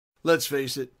Let's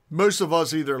face it, most of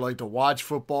us either like to watch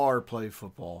football or play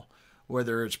football,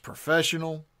 whether it's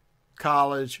professional,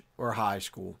 college, or high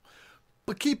school.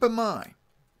 But keep in mind,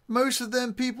 most of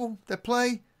them people that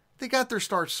play, they got their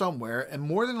start somewhere, and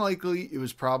more than likely it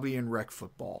was probably in rec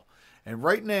football. And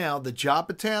right now, the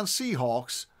Joppatown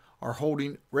Seahawks are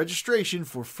holding registration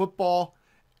for football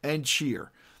and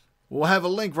cheer. We'll have a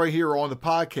link right here on the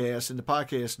podcast, in the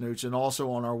podcast notes, and also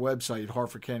on our website,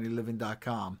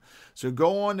 hartfordcountyliving.com. So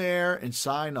go on there and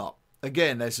sign up.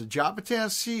 Again, that's the Joppatown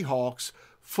Seahawks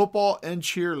football and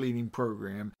cheerleading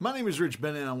program. My name is Rich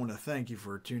Bennett, and I want to thank you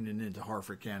for tuning in to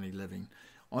Hartford County Living.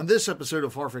 On this episode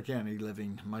of Hartford County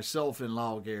Living, myself and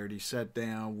Lyle Garitty sat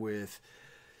down with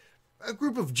a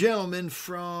group of gentlemen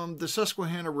from the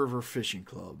Susquehanna River Fishing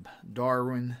Club,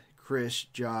 Darwin, Chris,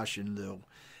 Josh, and Lil.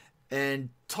 And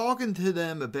talking to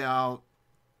them about,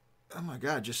 oh my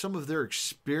God, just some of their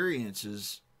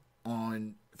experiences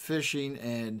on fishing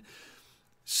and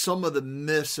some of the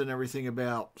myths and everything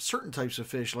about certain types of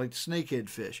fish, like the snakehead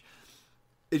fish.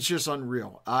 It's just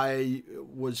unreal. I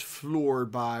was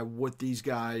floored by what these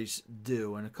guys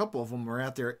do. And a couple of them are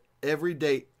out there every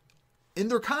day, in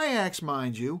their kayaks,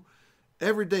 mind you,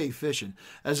 every day fishing.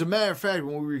 As a matter of fact,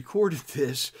 when we recorded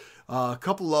this, a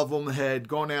couple of them had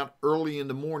gone out early in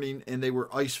the morning and they were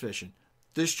ice fishing.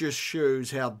 This just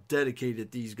shows how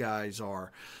dedicated these guys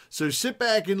are. So sit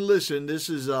back and listen. This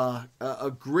is a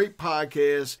great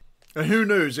podcast. And who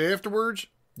knows, afterwards,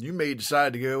 you may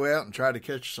decide to go out and try to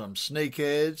catch some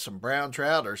snakeheads, some brown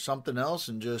trout, or something else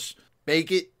and just bake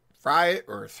it, fry it,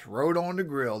 or throw it on the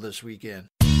grill this weekend.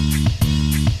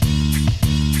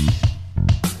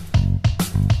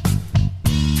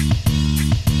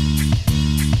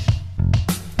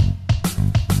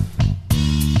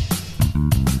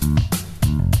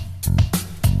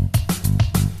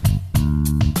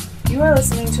 You are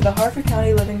listening to the Hartford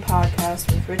County Living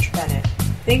Podcast with Rich Bennett.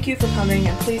 Thank you for coming,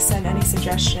 and please send any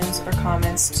suggestions or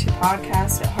comments to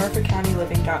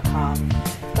podcast@hartfordcountyliving.com.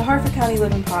 The Hartford County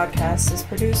Living Podcast is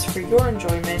produced for your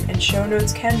enjoyment, and show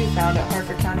notes can be found at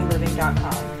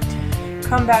hartfordcountyliving.com.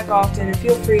 Come back often and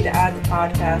feel free to add the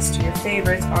podcast to your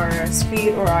favorites, RSS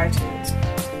feed, or iTunes.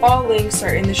 All links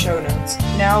are in the show notes.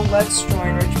 Now let's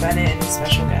join Rich Bennett and his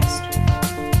special guest.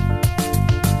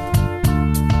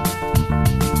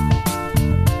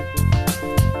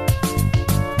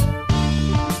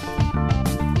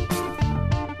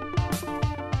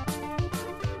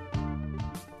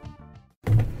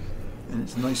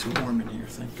 It's nice and warm in here,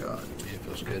 thank God. Yeah, it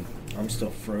feels good. I'm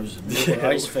still frozen. We were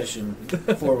ice fishing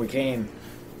before we came.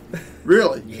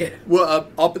 Really? Yeah. Well,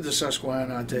 up at the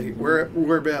Susquehanna, I take it.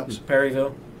 Whereabouts?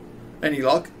 Perryville. Any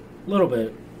luck? A little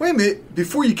bit. Wait a minute.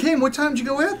 Before you came, what time did you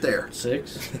go out there?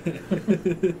 6.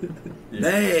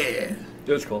 Man. It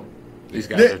was cold. These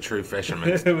guys are true fishermen.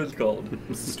 It was cold.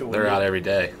 They're out every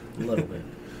day. A little bit.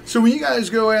 So when you guys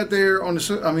go out there on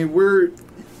the, I mean, where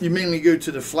you mainly go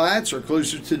to the flats or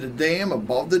closer to the dam,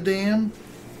 above the dam?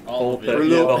 All of it. Or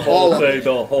Yeah, the whole thing.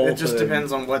 It just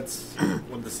depends on what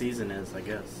the season is, I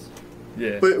guess.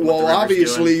 Yeah. But What the river's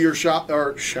obviously doing. you're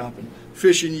shopping,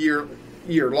 fishing year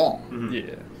long. Mm-hmm.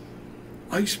 Yeah.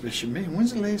 Ice fishing, man.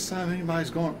 When's the last time anybody's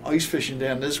gone ice fishing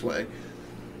down this way?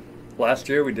 Last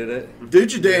year we did it.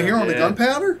 Did you down here on the Yeah.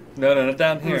 Gunpowder? No, not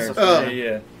down here. Oh.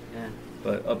 Yeah. Yeah.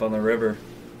 But up on the river.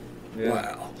 Yeah.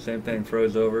 Wow. Same thing,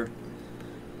 froze over.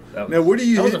 That Now what do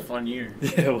you That was a hit, fun year.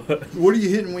 Yeah. what are you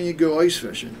hitting when you go ice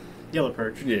fishing? Yellow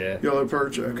perch. Yeah. Yellow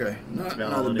perch, okay. Not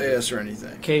about a all it bass or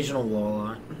anything. Occasional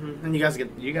walleye. Mm-hmm. And you guys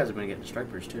have been getting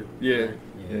stripers too. Yeah.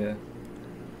 Yeah. Yeah.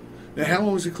 Now how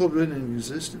long has the club been in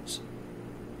existence?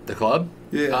 The club?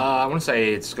 Yeah. I want to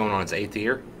say it's going on its 8th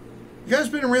year. You guys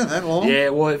been around that long? Yeah,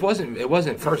 well, it wasn't,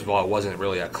 first of all, it wasn't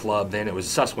really a club then. It was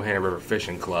Susquehanna River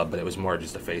Fishing Club, but it was more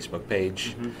just a Facebook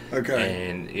page. Mm-hmm.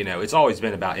 Okay. And, it's always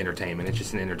been about entertainment. It's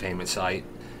just an entertainment site.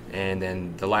 And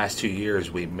then the last 2 years,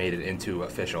 we made it into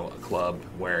official club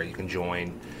where you can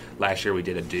join. Last year we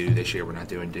did a due. This year we're not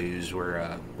doing dues.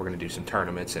 We're going to do some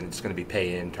tournaments, and it's going to be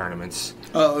pay-in tournaments.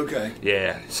 Oh, okay.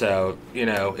 Yeah, so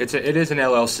it is an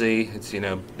LLC.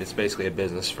 It's basically a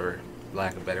business for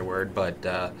lack of a better word.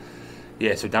 But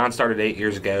yeah, so Don started 8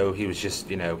 years ago. He was just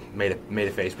made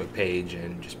a Facebook page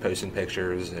and just posting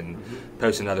pictures and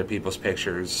posting other people's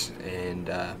pictures, and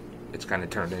it's kind of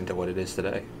turned into what it is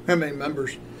today. How many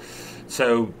members?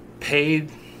 So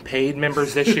paid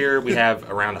members this year we have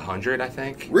around 100, I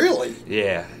think. Really?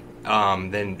 Yeah.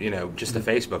 Then just the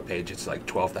Facebook page, it's like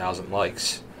 12,000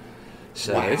 likes.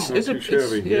 So Wow.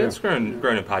 it's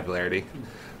grown in popularity.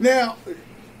 Now,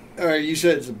 you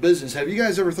said it's a business. Have you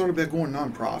guys ever thought about going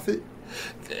nonprofit?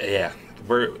 Yeah,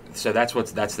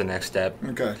 that's the next step.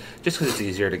 Okay. Just because it's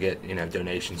easier to get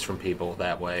donations from people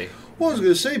that way. Well, I was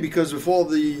going to say, because with all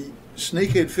the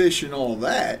snakehead fish and all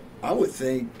that, I would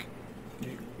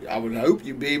hope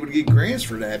you'd be able to get grants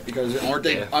for that, because aren't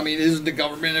they? Yeah. I mean, isn't the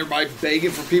government, everybody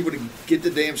begging for people to get the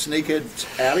damn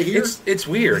snakeheads out of here? It's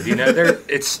weird,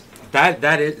 it's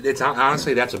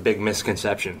honestly, that's a big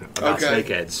misconception about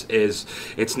snakeheads. Is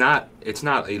it's not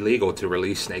illegal to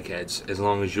release snakeheads as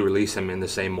long as you release them in the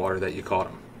same water that you caught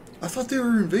them. I thought they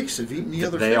were invasive, eating the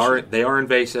other fish. They are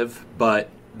invasive, but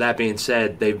that being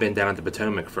said, they've been down at the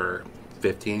Potomac for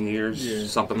 15 years,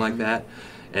 something like that.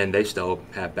 And they still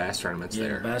have bass tournaments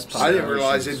there. I didn't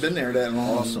realize they'd been there that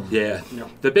long. Awesome. Yeah.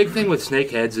 The big thing with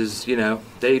snakeheads is,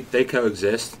 they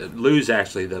coexist. Lou's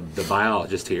actually the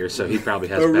biologist here, so he probably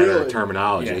has better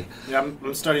terminology. Yeah,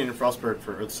 I'm studying in Frostburg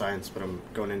for earth science, but I'm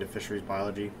going into fisheries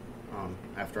biology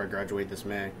after I graduate this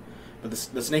May. But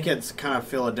the snakeheads kind of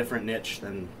fill a different niche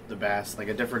than the bass, like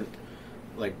a different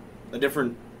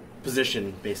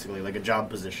position, basically, like a job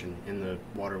position in the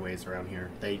waterways around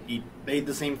here. They eat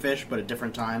the same fish, but at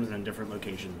different times and in different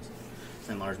locations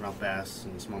than largemouth bass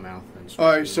and smallmouth. All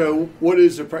right, so what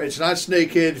is it's not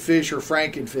snakehead fish or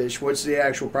frankenfish. What's the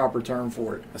actual proper term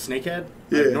for it? A snakehead?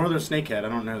 Yeah. Northern snakehead. I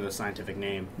don't know the scientific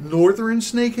name. Northern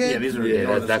snakehead? Yeah, these are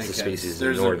northern that's snakeheads. the species.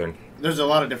 There's northern. There's a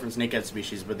lot of different snakehead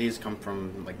species, but these come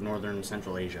from like northern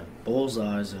Central Asia.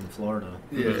 Bullseyes in Florida.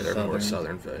 Yeah, they're more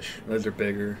southern fish. Those are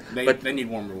bigger. They need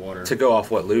warmer water. To go off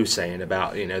what Lou's saying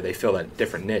about, they fill that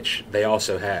different niche, they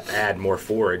also add more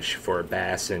forage for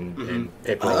bass and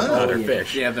pickerel and other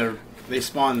fish. Yeah, they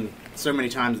spawn so many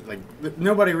times. Like,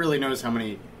 nobody really knows how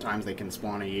many times they can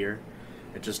spawn a year.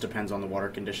 It just depends on the water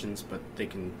conditions, but they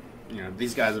can,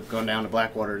 these guys have gone down to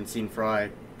Blackwater and seen fry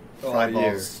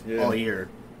balls all year.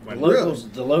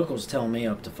 The locals tell me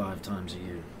up to 5 times a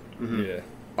year. Mm-hmm. Yeah.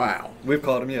 Wow. We've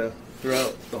caught them,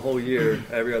 throughout the whole year,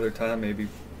 every other time maybe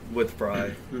with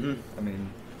fry. Mm-hmm. I mean,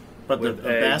 but the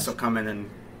bass will come in and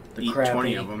eat crappie,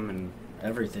 20 of them and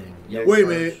everything. Wait a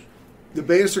minute. The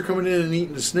bass are coming in and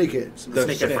eating the snakeheads. The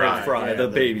snakehead fry, the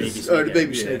babies. The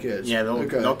baby snakeheads. Yeah,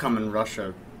 they'll come and rush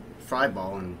a fry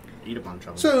ball and eat a bunch of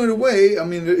them. So in a way, I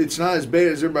mean, it's not as bad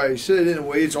as everybody said. In a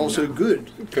way, it's also good.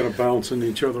 Kind of balancing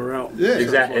each other out. Yeah,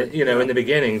 exactly. In the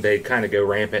beginning, they kind of go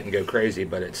rampant and go crazy,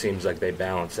 but it seems like they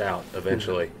balance out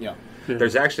eventually. Yeah.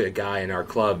 There's actually a guy in our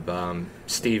club,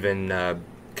 Steven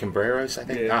Cambreros, I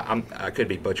think. Yeah. I could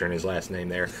be butchering his last name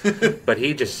there, but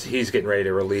he's getting ready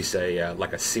to release a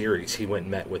series. He went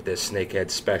and met with this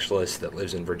snakehead specialist that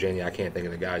lives in Virginia. I can't think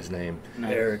of the guy's name.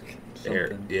 Eric.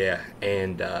 Yeah,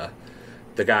 and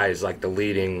the guy is like the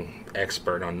leading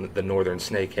expert on the northern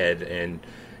snakehead, and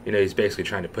he's basically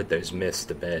trying to put those myths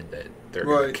to bed that they're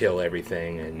going to kill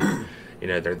everything, and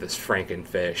they're this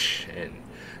frankenfish, and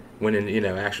when in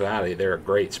actuality they're a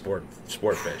great sport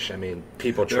fish. I mean,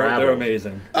 people travel. They're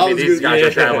amazing. These guys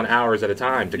are traveling hours at a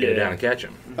time to go down and catch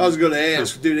them. I was going to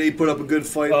ask, do they put up a good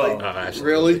fight?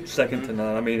 Really? Second to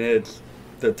none. I mean, it's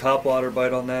the top water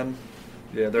bite on them.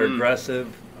 Yeah, they're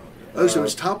aggressive. Oh, so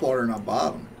it's top water, not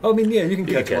bottom. I mean, yeah, you can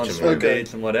catch them on swim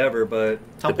baits and whatever, but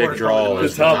the big draw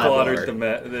is the top water is the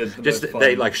most fun.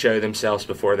 They show themselves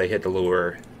before they hit the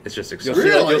lure. It's just exciting.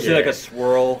 You'll see like a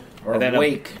swirl or and then a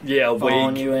wake.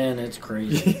 Following you in. It's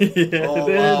crazy. Oh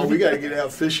wow, we got to get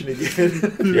out fishing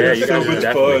again. Yeah, you guys should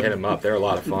definitely hit them up. They're a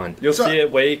lot of fun. You'll see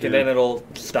it wake and then it'll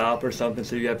stop or something,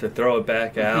 so you have to throw it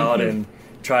back out and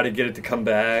try to get it to come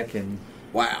back. And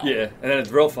wow. Yeah, and then it's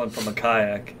real fun from a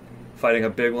kayak, fighting a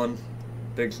big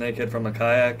snakehead from a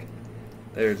kayak.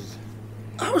 I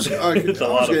was going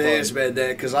to ask about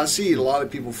that because I see a lot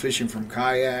of people fishing from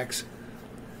kayaks.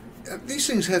 These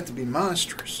things have to be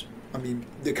monstrous. I mean,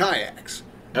 the kayaks.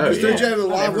 Oh, yeah. Don't you have a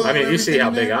live well? I mean, you see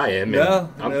how big I am. Yeah,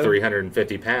 I'm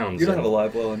 350 pounds. You don't have a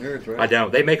live well on yours, right? I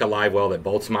don't. They make a live well that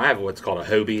bolts them. I have what's called a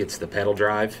Hobie. It's the pedal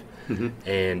drive.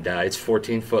 And it's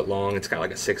 14 foot long. It's got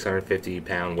like a 650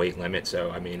 pound weight limit.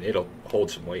 So, I mean, it'll hold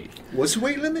some weight. What's the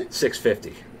weight limit?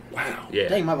 650. Wow. Yeah.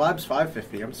 Dang, my vibe's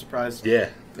 550. I'm surprised. Yeah.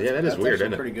 That is weird,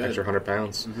 isn't it? Pretty good. Extra 100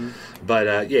 pounds. But,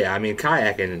 I mean,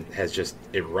 kayaking has just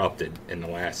erupted in the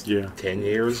last 10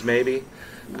 years, maybe.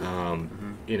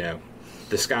 The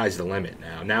sky's the limit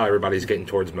now. Now everybody's getting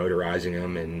towards motorizing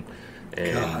them and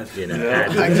God. I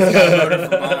just got a motor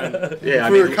for mine. Yeah,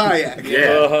 for a kayak.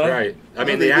 Yeah, right. I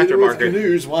mean, the aftermarket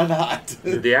canoes. Why not?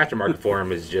 The aftermarket for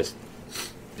them is just,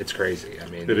 it's crazy. I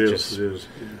mean, it is.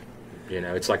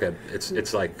 It's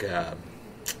like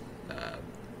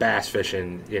bass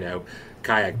fishing.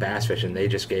 Kayak bass fishing. They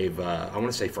just gave. I want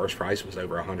to say first prize was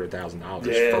over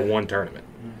 $100,000 for one tournament.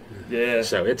 Yeah.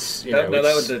 So it's that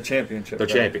was the championship. The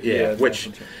right? champion, yeah. Which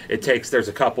national it takes. There's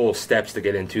a couple of steps to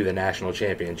get into the national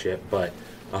championship, but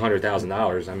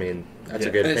 $100,000. I mean, that's a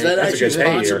good. Is pay, that that's a actually good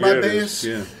pay sponsored year. by Bass?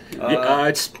 Yeah.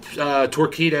 It's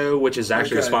Torquedo, which is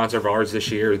actually a Okay. sponsor of ours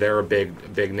this year. They're a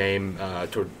big name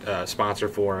sponsor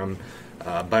for them.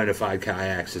 Bonafide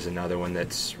Kayaks is another one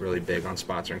that's really big on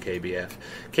sponsoring KBF.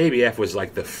 KBF was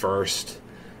like the first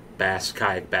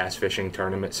kayak bass fishing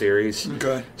tournament series.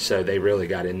 Okay. So they really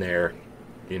got in there,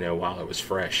 while it was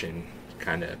fresh and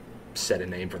kind of set a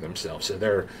name for themselves. So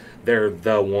they're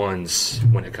the ones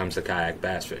when it comes to kayak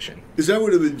bass fishing. Is that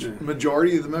what the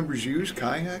majority of the members use,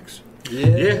 kayaks?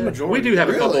 Yeah, we do have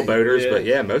a couple Really? boaters, Yeah. but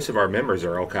yeah, most of our members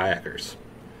are all kayakers,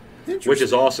 which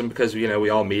is awesome because we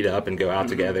all meet up and go out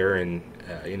together, and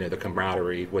the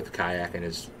camaraderie with kayaking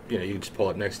is you can just pull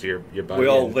up next to your buddy. We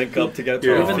all and- link up together.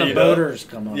 Yeah. throw our Even the feet up. boaters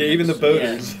come on. Yeah, even the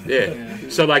boaters. Yeah.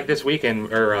 So like this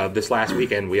weekend or this last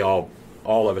weekend, we all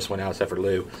of us went out except for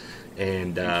Lou,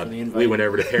 and for the invite. we went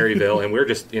over to Perryville, and we were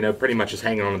just pretty much just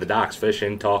hanging on the docks,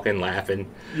 fishing, talking, laughing.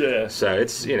 Yeah. So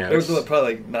it's There was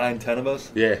probably like 9-10 of us.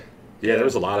 yeah, there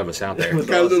was a lot of us out there. It was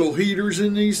Got awesome. little heaters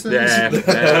in these things?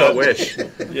 Yeah, I wish.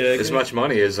 Yeah, As much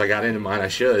money as I got into mine, I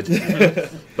should.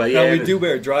 But Now, yeah, we do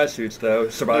wear dry suits though,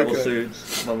 survival Okay.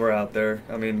 suits when we're out there.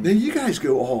 I mean, Then you guys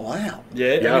go all out.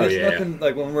 yeah, Yeah, I mean, it's yeah. nothing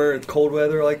like when we're in cold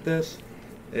weather like this.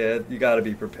 Yeah, you got to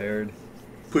be prepared.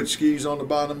 Put skis on the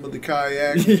bottom of the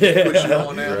kayak, Yeah. push it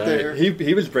on out Right. there.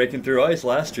 He was breaking through ice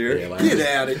last year. Yeah, last- Get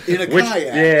at it in a which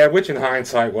kayak. which in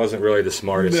hindsight wasn't really the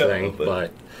smartest No, thing,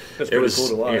 but That's it pretty was cool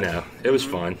to watch. it was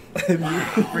fun.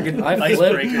 Freaking I icebreaker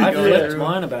flipped going through.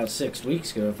 mine about 6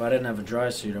 weeks ago. If I didn't have a dry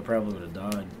suit, I probably would have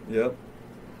died. Yep.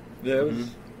 Yeah, it was.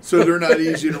 So they're not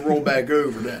easy to roll back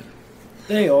over then.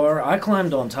 They are. I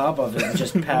climbed on top of it and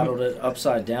just paddled it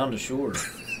upside down to shore.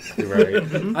 Right.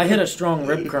 I hit a strong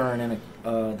rip current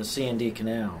in the C&D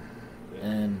Canal,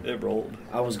 and It rolled.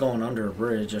 I was going under a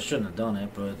bridge. I shouldn't have done it,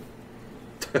 but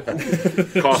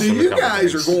Cost So them a you couple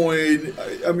guys things. are going,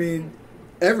 I mean,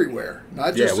 everywhere.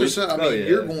 Not just Yeah, this. I mean, oh, yeah.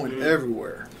 you're going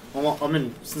everywhere. Well,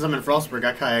 since I'm in Frostburg,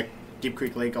 I kayak Deep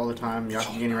Creek Lake all the time,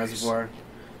 Yakagini Reservoir,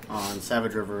 and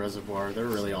Savage River Reservoir. They're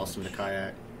really awesome to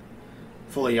kayak.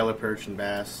 Full of yellow perch and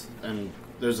bass. And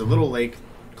there's a little lake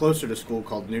closer to school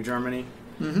called New Germany.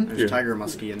 There's Yeah. a tiger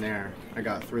muskie in there. I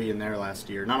got 3 in there last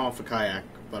year. Not off a kayak,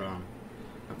 but I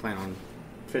plan on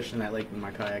fishing that lake in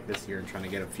my kayak this year and trying to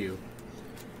get a few.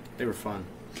 They were fun.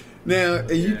 Now,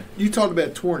 you talked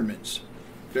about tournaments.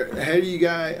 How do you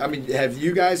guys, I mean, have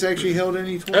you guys actually held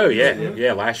any tournaments? Oh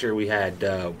yeah. Last year we had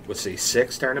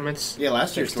 6 tournaments. Yeah,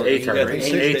 last year's Eight tournament. tournaments.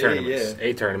 Yeah, Eight 6 to 8, tournaments. yeah.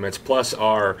 8 tournaments. Plus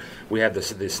we have the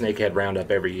Snakehead Roundup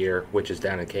every year, which is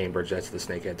down in Cambridge. That's the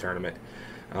Snakehead tournament.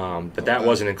 But that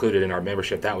wasn't included in our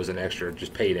membership. That was an extra,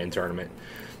 just paid-in tournament.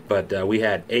 But we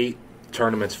had 8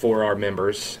 tournaments for our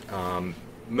members.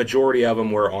 Majority of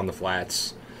them were on the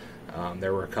flats.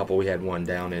 There were a couple. We had one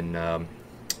down in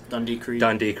Dundee Creek.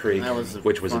 That was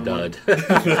which was a fun dud.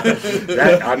 one.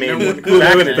 I mean, No one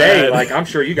back in the could day, have. like I'm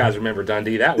sure you guys remember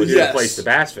Dundee. That was the Yes. place to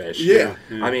bass fish. Yeah.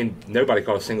 I mean, nobody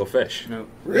caught a single fish. No.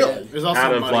 Really? There's also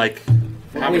Out of muddy. like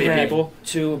how we many had people?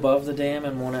 2 above the dam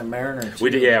and 1 at Mariner. We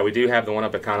do. We do have the one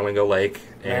up at Conowingo Lake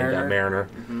and Mariner.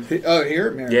 Mariner. Oh, here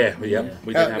at Marion. Yeah. Yep.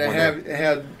 We did have one there.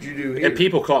 How did you do here? And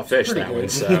people caught fish Pretty that good. one,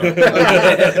 so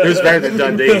it was better than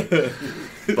Dundee.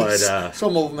 But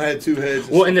Some of them had 2 heads.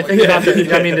 well, and the stuff thing like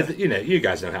about I mean, you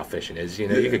guys know how fishing is. You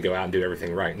could go out and do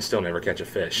everything right and still never catch a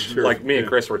fish. Sure. Like me and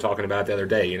Chris were talking about the other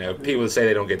day. People that say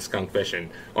they don't get skunk fishing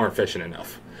aren't fishing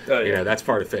enough. Oh, yeah. That's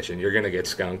part of fishing. You're gonna get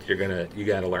skunked. You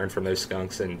got to learn from those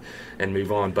skunks and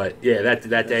move on. But yeah,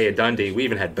 that day at Dundee, we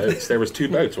even had boats. There was 2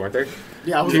 boats, weren't there?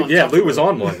 Yeah, I was on Yeah, top Lou of was it.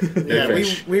 on one. Yeah,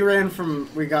 Fish. we ran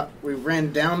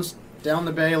down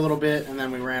the bay a little bit, and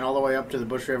then we ran all the way up to the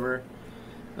Bush River.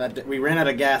 We ran out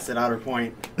of gas at Otter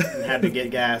Point and had to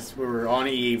get gas. We were on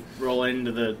E, rolling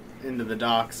into the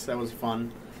docks. That was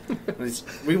fun.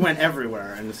 We went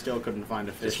everywhere and still couldn't find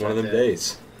a fish. Just one of them that day.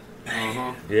 days.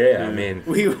 Uh-huh. Yeah, I mean,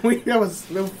 That was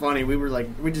so funny. We were like,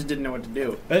 we just didn't know what to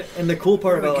do. And the cool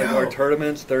part Where'd about we like go? our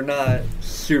tournaments, they're not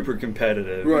super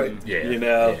competitive. Right. yeah, You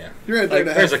know, yeah. You're out there Like,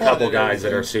 to have There's a fun couple and guys that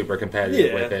are everything. super competitive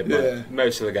Yeah. with it, but Yeah.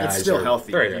 most of the guys still are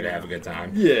healthy. They're there to have a good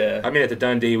time. Yeah. I mean, at the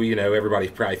Dundee, everybody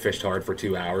probably fished hard for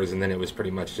 2 hours, and then it was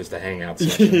pretty much just a hangout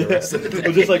session the rest of the day.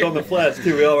 Well, just like on the flats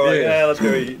too. We all were like, Yeah. let's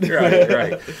go eat.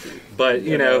 right. But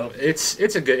You know. it's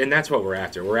a good, and that's what we're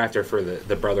after. We're after for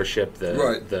the brothership,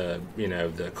 Right. the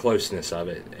the the closeness of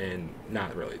it, and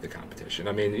not really the competition.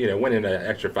 I mean, winning an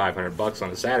extra $500 on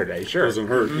a Saturday, sure, Doesn't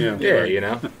hurt, yeah.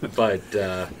 Yeah, but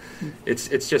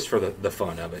it's just for the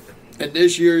fun of it. And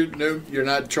this year, no, you're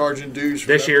not charging dues.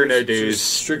 This year, no It's dues.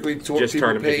 just strictly Just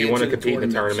tournament. If you want to compete in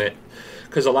the tournament,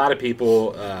 because a lot of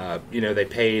people, they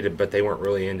paid, but they weren't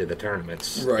really into the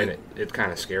tournaments, Right. and it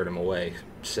kind of scared them away.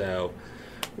 So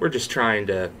we're just trying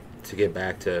to get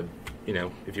back to,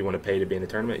 if you want to pay to be in the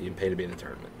tournament, you can pay to be in the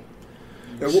tournament.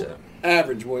 So,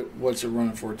 average, what's it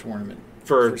running for a tournament?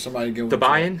 for somebody to go the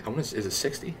buy-in, is it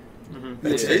 60? Mm-hmm.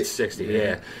 It's 60,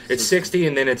 yeah. It's 60,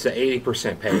 and then it's an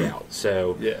 80% payout.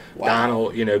 So Wow. Don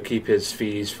will, keep his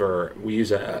fees for. We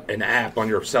use an app on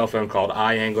your cell phone called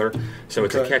iAngler. So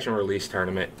it's a Okay. catch and release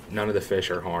tournament. None of the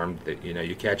fish are harmed.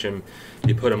 You catch them,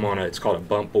 you put them on it's called a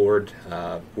bump board,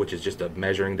 which is just a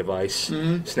measuring device.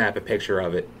 Mm-hmm. Snap a picture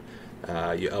of it.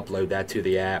 You upload that to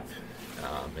the app,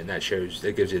 and that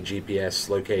gives you a GPS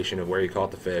location of where you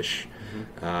caught the fish.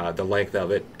 The length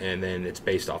of it, and then it's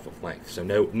based off of length. So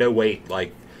no weight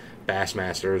like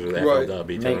Bassmasters or the Right. FLW.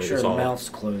 Make tournament. sure It's the all- mouth's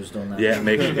closed on that. Yeah,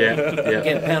 make sure. Yeah.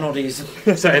 Get penalties.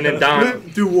 So, and then Don.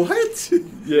 Do what?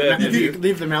 Yeah. If you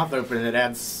leave the mouth open, it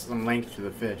adds some length to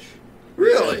the fish.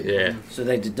 Really? Yeah, So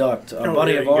they deduct. A Oh,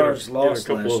 buddy yeah, of you get ours get lost a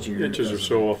couple last of year. inches or because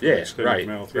so off Yeah, the extended right,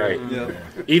 mouth. right. Yeah.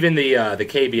 even the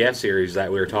KBF series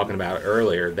that we were talking about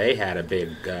earlier, they had a big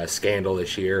scandal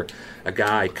this year. A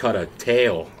guy cut a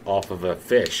tail off of a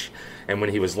fish, and when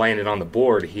he was landing on the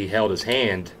board, he held his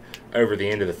hand over the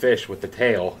end of the fish with the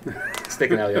tail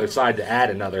sticking out the other side to add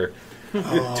another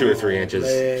 2 or 3 inches.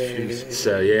 man.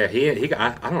 So yeah, he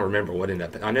got, I don't remember what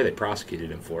ended up. I know they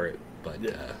prosecuted him for it, but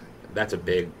that's a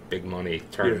big money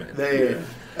tournament. Man,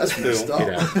 that's messed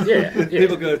up. Yeah.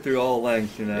 People go through all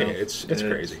lengths, Yeah, it's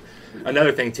crazy.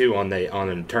 Another thing too on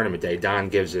a tournament day, Don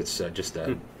gives just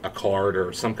a card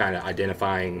or some kind of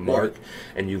identifying mark,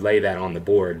 and you lay that on the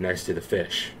board next to the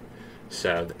fish.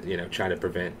 So try to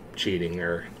prevent cheating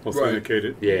or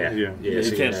Authenticated. yeah. You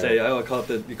so can't say, "Oh,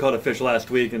 you caught a fish last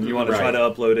week," and you want to try Right. to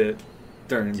upload it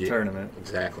during the tournament.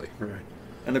 Exactly. Right.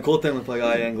 And the cool thing with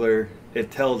iAngler, it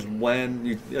tells when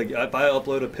you. Like, if I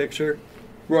upload a picture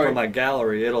from my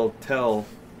gallery, it'll tell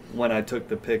when I took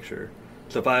the picture.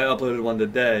 So if I uploaded one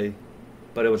today,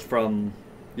 but it was from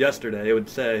yesterday, it would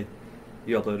say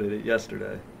you uploaded it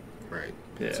yesterday. Right.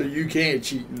 Yeah. So you can't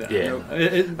cheat. No. Yeah.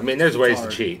 It- I mean, there's ways to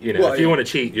hard. cheat. Well, if you yeah. want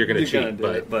to cheat, you're going to You're gonna cheat. do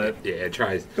it, but- yeah,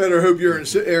 try. Better hope you're in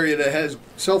an area that has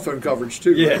cell phone coverage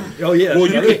too. yeah. right? Oh yeah. Well,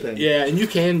 that's you another can, thing. yeah, and you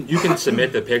can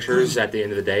submit the pictures at the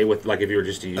end of the day with, like, if you were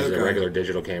just to use Okay. a regular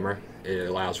digital camera, it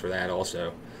allows for that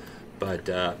also. But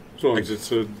As long as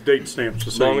it's a date stamps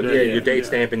the long, same yeah, day. your date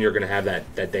stamp, and you're going to have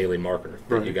that daily marker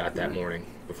that Right. you got that morning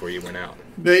before you went out.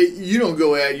 You don't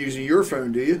go out using your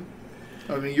phone, do you?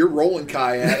 I mean, you're rolling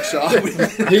kayak, so I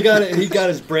would- He got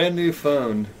his brand new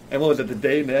phone, and what was it? The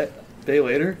day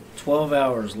later? 12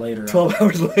 hours later. 12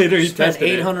 hours later, he Spent tested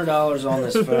it. $800 on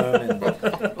this phone, and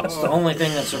it's the only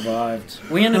thing that survived.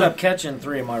 We ended up catching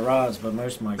 3 of my rods, but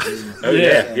most of my gear. Oh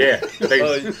yeah.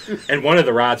 Oh, And one of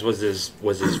the rods was his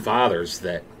father's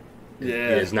that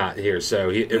yeah. is not here, so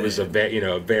it was a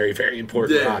very very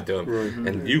important Yeah. rod to him. Right.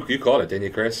 And you caught it, didn't you,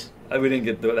 Chris? We didn't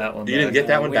get that one. You didn't get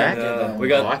that one We back? didn't get that one We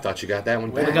Oh, got I thought you got that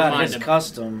one We back. got his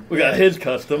custom. we got his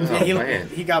custom. Oh, man.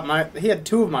 He had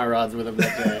 2 of my rods with him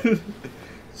that day.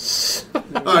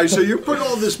 all right. So you're putting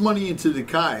all this money into the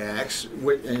kayaks,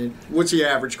 and what's the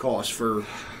average cost for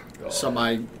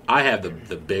somebody? I have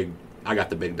the big. I got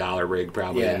the big dollar rig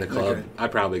probably Yeah, in the club. okay. I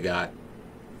probably got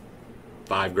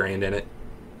 $5,000 in it.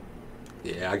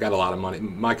 Yeah, I got a lot of money.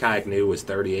 My kayak new was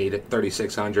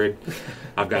 $3,600.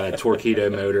 I've got a Torpedo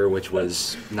motor which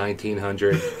was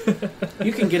 $1,900.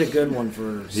 You can get a good one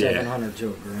for Yeah. $700 to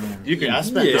 $1,000. You can. Yeah, I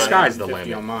spent the sky's the $950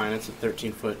 limit. on mine. It's a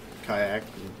 13-foot kayak,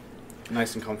 and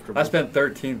nice and comfortable. I spent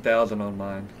 $13,000 on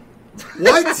mine.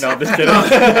 What? No, I'm just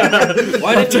kidding.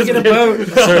 Why didn't you get a boat?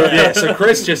 So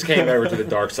Chris just came over to the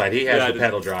dark side. He has Yeah, I the did.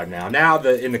 pedal drive now. Now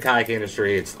in the kayak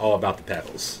industry, it's all about the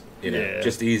pedals. Yeah.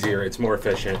 Just easier. It's more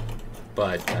efficient.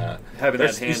 But Having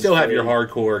there's- that you still have your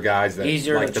hands-free. hardcore guys that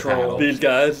Easier like to the troll. paddle. These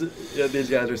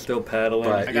guys are still paddling.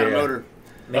 But- I got yeah. a motor.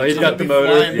 Oh, he's got the Be motor.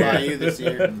 flying Yeah. by you this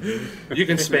year. You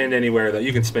can spend anywhere that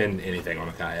you can spend anything on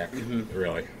a kayak. Mm-hmm.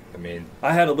 Really, I mean,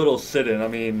 I had a little sit-in. I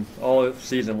mean, all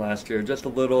season last year, just a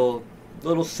little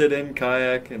sit-in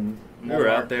kayak, and we were Walmart.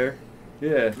 out there.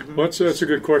 Yeah. Well, that's a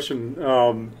good question.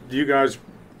 Do you guys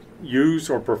use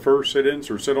or prefer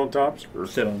sit-ins or sit on tops? Or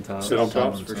Sit on top. Sit on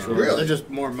tops? for top. sure. Really? They're just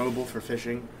more mobile for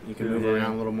fishing. You can move Yeah.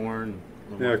 around a little more. And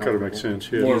Yeah, it kind of makes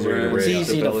sense. Yeah. More Easier to room, rig. It's easy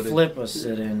to stability. flip a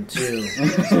sit-in too,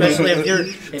 especially if you're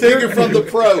Take it from the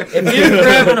pro. if you're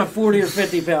grabbing a 40 or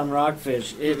 50 pound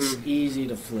rockfish. It's easy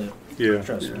to flip. Yeah.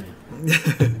 Trust me.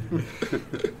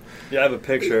 Yeah, I have a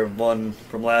picture of one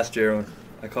from last year.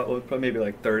 I caught maybe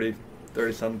like 30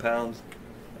 some pounds.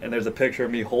 And there's a picture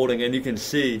of me holding it, and you can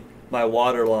see my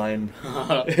water line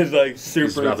is like super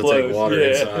He's about close. to take water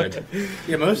yeah. inside.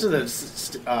 Yeah, most of the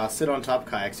sit on top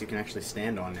kayaks you can actually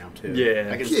stand on now too. Yeah.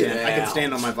 I can Yeah.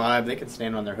 stand on my Vibe. They can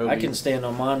stand on their Hobie. I can stand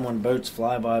on mine when boats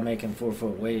fly by making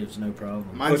 4-foot waves, no problem.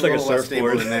 Mine's Looks like a a little less stable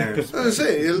surfboard. than theirs. I was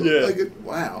saying, it Yeah. looked like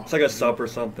wow. It's like a sup or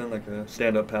something, like a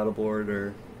stand-up paddleboard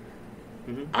or...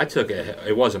 I took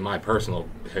it wasn't my personal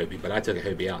Hobie, but I took a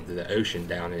Hobie out into the ocean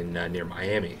down in near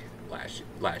Miami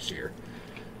last year.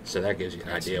 So that gives you an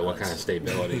idea what kind of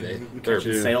stability they're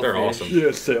sailfish. awesome.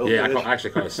 Yeah, sailfish. Yeah, I actually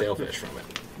caught a sailfish from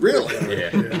it. Really? Yeah,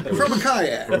 it From a was-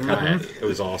 kayak. from a kayak. It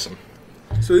was awesome.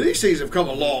 So these things have come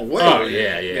a long way. Oh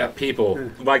yeah. Yeah. People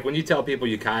like when you tell people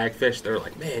you kayak fish, they're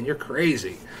like, "Man, you're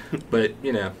crazy," but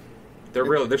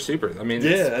they're super. I mean,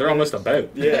 Yeah, they're almost a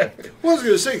boat. Yeah. Well, I was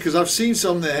going to say, because I've seen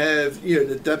some that have,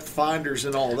 the depth finders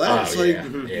and all that. Oh It's yeah,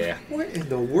 like, yeah. what in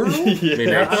the world? I mean,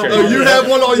 they Oh, you have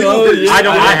one on Oh, your yeah. I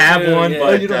don't. I have Yeah, one, yeah.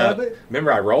 but you don't have it?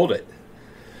 remember I rolled it.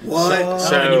 What? and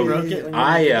So you broke it when you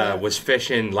I did that? was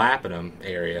fishing Lapidum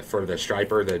area for the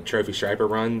trophy striper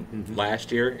run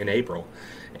last year in April,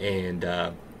 and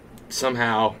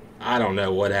somehow I don't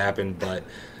know what happened, but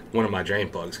one of my drain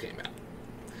plugs came out.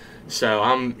 So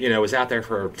I'm was out there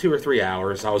for 2 or 3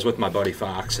 hours. I was with my buddy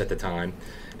Fox at the time,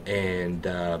 and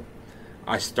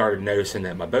I started noticing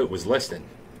that my boat was listing,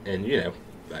 and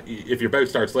if your boat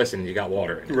starts listing, you got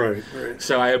water in it. Right.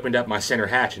 So I opened up my center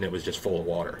hatch, and it was just full of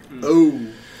water. Oh.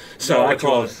 So I What you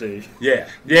wanna called. see. Yeah.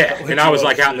 And I was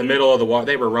like out in the middle of the water.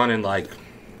 They were running like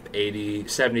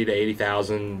 70 to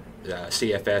 80,000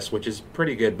 CFS, which is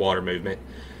pretty good water movement.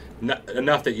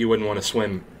 Enough that you wouldn't want to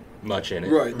swim much in it.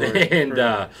 Right.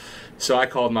 And so I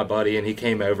called my buddy, and he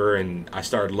came over, and I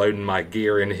started loading my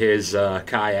gear in his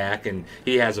kayak, and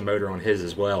he has a motor on his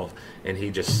as well. And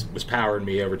he just was powering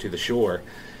me over to the shore.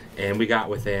 And we got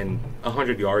within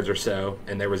 100 yards or so,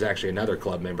 and there was actually another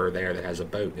club member there that has a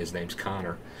boat. His name's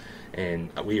Connor.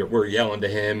 And we're yelling to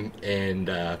him,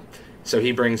 and so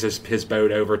he brings his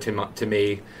boat over to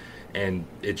me, and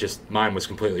mine was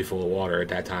completely full of water at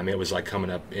that time. It was like coming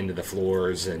up into the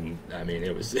floors, and I mean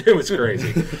it was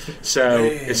crazy. So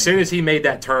as soon as he made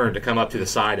that turn to come up to the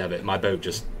side of it, my boat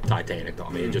just Titanic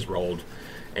on me. It just rolled.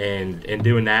 And in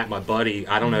doing that, my buddy,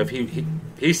 I don't know if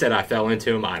he said I fell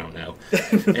into him. I don't know.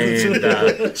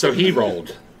 And so he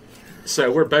rolled.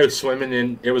 So we're both swimming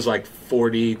in. It was like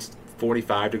 40,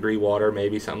 45 degree water,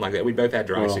 maybe something like that. We both had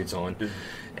dry suits on,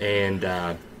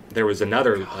 and there was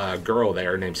another girl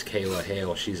there named Kayla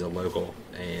Hale. She's a local,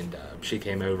 and she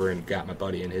came over and got my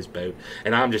buddy in his boat.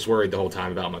 And I'm just worried the whole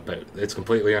time about my boat. It's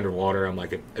completely underwater. I'm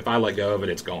like, if I let go of it,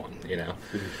 it's gone.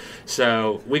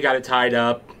 So we got it tied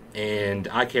up. And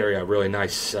I carry a really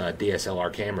nice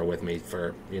DSLR camera with me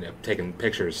for taking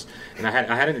pictures. And I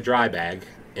had it in a dry bag,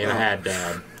 and I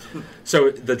had so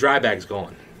the dry bag's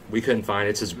gone. We couldn't find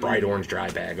it. It's this bright orange dry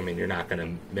bag. I mean, you're not going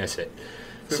to miss it.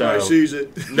 Somebody sees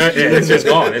it. No, it's just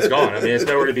gone. It's gone. I mean, it's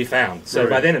nowhere to be found. So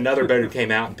by then, another boater came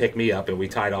out and picked me up, and we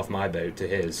tied off my boat to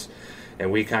his,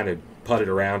 and we kind of putted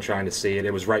around trying to see it.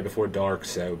 It was right before dark,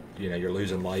 so you're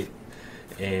losing light,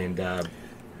 and.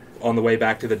 On the way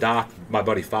back to the dock, my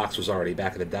buddy Fox was already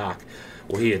back at the dock.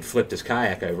 Well, he had flipped his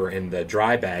kayak over, and the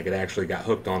dry bag had actually got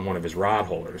hooked on one of his rod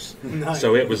holders. Nice.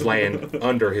 So it was laying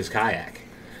under his kayak.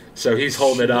 So he's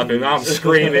holding it up, and I'm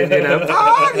screaming,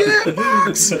 Fox, yeah,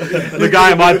 Fox! The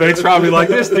guy in my boat's probably like,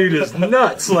 this dude is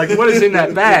nuts. Like, what is in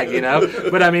that bag,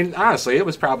 But, I mean, honestly, it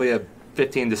was probably a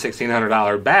 $1,500 to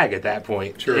 $1,600 bag at that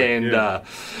point. Sure, And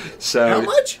so... How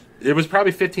much? It was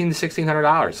probably $1,500 to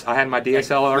 $1,600. I had my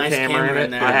DSLR Nice camera in camera it.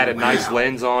 in there. I had a nice Wow.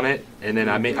 lens on it, and then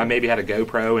I maybe had a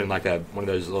GoPro and like one of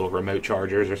those little remote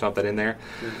chargers or something in there.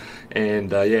 And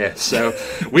so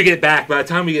we get back. By the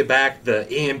time we get back, the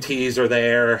EMTs are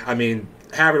there. I mean,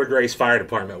 Havre de Grace Fire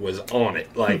Department was on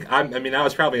it. Like I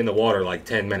was probably in the water like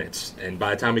 10 minutes, and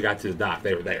by the time we got to the dock,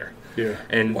 they were there. Yeah.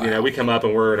 And we come up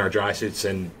and we're in our dry suits,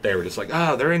 and they were just like,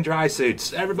 "Oh, they're in dry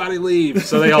suits. Everybody leave."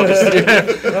 So they all just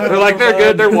they're like, "They're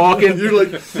good. They're walking." You're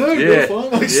like, no, Yeah, go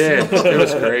find my yeah, stuff. it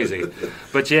was crazy.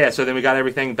 But so then we got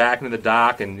everything back into the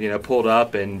dock and pulled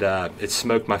up, and it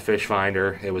smoked my fish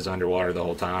finder. It was underwater the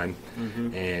whole time,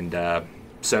 and I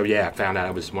found out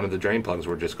it was one of the drain plugs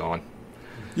were just gone.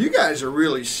 You guys are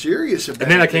really serious about it.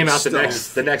 And then I came out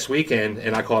stuff. the next weekend,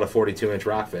 and I caught a 42-inch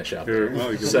rockfish out there. Yeah,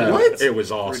 well, So What? it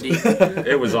was awesome.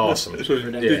 It was awesome. So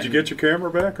Yeah. did you get your camera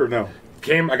back or no?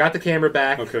 I got the camera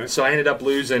back. Okay. So I ended up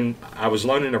losing. I was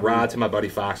loaning a rod to my buddy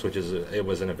Fox, which it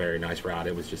wasn't a very nice rod.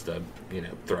 It was just a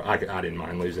throw. I didn't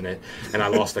mind losing it, and I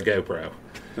lost a GoPro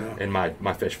in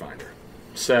my fish finder.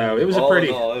 So it was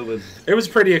it was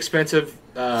pretty expensive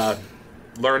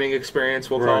learning experience,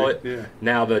 we'll call it. Yeah.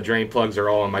 Now the drain plugs are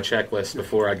all on my checklist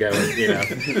before I go.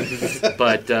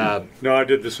 But no, I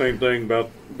did the same thing about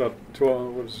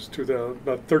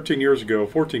 13 years ago,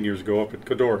 14 years ago up at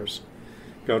Cadorus.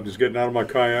 I was getting out of my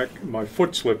kayak, my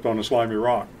foot slipped on a slimy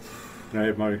rock, and I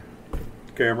had my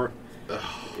camera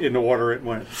in the water. It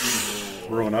went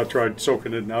ruined. I tried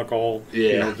soaking it in alcohol,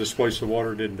 displace the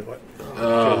water. Didn't do it.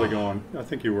 Totally gone. I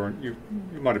think you weren't. You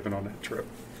might have been on that trip.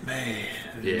 Man.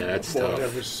 Yeah, that's tough.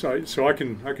 That was, so I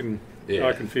can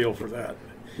feel for that.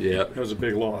 Yeah, that was a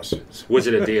big loss. Was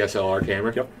it a DSLR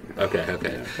camera? Yep. Okay.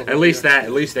 Yeah, at least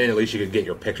you could get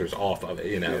your pictures off of it.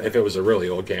 If it was a really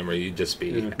old camera, you'd just be.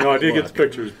 Yeah. No, I did get the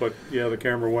pictures, but the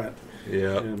camera went.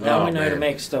 Yeah. Now we know to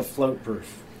make stuff float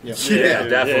proof. Yeah,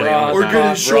 definitely. Yeah. Or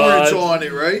good insurance on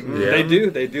it, right? Yeah.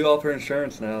 They do offer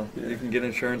insurance now. Yeah. You can get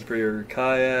insurance for your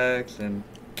kayaks and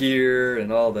gear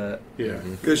and all that. Yeah.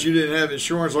 Because you didn't have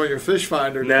insurance on your fish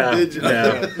finder, did you?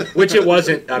 No. Which it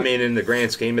wasn't. I mean, in the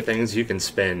grand scheme of things, you can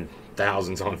spend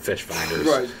thousands on fish finders.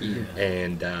 Right.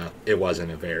 And it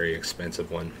wasn't a very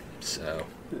expensive one. So.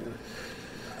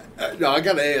 No, I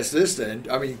got to ask this then.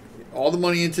 I mean, all the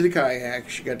money into the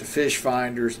kayaks, you got the fish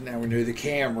finders, now we know the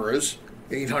cameras,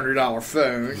 $800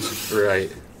 phones.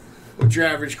 Right. What's your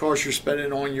average cost you're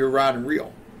spending on your rod and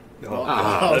reel? $10.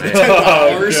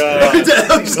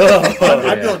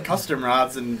 I build custom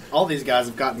rods, and all these guys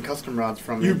have gotten custom rods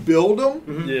from me. You build them?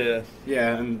 Mm-hmm.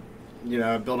 Yeah, and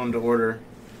I build them to order.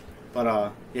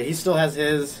 But he still has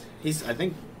his. I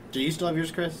think. Do you still have yours,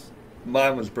 Chris?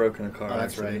 Mine was broken in a car. Oh,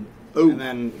 that's accident. right. Oh. And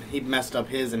then he messed up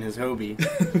his and his Hobie.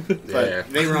 But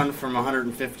they run from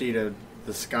 $150 to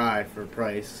the sky for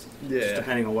price. Yeah. Just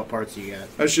depending on what parts you get.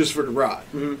 That's just for the rod.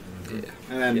 Mm-hmm. Yeah.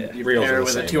 And then you pair it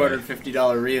with a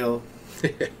 $250 reel,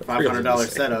 $500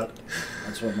 setup.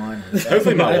 That's what mine is.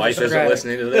 Hopefully my wife isn't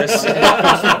listening to this.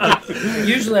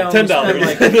 Usually I only spend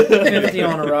like $50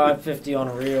 on a rod, $50 on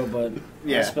a reel, but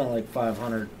I spend like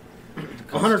 $500.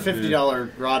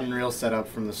 $150 rod and reel setup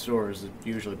from the store is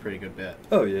usually a pretty good bet.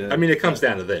 Oh yeah. I mean, it comes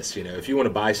down to this. If you want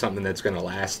to buy something that's going to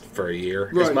last for a year,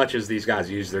 as much as these guys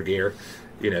use their gear,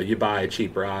 you buy a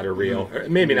cheap rod or reel, or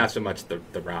maybe not so much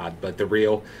the rod, but the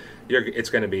reel. It's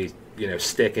going to be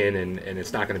sticking and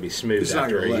it's not going to be smooth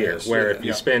after a year. Where if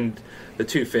you spend the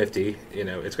 $250,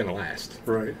 it's going to last.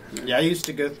 Right. Yeah, I used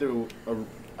to go through.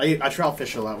 I trout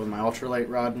fish a lot with my ultralight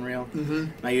rod and reel. Mm-hmm.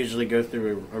 And I usually go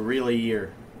through a reel a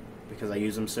year because I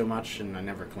use them so much and I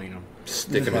never clean them.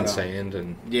 Stick them in sand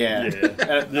and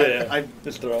I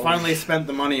finally spent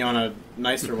the money on a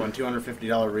nicer one,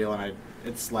 $250 reel, and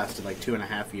it's lasted like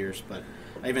 2.5 years, but.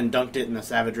 I even dunked it in the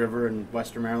Savage River in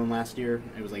Western Maryland last year.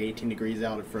 It was like 18 degrees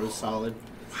out. It froze solid.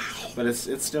 Wow. But it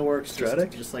still works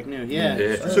just like new.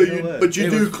 Yeah. So you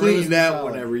do clean that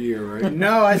one every year, right?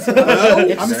 No, I'm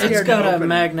scared it's got a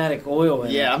magnetic oil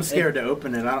in it. Yeah, I'm scared to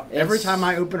open it. Every time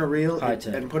I open a reel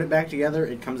and put it back together,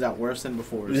 it comes out worse than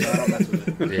before. So I don't mess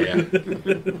with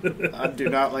it. I do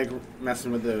not like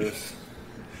messing with those.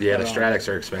 Yeah, the Stratics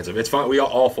are expensive. It's fun. We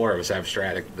all four of us have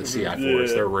Stratic, the CI4s.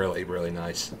 They're really, really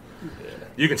nice.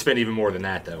 You can spend even more than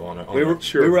that though on a. We were at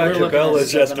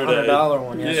Cabela's yesterday.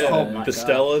 One yesterday. The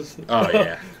Stellas. Oh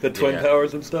yeah, the twin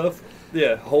powers and stuff.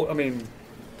 Yeah,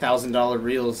 $1,000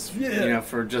 reels.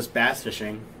 For just bass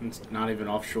fishing. It's not even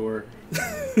offshore.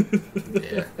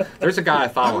 Yeah, there's a guy I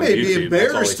follow on YouTube. I may be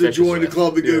embarrassed to join the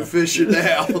club and go fishing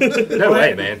now. No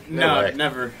way, man. No, way.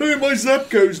 Never. Hey, my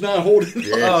Zepco's not holding.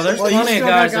 Yeah. Oh, there's plenty of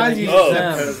guys that use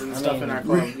Zepcos and stuff in our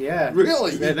club. Yeah,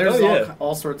 really? Yeah, there's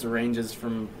all sorts of ranges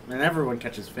and everyone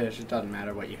catches fish. It doesn't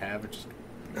matter what you have. It's just.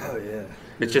 Oh yeah.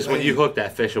 It's just when you hook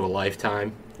that fish of a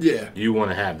lifetime. Yeah. You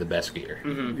want to have the best gear.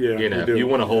 Mm-hmm. Yeah. You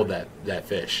want to hold that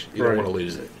fish. You don't want to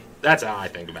lose it. That's how I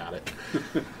think about it.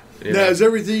 Now, is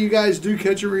everything you guys do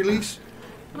catch and release?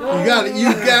 You got it.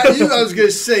 I was going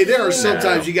to say, there are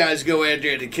sometimes you guys go out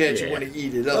there to catch and want to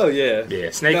eat it up. Oh, yeah. Yeah,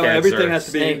 snakeheads. No, everything has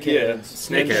to be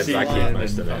snakeheads. I keep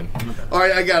most of them. All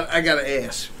right, I got to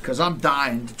ask, because I'm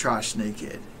dying to try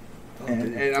snakehead.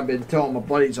 And I've been telling my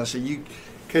buddies, I said, you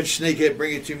catch snakehead,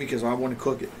 bring it to me because I want to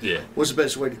cook it. Yeah. What's the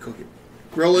best way to cook it?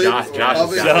 Grill it?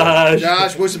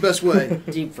 Josh, what's the best way?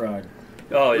 Deep fried.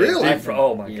 Oh, yeah. Really? Deep fried.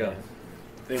 Oh, my God.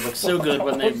 They look so good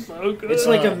when they. So good. It's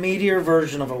like a meatier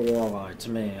version of a walleye to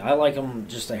me. I like them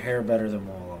just a hair better than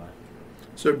walleye.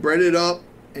 So bread it up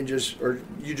and you just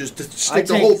stick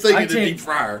the whole thing in the deep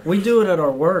fryer. We do it at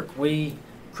our work. We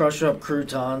crush up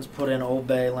croutons, put in Old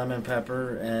Bay lemon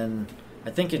pepper, and I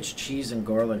think it's cheese and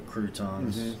garlic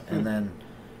croutons, Mm-hmm. and then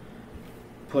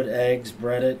put eggs,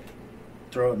 bread it,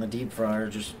 throw it in the deep fryer.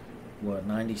 Just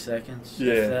 90 seconds?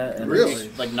 Yeah. If that, and Really?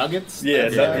 Like nuggets? Yeah,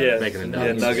 Yeah, making it yeah,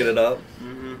 nuggets. nugget it up.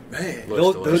 Mm-hmm. Man. Looks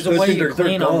Those delicious. The way things you are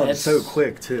clean they're 'em, gone it's- so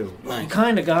quick too. You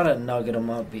kind of gotta nugget them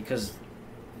up because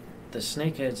the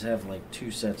snakeheads have like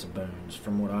 2 sets of bones,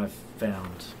 from what I've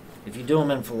found. If you do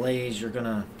them in fillets, you're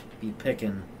gonna be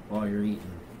picking while you're eating.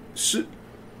 So,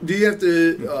 do you have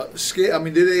to scale? I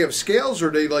mean, do they have scales or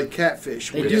are they like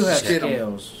catfish? They where do you have skin 'em?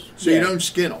 scales. So you don't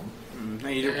skin them. No,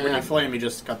 when you fillet them, you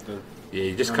just cut the... Yeah,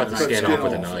 you just No, cut the no, skin skin off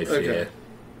with a off. knife. Okay. Yeah,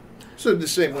 So the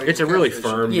same way. it's a really catfish.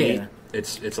 firm Yeah. meat.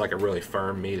 It's like a really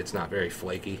firm meat. It's not very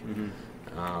flaky.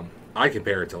 I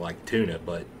compare it to like tuna,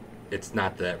 but it's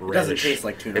not that reddish. It doesn't taste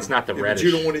like tuna. It's not the Yeah, but reddish.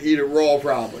 you don't want to eat it raw,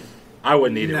 probably. I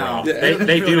wouldn't eat it No. raw. Yeah, They I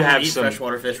do really have don't eat some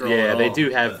freshwater fish raw Yeah, at they all. do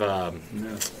have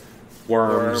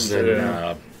worms and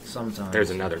yeah. Sometimes.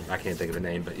 there's another. I can't think of the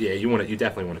name, but yeah, you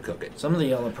definitely want to cook it. Some of the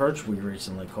yellow perch we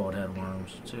recently caught had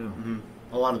worms too.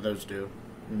 A lot of those do.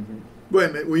 Wait a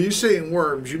minute. When you saying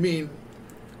worms, you mean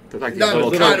They're like not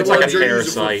little, the kind it's of like a worms you're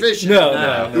using for parasite. fishing?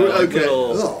 No. Okay.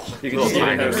 Little, Ugh. you can Little see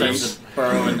tiny it. worms.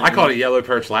 Burrow in I caught a yellow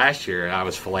perch last year, and I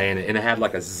was filleting it, and it had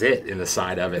like a zit in the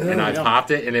side of it, and I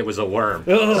popped it, and it was a worm.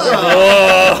 It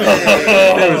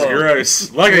was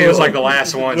gross. Luckily, it was like the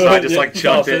last one, so I just like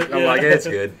chucked it. I'm like, it's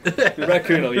good. The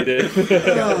raccoon will eat it.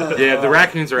 Yeah, the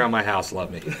raccoons around my house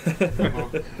love me.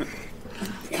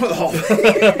 Oh,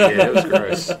 Yeah, it was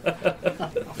gross.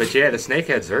 But yeah, the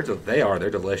snakeheads, they're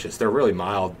delicious. They're really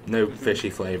mild, no fishy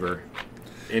flavor.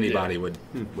 Anybody would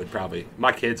probably.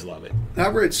 My kids love it. I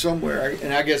read somewhere,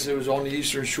 and I guess it was on the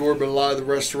Eastern Shore, but a lot of the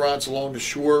restaurants along the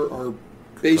shore are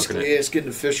basically Cooking it. asking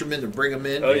the fishermen to bring them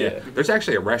in. Oh, yeah. There's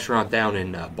actually a restaurant down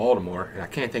in Baltimore, and I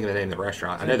can't think of the name of the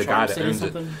restaurant. I know the guy Charm that City owns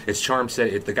something? it. It's Charm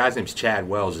City. The guy's name's Chad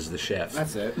Wells, is the chef.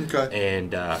 That's it. Okay.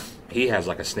 And he has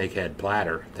like a snakehead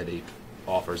platter that he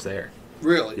offers there.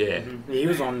 Really? Yeah. Yeah, he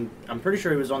was on. I'm pretty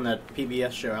sure he was on that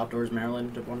PBS show Outdoors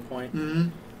Maryland at one point.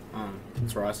 Mm-hmm.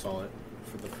 That's where I saw it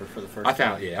for the first. I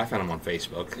found him on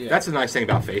Facebook. Yeah. That's the nice thing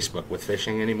about Facebook with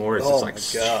fishing anymore. It's Oh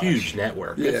just my like gosh. huge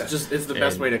network. Yeah. It's the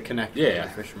best And- way to connect yeah.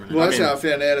 with fishermen. Well, that's mean- how I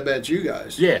found out about you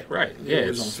guys. Yeah, right. Yeah, It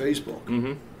was it's, on Facebook.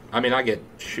 hmm I mean, I get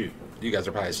you guys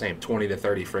are probably the same 20 to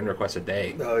 30 friend requests a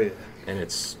day, Oh, yeah. and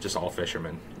it's just all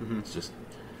fishermen. It's just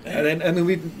And then, I mean,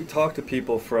 we talk to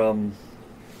people from,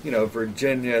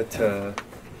 Virginia to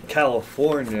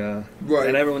California. Right.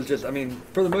 And everyone's just, I mean,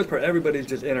 for the most part, everybody's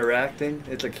just interacting.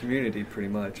 It's a community pretty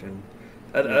much. And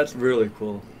that's really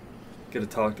cool. Get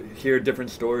to hear different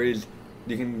stories.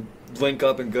 You can link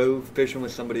up and go fishing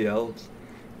with somebody else,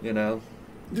 Yeah,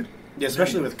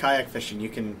 especially with kayak fishing, you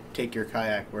can take your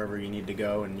kayak wherever you need to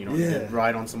go, and you don't need Yeah. to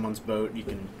ride on someone's boat. You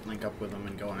can link up with them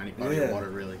and go on any body of Yeah. water,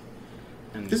 really.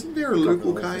 And Isn't there a cover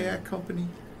local the whole thing. kayak company?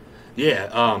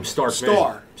 Stark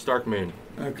Star. Moon. Stark Moon.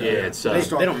 Okay. Yeah, it's They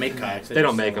don't make kayaks. they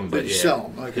don't just make sell them, But but you yeah,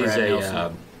 sell 'em, okay. he's Brad a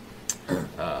Nelson.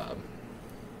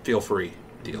 feel free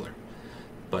dealer.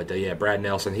 But yeah, Brad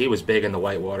Nelson, he was big in the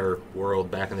whitewater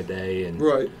world back in the day, and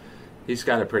Right. he's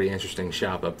got a pretty interesting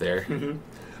shop up there.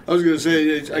 I was going to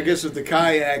say, I guess with the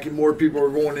kayak, and more people are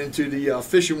going into the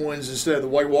fishing ones instead of the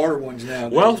whitewater ones now.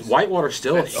 Well, whitewater's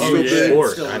still a Oh, huge yeah.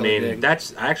 sport. Still I real mean, big.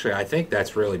 that's actually, I think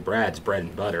that's really Brad's bread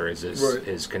and butter is Right.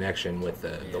 his connection with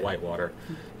the whitewater.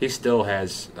 He still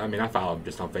has, I mean, I follow him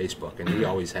just on Facebook, and he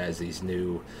always has these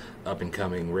new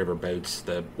up-and-coming river boats,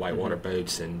 the whitewater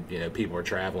boats, and, people are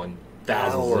traveling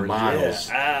thousands of miles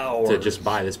hours. to just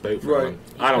buy this boat from Right. him.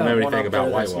 I don't know Got one anything up there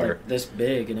about that's, whitewater. like, this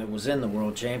big, and it was in the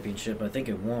World Championship. I think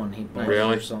it won. He bought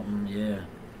Really? it or something. Yeah.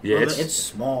 Yeah, Well, it's, it's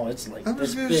small. It's like I was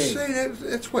this going to big. say,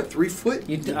 that's what, 3 foot?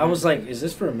 I was like, "Is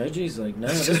this for a midget?" He's like, "No,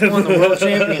 this won the World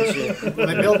Championship." Well,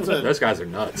 they built those guys are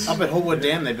nuts. up at Holwood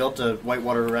Dam. They built a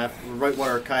whitewater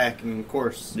kayaking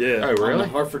course. Yeah. Oh, On the really?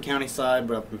 Hartford County side,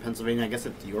 but up in Pennsylvania, I guess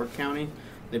it's York County.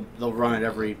 They'll run it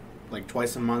every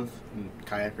twice a month, and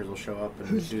kayakers will show up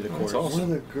and do the course. awesome. One of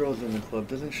the girls in the club,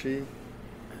 doesn't she?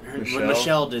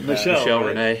 Michelle did that. Michelle. Michelle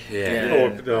Renee, yeah. Yeah.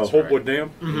 Oh, That's Holtwood Dam?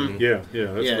 Mhm. Yeah,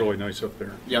 that's Yeah. really nice up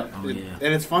there. Yep. Oh, yeah.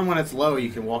 And it's fun when it's low. You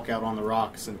can walk out on the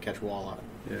rocks and catch walleye.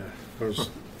 Yeah. I was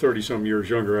 30-some years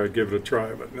younger, I'd give it a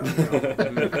try, but no.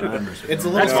 It's a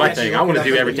little. That's my sketchy thing. I want to do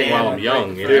looking everything at the while I'm end, young.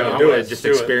 right? Yeah, I do want it, to just do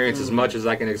it. experience as much as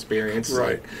I can experience.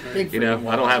 Right. Big I freaking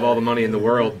don't have all the walleye. money in the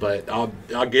world, but I'll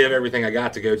give everything I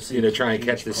got to go, try and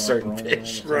catch this certain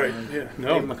fish. Right, yeah.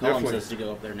 No, Dave McCollum definitely. says to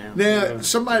go up there now. Now,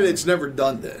 somebody that's never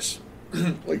done this,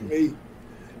 like me,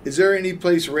 is there any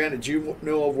place around that you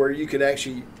know of where you could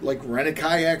actually rent a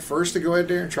kayak first to go out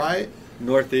there and try it?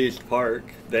 Northeast Park.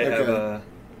 They have Okay. a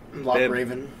Lock They have-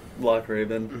 Raven. Lock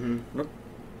Raven.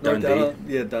 Dundee.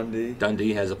 Yeah, Dundee.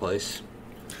 Dundee has a place.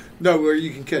 No, where you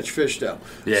can catch fish though.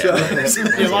 Yeah.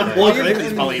 Yeah, Loch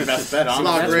Raven's probably your best bet, honestly.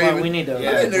 Loch That's Raven. why we need to. Yeah.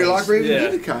 I didn't know Loch Raven Yeah.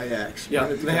 did the kayaks. Yeah,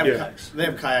 they have Yeah. they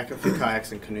have a few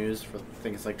kayaks and canoes for, I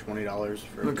think it's like $20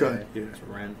 for a Okay. day Yeah. to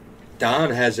rent.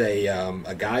 Don has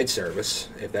a guide service,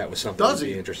 if that was something Does you'd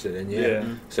he? be interested in. Yeah. Yeah.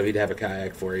 So he'd have a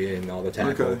kayak for you and all the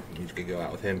tackle. Okay. You could go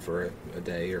out with him for a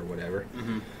day or whatever.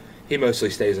 Mm-hmm. He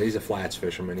mostly stays. He's a flats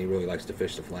fisherman. He really likes to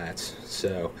fish the flats.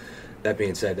 So, that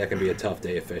being said, that can be a tough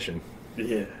day of fishing.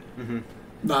 Yeah.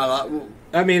 No,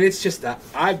 I mean, it's just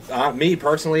me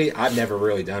personally, I've never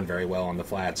really done very well on the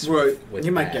flats. Right. With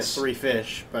You might get bass. 3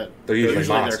 fish, but They're usually they're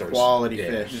monsters. quality Yeah.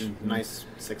 fish. Nice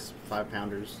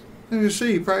 6-5-pounders. you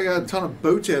see, you probably got a ton of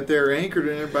boats out there anchored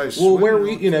and everybody's Well, where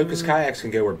swimming we, on because kayaks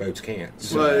can go where boats can't.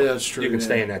 So Right, that's true, You can yeah.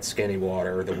 stay in that skinny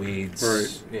water, the weeds,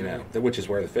 Right. which is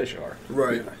where the fish are.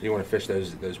 Right. You want to fish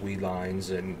those weed lines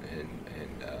and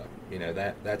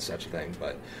that's such a thing.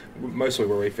 But mostly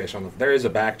where we fish there is a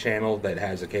back channel that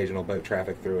has occasional boat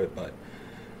traffic through it, but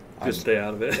Just stay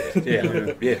out of it.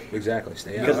 yeah, exactly.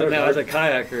 Stay out. Because of it. now, as a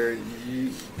kayaker,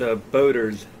 the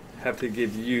boaters have to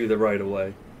give you the right of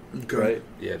way, Okay. right?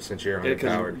 Yeah, since you're Yeah,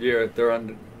 'cause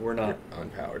unpowered. we're not.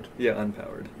 Unpowered. Yeah,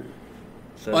 unpowered.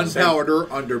 So Unpowered or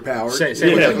underpowered.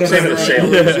 Same Yeah. with the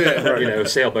sailboat. Yeah.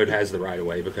 Sailboat has the right of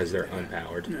way because they're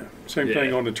unpowered. Yeah. Same Yeah.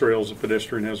 thing on the trails. The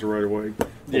pedestrian has the right of way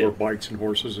Yeah. over bikes and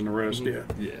horses and the rest. Yeah.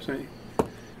 Yeah. See?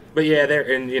 But yeah,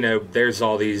 there's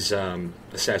all these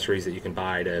accessories that you can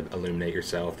buy to illuminate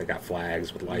yourself. They got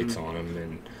flags with lights on them,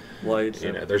 and Lights.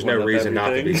 there's no light up reason not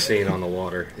to be everything. seen on the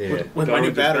water. Yeah. With my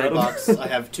new Garbage battery battle. box, I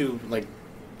have 2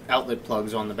 outlet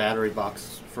plugs on the battery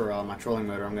box for my trolling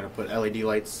motor. I'm going to put LED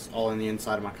lights all in the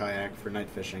inside of my kayak for night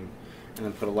fishing, and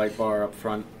then put a light bar up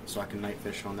front so I can night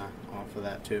fish off of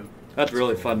that too. That's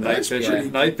really fun. Night That's fishing. pretty-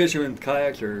 Night fishing with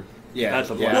kayaks are. That's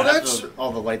a yeah. Well, I have that's-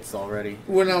 all the lights already.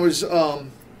 When I was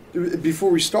before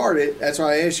we started, that's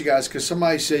why I asked you guys, because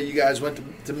somebody said you guys went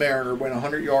to Mariner, went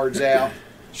 100 yards out,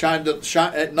 shine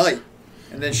at night,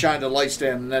 and then shined the lights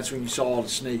down, and that's when you saw all the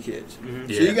snakeheads. So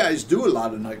Yeah. you guys do a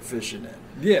lot of night fishing then.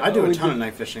 Yeah, I do a we ton of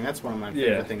night fishing. That's one of my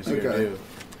favorite things to Okay. do.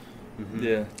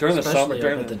 Yeah, during the summer. Especially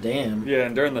During up at the dam. Yeah,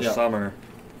 and during the Yeah. summer,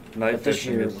 night But this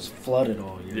fishing year it is. was flooded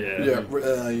all year. Yeah.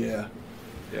 Yeah.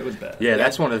 It was bad. Yeah,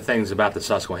 that's one of the things about the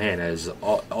Susquehanna is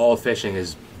all fishing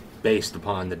is based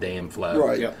upon the dam flow.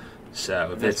 Right. Yep.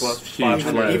 So if That's it's what huge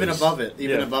 500 flows, Even above it,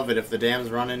 Yeah. if the dam's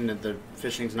running, the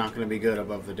fishing's not going to be good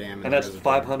above the dam. And that's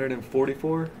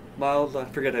 544 miles. I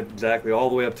forget exactly, all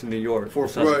the way up to New York. Four-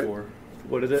 The Susquehanna. Right.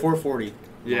 What is it? 440.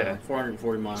 Yeah.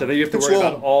 440 miles. So then you have to It's worry long.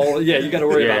 about all. Yeah, you got to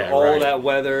worry Yeah, about all right. that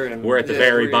weather and. we're at the Yeah,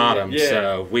 very we're- bottom, yeah.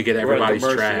 so we get We're at the everybody's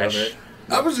mercy of trash. it.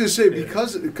 I was going to say,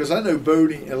 because I know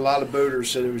boating, a lot of boaters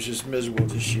said it was just miserable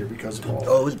this year because of all.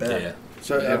 Oh, it was bad. Yeah,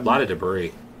 So a lot of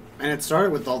debris. And it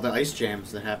started with all the ice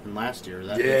jams that happened last year. It's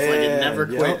like Yeah, it never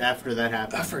quit yep. after that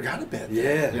happened. I forgot about that.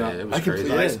 Yeah. Yeah, it was I can crazy.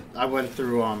 play. I went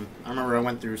through. I remember I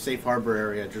went through Safe Harbor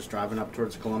area just driving up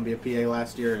towards Columbia, PA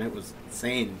last year, and it was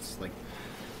insane. It's like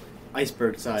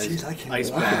iceberg size Jeez, I can't ice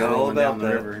believe pack I forgot all rolling down about the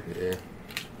that. river. Yeah.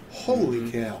 Holy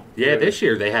cow. Yeah, this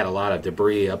year they had a lot of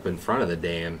debris up in front of the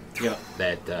dam Yep.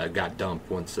 that got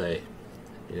dumped once they,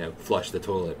 flushed the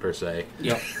toilet per se.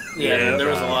 Yep. Yeah, Yeah. There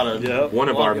was a lot of. Yep. One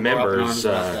of a lot our people were up in members, arms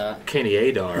about that. Kenny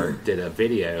Adar, did a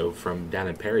video from down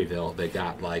in Perryville that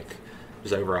got it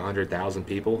was over 100,000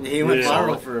 people. He went Yeah.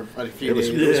 viral for a few It was,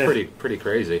 days. it was Yeah. pretty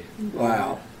crazy.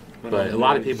 Wow. But a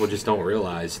lot of people just don't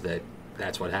realize that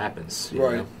that's what happens. You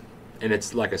Right. know? And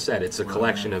it's like I said, it's a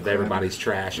collection of everybody's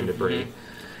trash and debris. Mm-hmm.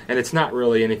 And it's not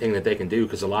really anything that they can do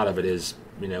because a lot of it is,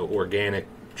 organic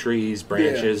trees,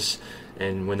 branches.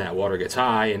 And when that water gets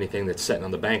high, anything that's sitting on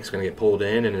the bank is going to get pulled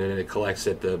in, and then it collects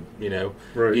at the,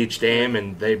 Right. each dam.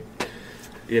 And they,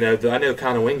 I know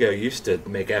Conowingo used to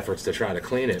make efforts to try to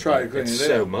clean it. Try to but clean it's it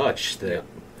so out. much that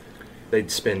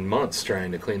they'd spend months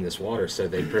trying to clean this water, so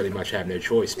they pretty much have no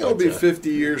choice. It'll but be to- 50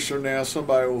 years from now.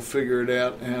 Somebody will figure it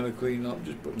out how to clean up.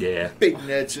 Just put Yeah. big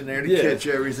nets in there to Yeah. catch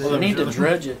everything. We need to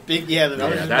dredge it. Big,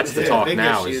 that's the talk big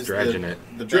now, issue is dredging it.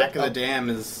 The back of the dam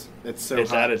it's so It's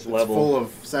hot. at its level. full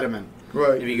of sediment.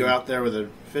 Right. If you go out there with a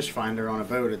fish finder on a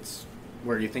boat, it's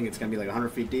where you think it's going to be like 100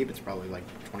 feet deep. It's probably like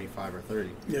 25 or 30.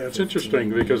 Yeah, It's interesting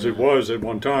because it was at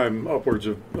one time upwards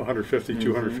of 150,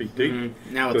 200 feet deep.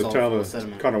 Mm-hmm. Now it's The all town full of of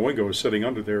sediment. Conowingo is sitting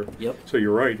under there. Yep. So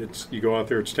you're right. You go out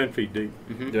there, it's 10 feet deep,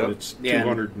 Mhm. Yep. but it's Yeah.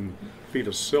 200 feet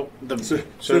of silt.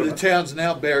 So the town's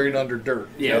now buried under dirt.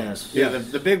 Yeah, Yes. yeah.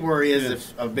 The big worry is Yeah.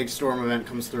 if a big storm event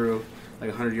comes through, like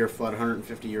a 100-year flood,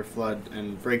 150-year flood,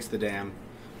 and breaks the dam,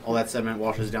 all that sediment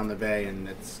washes down the bay, and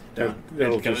it's done.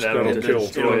 That'll It's gonna- just that'll that'll kill.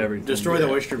 destroy everything. Destroy the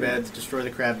oyster beds, destroy the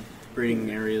crab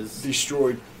breeding areas.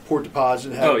 Destroyed. Port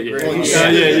Deposit. Oh, yeah. Grace.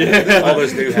 Yeah. All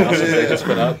those new houses they just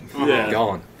put up, Yeah.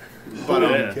 gone. But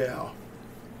Yeah. Cow.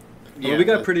 yeah, we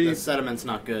got pretty- The sediment's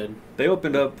not good. They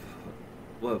opened up,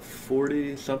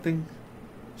 40-something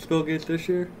spill gates this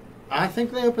year? I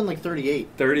think they opened like 38.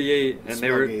 38, and they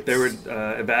Spill were gates.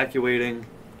 evacuating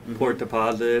Port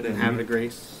Deposit And Havre de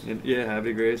Grace. Havre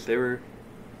de Grace. There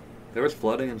was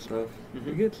flooding and stuff.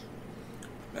 Mhm. It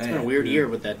It's been a weird year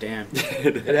with that dam.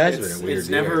 It has been a weird It's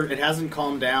year. never. It hasn't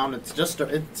calmed down. It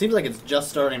seems like it's just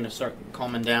starting to start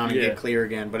calming down and Yeah. get clear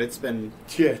again. But it's been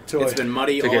It's been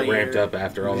muddy to all get year. ramped up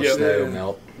after all the Yep. snow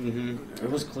melt. Mm-hmm.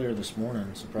 It was clear this morning,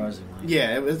 surprisingly.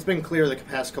 Yeah, it's been clear the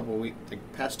past couple of weeks, the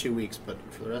past 2 weeks. But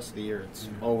for the rest of the year, it's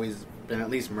always been at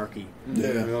least murky.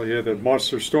 Yeah. Well, yeah, that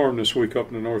monster storm this week up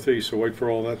in the Northeast, so wait for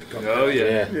all that to come. Oh,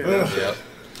 yeah. Yeah.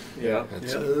 Yeah.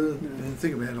 That's- I didn't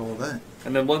think about all that.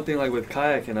 And then one thing, like with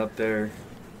kayaking up there,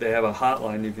 they have a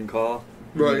hotline you can call.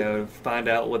 Right. You know, find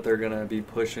out what they're going to be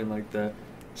pushing, like the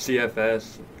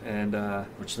CFS and,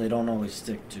 Which they don't always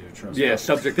stick to, trust yeah, me.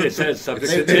 it says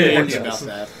subject They to warned change. you about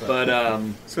that. But,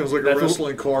 Sounds like a That's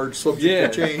wrestling card subject Yeah.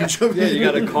 to change. yeah, you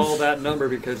got to call that number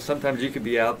because sometimes you could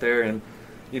be out there and,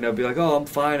 be like, oh, I'm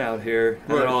fine out here.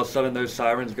 And Right. then all of a sudden those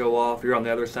sirens go off. You're on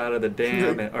the other side of the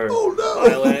dam or Oh,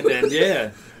 no. island. And, yeah.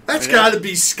 That's I mean, got to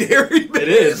be scary, man. It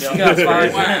is. You got 5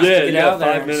 minutes Yeah, to get you got out there,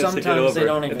 5 and minutes to get sometimes over. they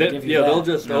don't even And give you yeah, that. they'll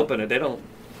just No. open it. They don't.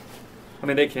 I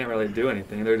mean, they can't really do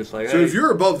anything. They're just like, So hey. if you're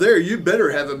above there, you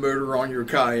better have a motor on your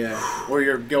kayak. or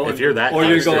you're going. If you're that, or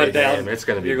you're close to going the down, dam, it's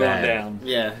going to be you're bad. going down.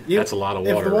 Yeah, That's a lot of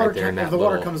if water the water right there in that If the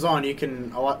water little- comes on, you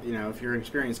can if you're an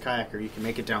experienced kayaker, you can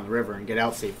make it down the river and get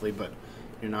out safely. But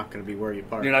you're not going to be where you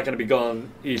park. You're not going to be going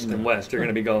east and west. You're going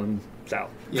to be going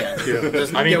south. Yeah. Yeah.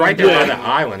 Just I mean, go right there down. by the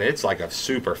island, it's like a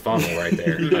super funnel right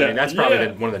there. I mean, that's probably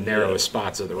one of the narrowest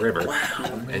spots of the river.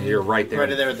 And you're right there.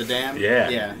 Right there at the dam. Yeah.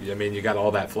 Yeah. I mean, you got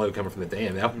all that flow coming from the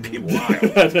dam. That would be wild.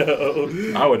 I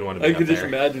know. I wouldn't want to be I up could just there.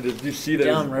 imagine if you see those.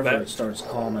 Downriver, that- it starts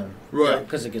calming. Right.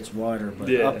 Because it gets wider, but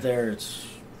Yeah. up there, it's...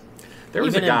 There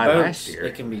was a even guy in boats, last year.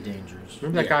 it can be dangerous.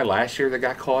 Remember that guy last year that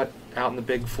got caught out in the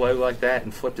big flow like that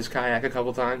and flipped his kayak a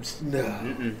couple times?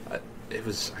 No. It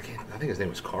was, I think his name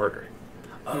was Carter.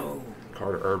 Oh.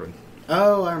 Carter Urban.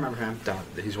 Oh, I remember him.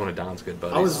 He's one of Don's good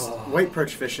buddies. I was white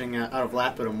perch fishing out of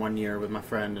Lapidum one year with my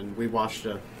friend, and we watched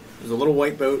there was a little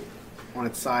white boat on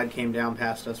its side came down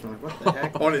past us. We're like, what the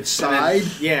heck? On its And then-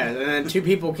 side? yeah, and then 2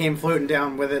 people came floating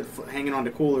down with it, hanging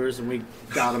onto coolers, and we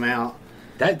got them out.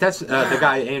 That's the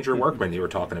guy Andrew Workman you were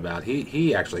talking about.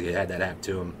 He actually had that happen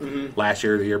to him last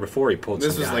year or the year before. He pulled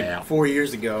This some was guy like out. 4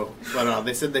 years ago, but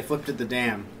they said they flipped at the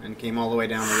dam and came all the way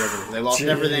down the river. They lost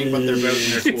everything but their boat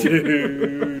and their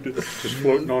cooler. Dude. Just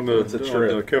floating on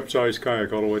the capsized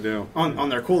kayak all the way down. On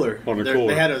their cooler. On their They're-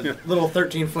 cooler. They had a little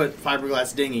 13-foot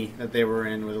fiberglass dinghy that they were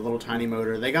in with a little tiny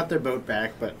motor. They got their boat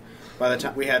back, but by the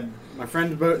time we had my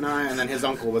friend's boat and I, and then his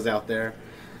uncle was out there.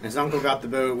 And his uncle got the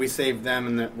boat. We saved them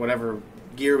and whatever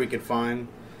gear we could find.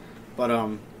 But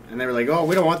and they were like, "Oh,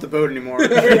 we don't want the boat anymore."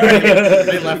 they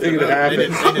left the Think it boat. They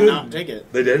happened. did not take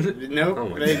it. They didn't? Nope. Oh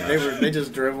my they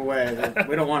just drove away.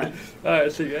 We don't want it. All right,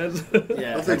 see you guys.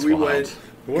 Yeah. I think That's we wild. went.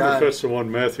 I wonder God. if that's the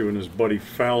one Matthew and his buddy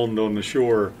found on the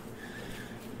shore.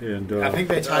 And I think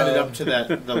they tied it up to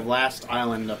the last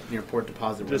island up near Port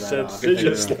Deposit. Where Just that, said, "See ya."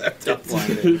 just duck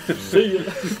blinded. See ya.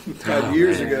 5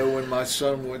 years ago when my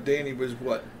son went, Danny was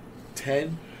what,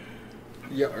 10?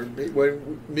 Yeah, or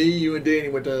when me, you, and Danny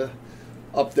went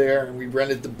up there and we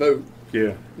rented the boat,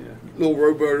 yeah. little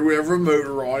rowboat or whatever, a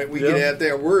motor on it. We get Yeah. out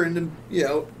there, we're in the,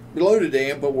 below the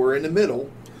dam, but we're in the middle.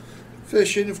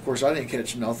 Fishing, of course, I didn't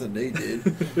catch nothing. They did.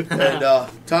 And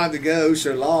time to go.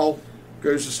 So Lyle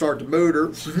goes to start the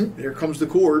motor. Here comes the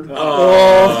cord.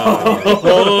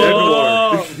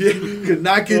 Could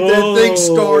not get that thing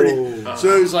started.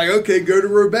 So it was like, okay, go to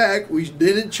row back. We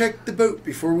didn't check the boat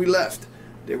before we left.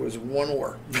 There was one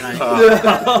oar.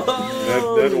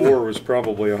 That oar was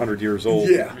probably 100 years old.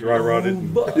 Yeah. Dry rotted.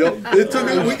 And, Yep. It took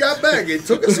us. We got back. It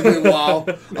took us a good while.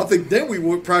 I think then we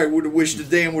probably would have wished the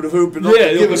dam would have opened up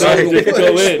Yeah, to give us a opened up little to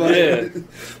go flesh, in,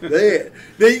 but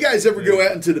Now, you guys ever go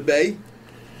out into the bay?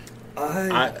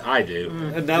 I do.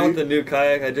 And now with the new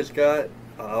kayak I just got,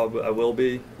 I will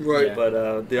be. Right.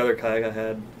 But the other kayak I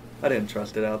had, I didn't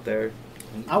trust it out there.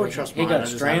 I would trust He mine. got I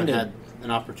just haven't stranded. had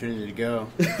an opportunity to go.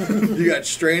 You got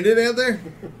stranded out there,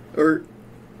 or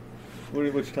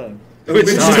Which time?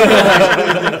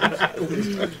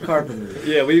 Carpenter.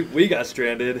 Yeah, we got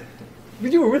stranded.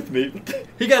 But you were with me.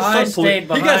 He got I sun stayed He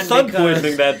got behind sun because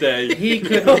poisoning that day. He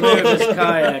couldn't move his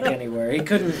kayak anywhere. He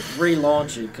couldn't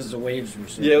relaunch it because the waves were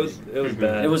so Yeah, big. it was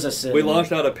bad. It was a city. We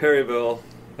launched out of Perryville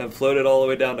and floated all the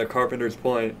way down to Carpenter's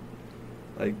Point.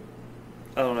 Like,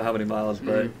 I don't know how many miles,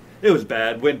 but It was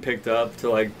bad. Wind picked up to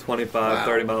like 25,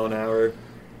 30 mile an hour.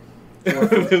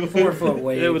 4 foot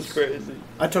waves. It was crazy.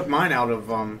 I took mine out of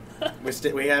we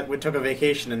took a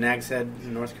vacation in Nags Head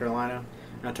in North Carolina,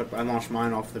 and I launched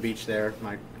mine off the beach there,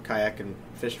 my kayak, and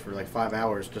fished for like 5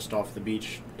 hours just off the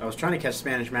beach. I was trying to catch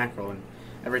Spanish mackerel, and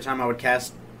every time I would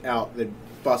cast out, they'd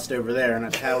bust over there, and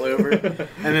I'd paddle over, and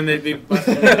then they'd be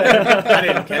busting. I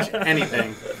didn't catch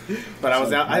anything, but I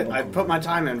was out. I put my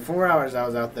time in. 4 hours I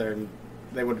was out there, and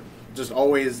they would just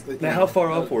always. Now, how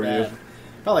far up were you?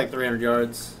 About like 300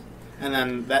 yards. And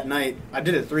then that night, I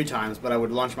did it 3 times, but I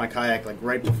would launch my kayak like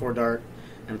right before dark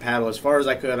and paddle as far as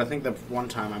I could. I think the one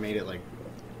time I made it like,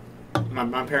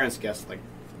 my parents guessed like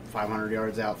 500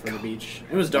 yards out from the beach.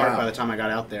 It was dark by the time I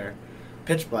got out there.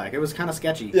 Pitch black. It was kind of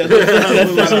sketchy. Yeah, a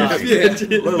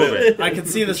little bit. I could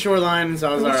see the shoreline,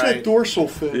 so I was all right. That dorsal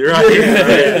fin. You're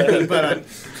right. But I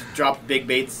dropped big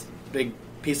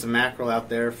piece of mackerel out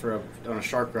there on a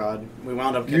shark rod. We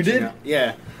wound up catching. You did?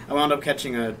 Yeah. I wound up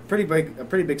catching a pretty big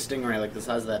stingray, like the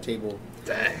size of that table.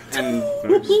 Dang. And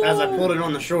as I pulled it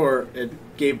on the shore, it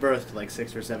gave birth to like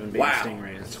 6 or 7 big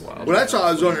stingrays. That's wild. Well, that's how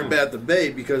I was wondering about the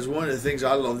bait, because one of the things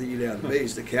I love to eat out of the bait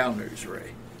is the cow nose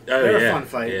ray. Oh, They're a fun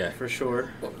fight, for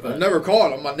sure. I've never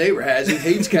caught them. My neighbor has. He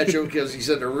hates catching them because he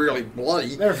said they're really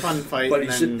bloody. They're a fun fight. But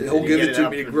he said he'll give it to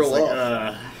me to grill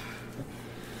up.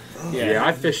 Yeah,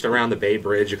 I fished around the Bay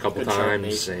Bridge a couple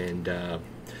times, and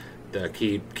the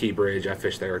Key Bridge, I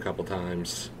fished there a couple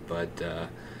times, but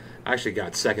I actually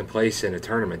got second place in a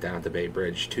tournament down at the Bay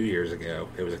Bridge 2 years ago.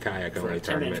 It was a kayak only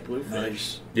tournament.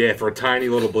 Bluefish. Yeah, for a tiny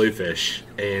little bluefish,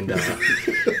 and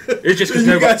it's just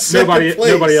because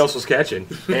nobody else was catching,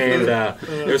 and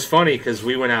it was funny because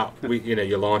we went out.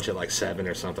 You launch at like 7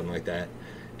 or something like that,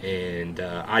 and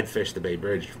I'd fished the Bay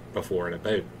Bridge before in a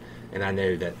boat, and I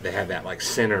knew that they have that like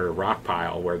center rock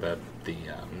pile where the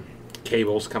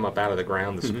cables come up out of the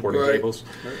ground, the supporting cables,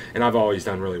 and I've always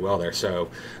done really well there. So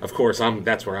of course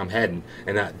that's where I'm heading,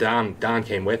 and Don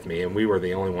came with me, and we were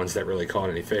the only ones that really caught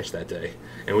any fish that day.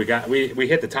 And we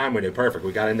hit the time window perfect.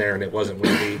 We got in there and it wasn't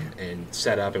windy and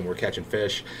set up, and we're catching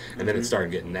fish, and then it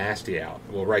started getting nasty out.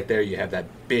 Well, right there you have that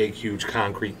big huge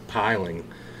concrete piling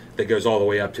that goes all the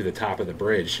way up to the top of the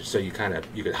bridge, so you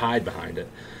could hide behind it.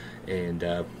 And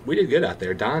we did good out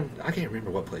there. Don, I can't remember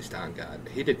what place Don got.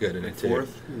 He did good in it too. 4th?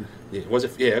 Yeah, was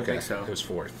it? Yeah, okay. I think so. It was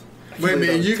 4th. Wait a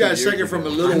minute, you got second from a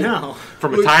little...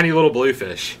 From a tiny little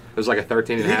bluefish. It was like a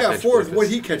 13 and a half inch. He got 4th. Bluefish. What,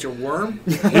 he catch a worm?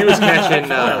 He was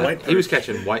catching... he was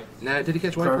catching white... Nah, did he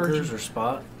catch white perch? Or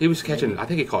spot? He was catching... I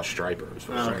think he caught striper.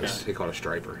 He caught a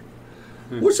striper.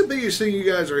 What's the biggest thing you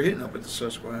guys are hitting up at the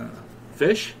Susquehanna?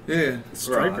 Fish? Yeah.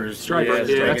 Stripers. Striper.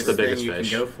 Yeah, that's the biggest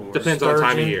fish. Depends on the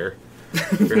time of year.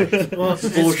 Well,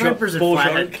 stripers and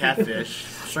flathead catfish.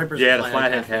 Stripers the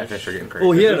flathead catfish are getting crazy.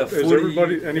 Well, he had a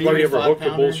Has anybody ever hooked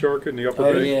a bull shark in the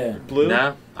upper bay? Yeah. blue.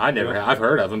 No, I never have. I've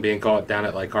heard of them being caught down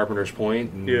at like Carpenter's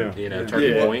Point and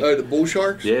Turkey Point. Oh, the bull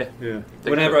sharks? Yeah.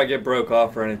 Whenever I get broke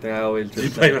off or anything, I always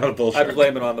just blame it on the bull shark. I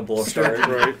blame it on the bull shark.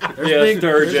 Right. There's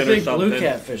sturgeon or big something. blue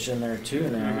catfish in there too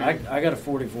now. I got a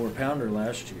 44-pounder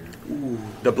last year. Ooh.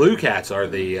 The blue cats are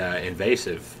the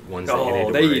invasive ones that you need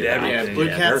to they worry eat about. everything. Yeah, blue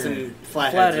cats they're- and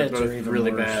flatheads are both even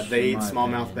really worse, bad. They in eat my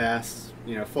smallmouth opinion. bass,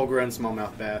 full-grown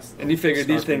smallmouth bass. And you figure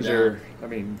these things are,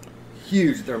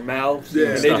 huge. Their mouths, Yeah.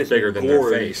 and It's they not just bigger than their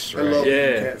gorge. face, I right? love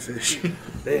Yeah. catfish.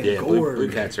 They Yeah, gorge.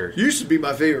 blue cats are. Used to be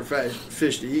my favorite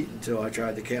fish to eat until I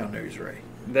tried the cow nose ray.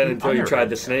 Then until I've you never tried had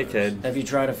the snakehead. Have you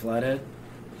tried a flathead?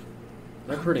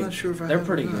 They're pretty. not sure if I they're have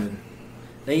pretty or not. good.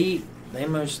 They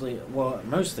most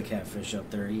of the catfish up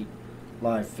there eat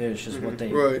live fish. Is what they.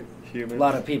 Right. A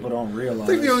lot of people don't I realize.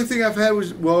 think the only thing I've had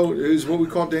is what we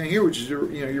caught down here, which is your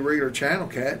regular channel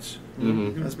cats.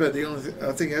 Mm-hmm. That's about the only.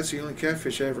 I think that's the only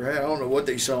catfish I ever had. I don't know what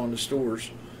they sell in the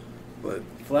stores, but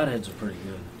Flatheads are pretty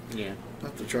good. Yeah. I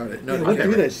have to try that. Yeah, No, what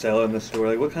do they sell in the store?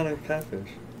 Like, what kind of catfish?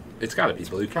 It's got to be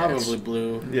blue cats. Probably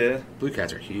blue. Yeah, Blue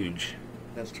cats are huge,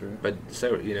 that's true. but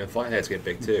so flatheads get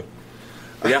big too.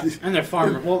 Yeah. And they're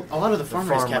farmer. Well, a lot of the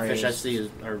farm-raised catfish I farm-raised. see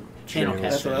are channel Yeah.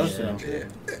 catfish. That's what I was so.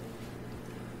 Yeah.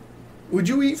 Would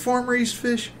you eat farm-raised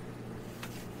fish?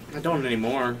 I don't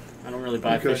anymore. I don't really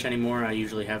buy Okay. fish anymore. I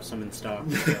usually have some in stock.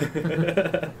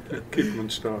 Keep them in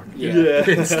stock.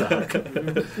 In stock.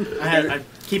 I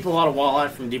keep a lot of walleye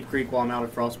from Deep Creek while I'm out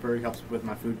at Frostburg. Helps with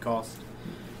my food cost.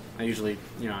 I usually,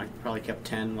 I probably kept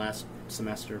 10 last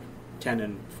semester, 10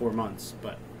 in 4 months,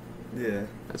 but Yeah.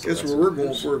 Guess where we're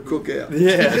going for a cookout.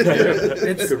 Yeah.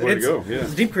 it's Good way to go, yeah.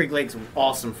 Deep Creek Lake's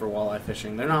awesome for walleye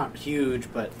fishing. They're not huge,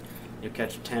 but you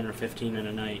catch 10 or 15 in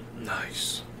a night.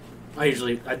 Nice. I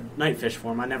night fish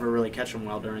for them. I never really catch them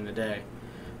well during the day,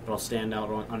 but I'll stand out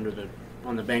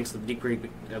on the banks of Deep Creek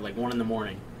at like 1 in the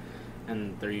morning,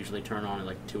 and they're usually turned on at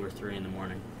like 2 or 3 in the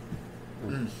morning.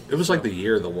 It was like the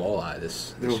year of the walleye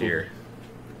this year.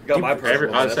 Got my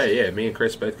personal I'd best. say, yeah, me and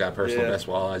Chris both got personal best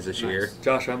walleyes this year.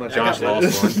 Josh, how much? Josh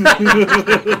lost one.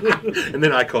 And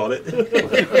then I caught it.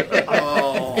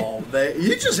 Oh, man.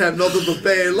 You just have nothing but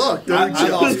bad luck, don't I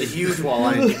you? lost a huge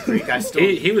walleye in the creek. I still.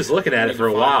 He was looking at it for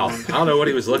a while. I don't know what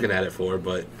he was looking at it for,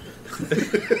 but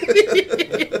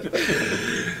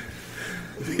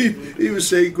he was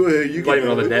saying, go ahead, you blame it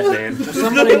can on the net man.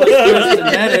 Somebody was supposed to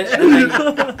net it,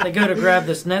 and they go to grab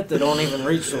this net that don't even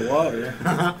reach the water.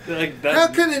 How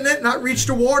can a net not reach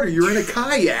the water? You're in a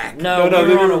kayak. No,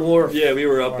 we were on a wharf. Yeah, we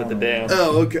were up at the dam.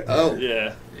 Oh, okay. Oh.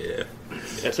 Yeah. Yeah.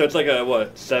 Yeah, so it's like a,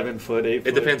 7 foot, 8 foot?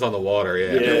 It depends on the water,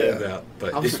 yeah. Yeah.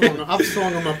 But I've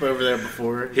swung them up over there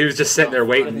before. he was just sitting there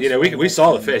waiting. You know, we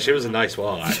saw the fish. It was a nice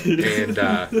walleye. And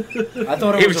I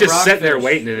thought it he was was a just sitting there rockfish.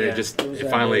 waiting, and Yeah, it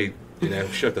finally,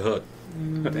 shook the hook.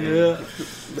 Yeah.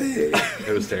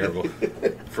 It was terrible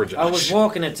for Josh. I was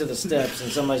walking it to the steps,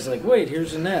 and somebody's like, "Wait,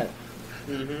 here's a net."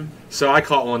 So I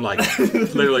caught one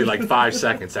literally 5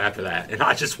 seconds after that, and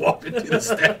I just walked into the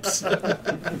steps.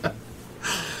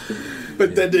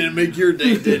 But that didn't make your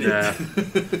day, did it?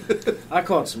 Yeah. I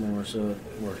caught some more, so it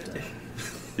worked out.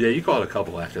 Yeah, you caught a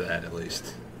couple after that at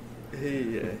least.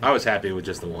 Yeah. I was happy with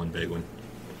just the one big one.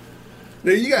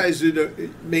 Now, you guys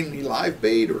did mainly live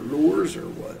bait or lures or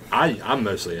what? I'm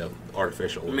mostly a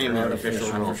artificial. Mainly artificial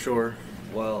I don't- for sure.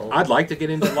 Well, I'd like to get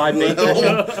into live bait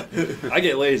fishing. I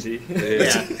get lazy.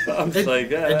 Yeah. I'm just like,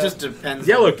 It just depends.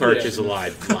 Yellow perch Yeah. is a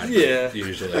live Yeah. I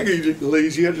usually. get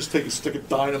lazy. I just take a stick of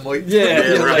dynamite.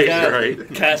 Yeah, right, like,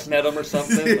 right. Cast net 'em or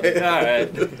something. Like, all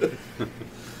right.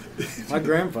 My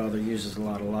grandfather uses a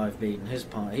lot of live bait in his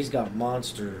pond. He's got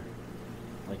monster,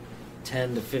 like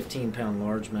 10 to 15 pound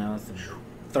largemouth and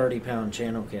 30-pound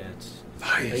channel cats.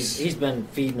 Nice. He's been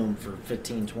feeding them for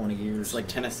 15, 20 years. It's like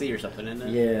Tennessee or something, isn't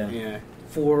it? Yeah. Yeah.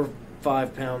 4,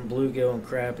 5 pound bluegill and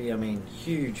crappie. I mean,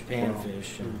 huge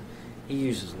panfish, and he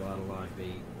uses a lot of live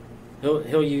bait.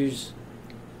 He'll use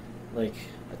like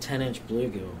a 10-inch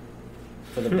bluegill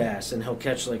for the bass, and he'll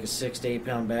catch like a 6 to 8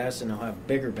 pound bass, and he'll have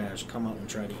bigger bass come up and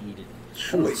try to eat it.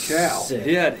 Holy cow. Sick.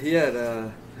 He had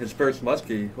his first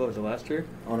muskie. What was it, last year?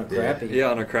 On a crappie.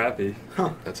 Yeah, on a crappie.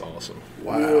 That's awesome.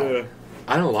 Wow. Yeah.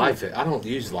 I don't live it. I don't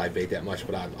use live bait that much,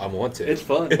 but I want to. It's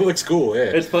fun. It looks cool. Yeah.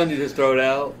 It's fun to just throw it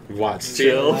out. Watch.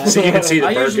 Chill. So you can see the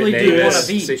I bird usually getting do one Davis.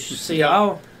 of each. See,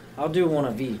 I'll do one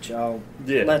of each. I'll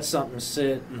Yeah. let something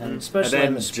sit, and especially And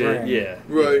in then the spring. Yeah.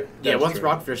 Right. Yeah, That's once true.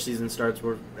 rockfish season starts,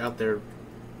 we're out there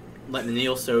letting the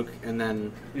eel soak and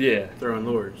then Yeah. throwing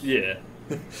lures. Yeah.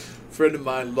 Friend of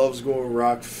mine loves going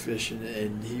rock fishing,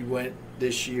 and he went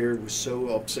this year. Was so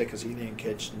upset because he didn't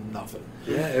catch nothing.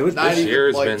 Yeah, it was Not This even, year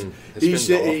has like, been. He It's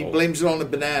said been he awful. blames it on the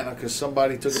banana because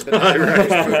somebody took a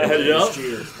banana this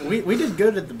year. We did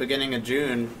good at the beginning of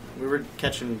June. We were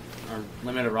catching our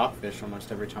limit of rockfish almost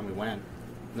every time we went.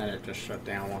 And then it just shut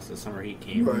down once the summer heat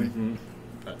came. Right.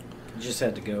 But, You just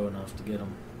had to go enough to get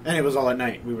them. and it was all at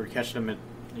night. We were catching them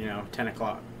at 10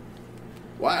 o'clock.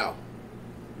 Wow.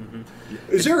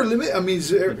 Is there a limit? I mean,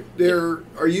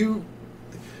 are you?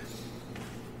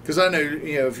 Because I know,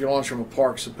 if you launch from a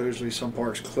park, supposedly some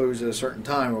parks close at a certain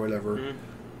time or whatever. Mhm.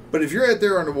 But if you're out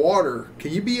there on the water,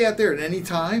 can you be out there at any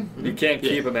time? You can't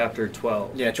keep them after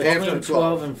 12. Yeah, 12 12, to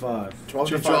 12 and 5. 12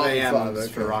 to 12 5 and a.m. 5, is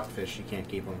for okay. rockfish. You can't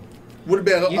keep them. What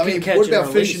about? You I can mean, catch what and about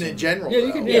release fishing in them. general? Yeah,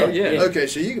 you can. though? Yeah, yeah. Okay,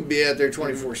 so you can be out there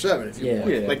 24/7 if you Yeah.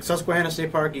 want. Yeah. Like Susquehanna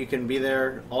State Park, you can be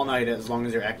there all night as long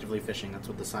as you're actively fishing. That's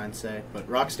what the signs say. But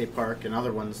Rock State Park and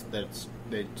other ones,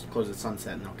 they close at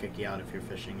sunset and they'll kick you out if you're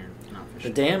fishing or not The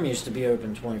fishing. dam used to be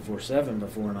open 24/7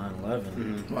 before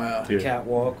 9/11. Mhm. Wow. The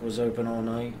catwalk was open all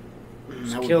night. It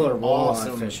was That would killer be walleye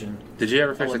awesome. fishing. Did you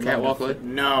ever I fish the would love catwalk, to Lee?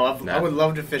 No, No. I would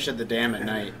love to fish at the dam at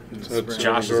night. in the So it's spring.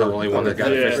 Josh is the only one that got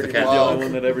to Yeah, fish the he's the catwalk. only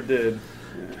one that ever did.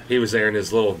 He was there in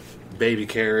his little baby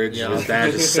carriage. Yeah. And his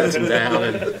dad just sets him down.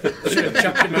 And Should have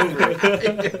chucked him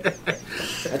over.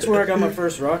 That's where I got my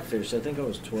first rockfish. I think I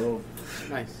was 12.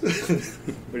 Nice.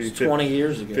 What are you, 20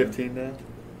 years ago. 15 now?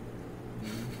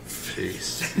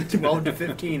 jeez. 12 to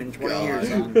 15 in 20 God. years.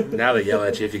 Huh? Now they yell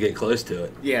at you if you get close to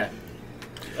it. Yeah.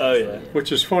 Oh, yeah.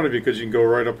 Which is funny because you can go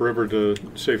right upriver to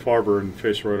Safe Harbor and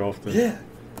fish right off the. Yeah.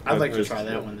 I'd like to That's- try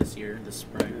that one this year, this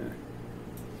spring.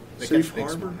 They Safe catch big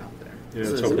Harbor? small out there. Yeah, This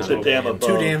it's is over It's a the dam Two above.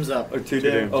 Two dams up. Or two Two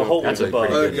dams. dams A up. whole That's a above.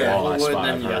 pretty good Yeah, walleye Wood, spot, and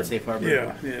then I've you got heard. Safe Harbor.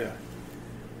 Yeah.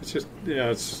 It's just,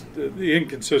 it's the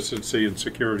inconsistency in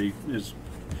security is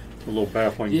a little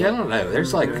baffling. Yeah, I but- don't know.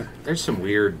 There's Yeah. there's some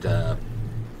weird,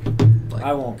 like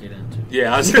I won't get into it.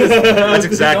 yeah, that's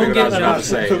exactly Don't what I was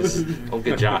get about to Josh. say. Is, don't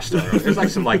get Josh started. There's like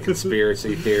some like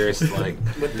conspiracy theorists like.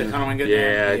 With the kind of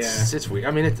Yeah, it's weird.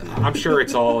 I mean, I'm sure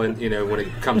it's all, in, when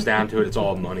it comes down to it, it's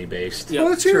all money based. Yeah,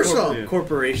 Well, let's hear sure. some.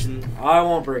 Corporation. I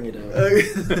won't bring it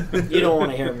up. You don't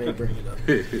want to hear me bring it up.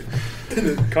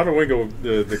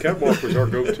 Conowingo, the catwalk was our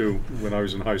go-to when I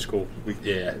was in high school. We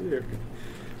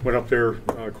went up there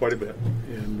quite a bit.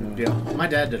 And, Yeah, my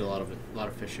dad did a lot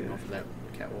of fishing off of that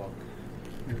catwalk.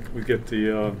 we get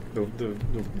the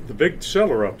big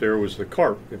seller up there was the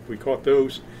carp. If we caught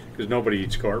those, because nobody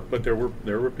eats carp, but there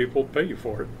were people pay you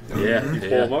for it. Yeah, You pull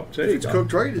them up, say, If it's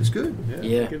cooked right, it's good.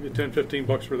 Yeah. give you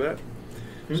 $10-15 for that.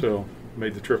 So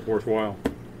made the trip worthwhile.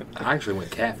 I actually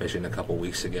went catfishing a couple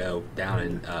weeks ago down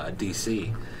in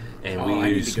D.C. and Oh, we I need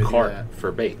to used go do carp that.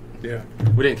 for bait. Yeah.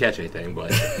 We didn't catch anything,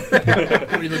 but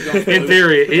We looked up in for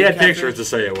theory, he had catfish. pictures to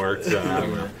say it worked. So I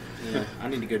don't know. Yeah, I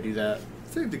need to go do that.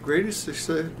 I think the greatest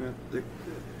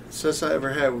success I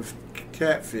ever had with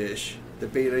catfish, the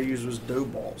bait I used was dough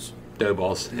balls. Dough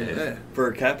balls. Yeah. Yeah.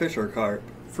 For catfish or carp?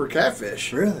 For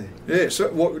catfish. Really? Yeah,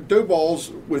 so dough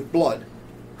balls with blood.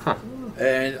 Huh.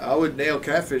 And I would nail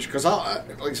catfish because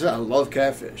like I said, I love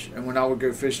catfish. And when I would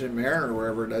go fishing in Marin or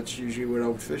wherever, that's usually what I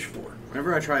would fish for.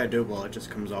 Whenever I try a dough ball, it just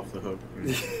comes off the hook.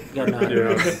 Got no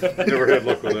Yeah. Never had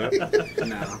luck with that.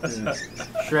 No.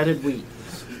 shredded wheat.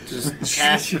 Just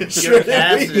cast, give it a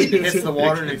cast, and it hits the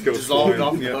water, and it It goes dissolves flying.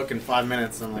 off the Yeah. hook in 5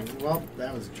 minutes. I'm like, well,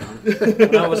 that was junk.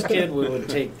 When I was a kid, we would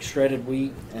take shredded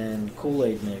wheat and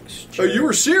Kool-Aid mix. Oh, you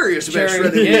were serious about Cherry,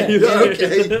 shredded yeah, meat.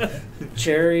 yeah. Okay.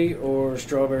 cherry or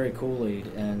strawberry Kool-Aid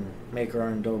and make our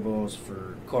own dough balls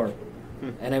for carp.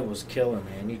 And it was killer,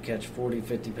 man. You'd catch 40,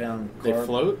 50 pound They carp.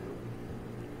 float?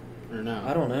 Or no?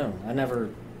 I don't know. I never.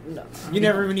 No. You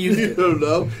never even used You it. don't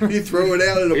know. You throw it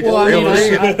out in a Well, bowl. I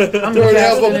mean, I'm throw it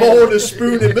out of casting a bowl and a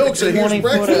spoon and milk. Say, here's 20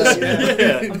 foot breakfast.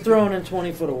 I'm throwing in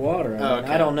 20 foot of water. Oh,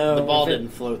 okay. I don't know. The ball if it-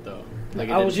 didn't float, though. Like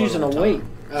it I didn't was float using a on top. weight.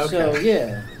 Okay. So,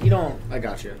 yeah. You don't. I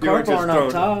got you. Carp just aren't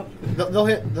up throwing- top.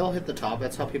 They'll hit the top.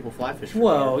 That's how people fly fish. For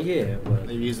Well, carp. yeah, but.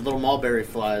 They use little mulberry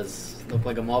flies. Look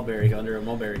like a mulberry under a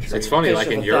mulberry tree. It's funny, Fish like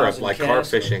of in a Europe, thousand like carp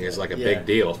casts. fishing is like a Yeah. big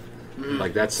deal. Mhm.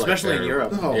 Like that's Especially like in their-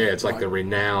 Europe. Oh, yeah, it's like my- the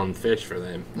renowned fish for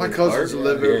them. My cousins Yeah.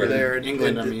 live over there. And,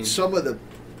 England, and I mean. some of the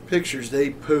pictures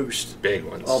they post Big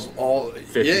ones. of all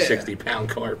 50, yeah. 60 pound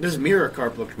carp. This mirror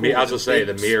carp looked cool. Me, I was with gonna say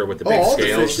the the mirror with the big all the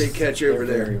scales. fish they catch over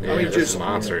They're there. very I yeah, mean, those just are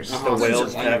monsters. Uh-huh. The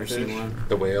whales I've never catfish. seen one.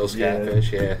 The whales, Yeah.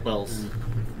 catfish, yeah. Wells.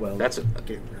 Well, That's a,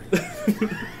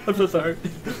 I'm so sorry.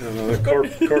 The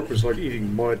carp was like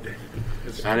eating mud.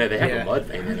 It's- I know they have Yeah. a mud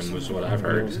vein in them, is what I've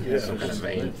heard. Yeah. Some kind of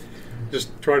vein. Just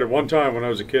tried it one time when I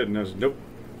was a kid, and I was nope.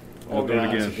 I'll do it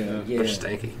guys, again. yeah. They're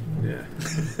stinky. Yeah.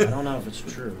 I don't know if it's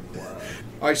true.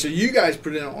 All right, so you guys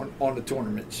put it on the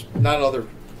tournaments, not other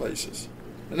places.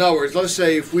 In other words, let's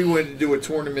say if we wanted to do a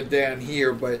tournament down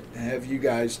here, but have you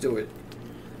guys do it.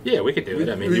 Yeah, we could do it.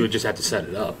 I mean, you would just have to set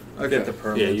it up. Okay. Get the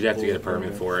permit. Yeah, you'd have to get a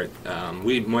permit for it.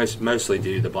 We mostly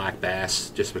do the black bass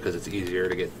just because it's easier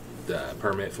to get the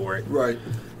permit for it. Right.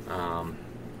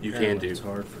 You can do. It's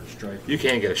hard for striped. You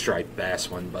can get a striped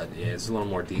bass one, but yeah, it's a little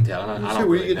more detailed. I So don't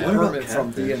we really get the know. permit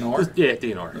from catfish? DNR. Yeah,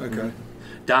 DNR. Okay.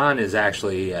 Don is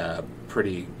actually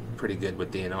pretty good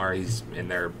with DNR. He's in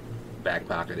their back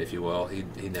pocket, if you will.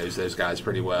 He knows those guys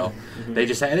pretty well. They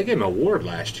gave him an award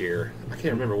last year. I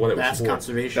can't remember what it was Bass for.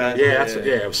 conservation. Bass-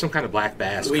 Yeah, it was some kind of black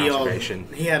bass conservation.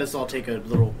 He had us all take a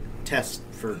little test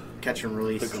for catch and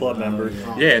release. The club members.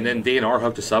 Yeah, and then DNR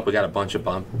hooked us up. We got a bunch of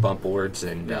bump boards,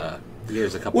 and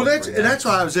here's a couple. Well, of that's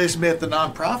why I was asking about the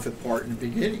nonprofit part in the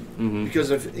beginning, Mhm. because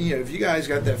if you guys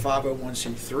got that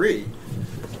 501c3,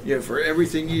 for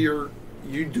everything you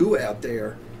do out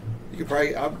there, you could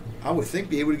probably I would think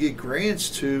be able to get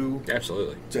grants to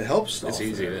Absolutely. help stuff. It's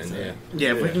easy and then, everything. yeah.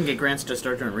 Yeah, if we can get grants to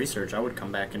start doing research, I would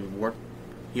come back and work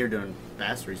here doing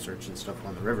bass research and stuff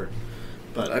on the river.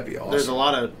 But That'd be There's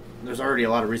awesome. there's already a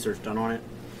lot of research done on it,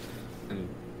 and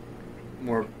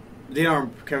more. DNR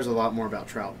cares a lot more about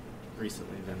trout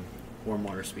recently than warm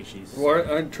water species. Well,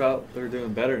 aren't trout, they're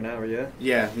doing better now, yeah?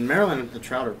 Yeah, in Maryland, the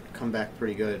trout have come back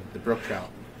pretty good. The brook trout.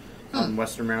 In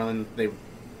Western Maryland, they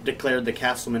declared the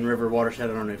Castleman River watershed.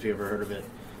 I don't know if you ever heard of it.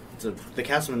 The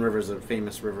Castleman River is a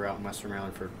famous river out in Western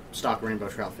Maryland for stock rainbow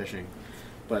trout fishing.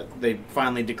 But they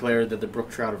finally declared that the brook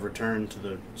trout have returned to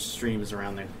the streams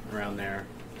around there.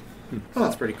 So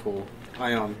that's pretty cool.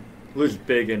 Lou's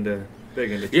big into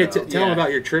Yeah, trout. tell them Yeah.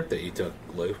 about your trip that you took,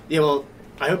 Lou. Yeah, well,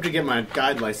 I hope to get my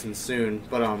guide license soon.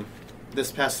 But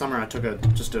this past summer I took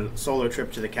just a solo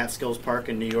trip to the Catskills Park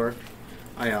in New York.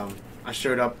 I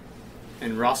showed up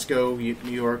in Roscoe, New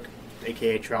York,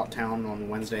 aka Trout Town, on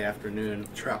Wednesday afternoon.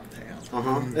 Trout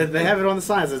Town. They have it on the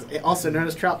signs. It's also known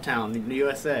as Trout Town in the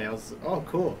USA. I was, oh,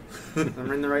 cool.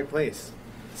 I'm in the right place.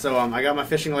 So I got my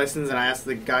fishing license, and I asked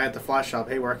the guy at the fly shop,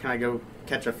 hey, where can I go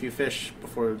catch a few fish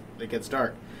before it gets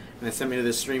dark? And they sent me to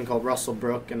this stream called Russell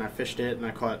Brook, and I fished it, and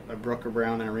I caught a brooker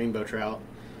brown and a rainbow trout.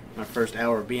 My first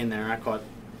hour of being there, I caught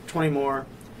 20 more,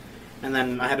 and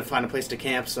then I had to find a place to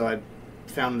camp, so I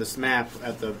found this map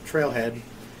at the trailhead,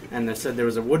 and they said there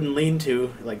was a wooden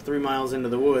lean-to like 3 miles into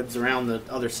the woods around the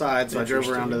other side, so I drove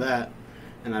around to that,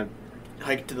 and I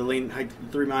hiked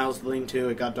 3 miles to the lean-to.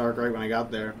 It got dark right when I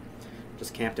got there.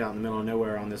 Just camped out in the middle of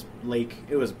nowhere on this lake.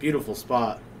 It was a beautiful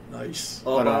spot. Nice.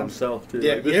 All by himself, too.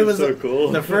 Yeah, Like, this it was is so cool.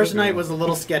 The first night was a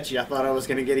little sketchy. I thought I was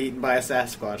going to get eaten by a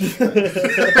Sasquatch.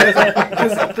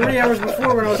 Because 3 hours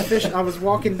before, when I was fishing, I was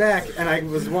walking back, and I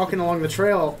was walking along the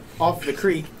trail off the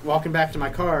creek, walking back to my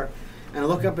car, and I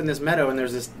look up in this meadow, and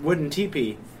there's this wooden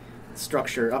teepee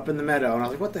structure up in the meadow, and I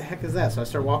was like, what the heck is that? So I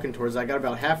started walking towards it. I got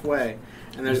about halfway,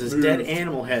 and there's this dead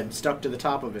animal head stuck to the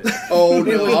top of it. Oh,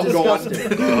 It no, was I'm going.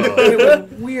 disgusting. It was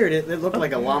weird. It looked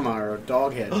like a llama or a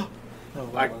dog head.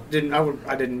 I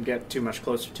didn't get too much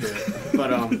closer to it,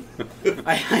 but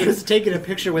I was taking a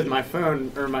picture with my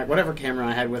phone or my whatever camera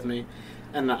I had with me,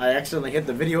 and I accidentally hit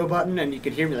the video button, and you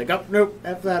could hear me like, oh nope,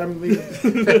 F that, I'm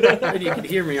leaving. And you could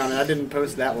hear me on it. I didn't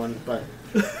post that one, but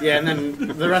yeah. And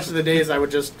then the rest of the days I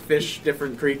would just fish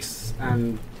different creeks,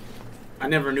 and I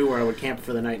never knew where I would camp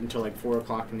for the night until like 4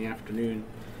 o'clock in the afternoon.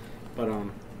 But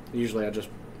usually I just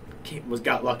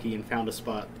got lucky and found a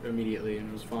spot immediately, and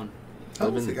it was fun. I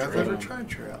don't think I've ever tried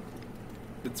trout.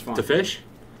 It's fun. To fish?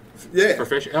 Yeah. For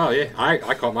fish? Oh, yeah.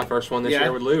 I caught my first one this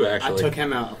year with Lou, actually. I took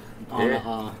him out on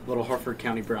a little Harford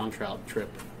County brown trout trip.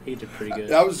 He did pretty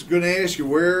good. I was going to ask you,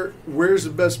 where's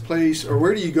the best place, or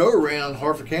where do you go around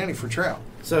Harford County for trout?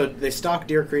 So they stock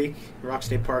Deer Creek, Rock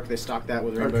State Park. They stock that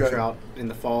with rainbow trout in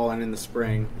the fall and in the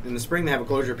spring. In the spring, they have a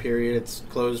closure period. It's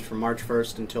closed from March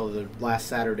 1st until the last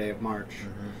Saturday of March.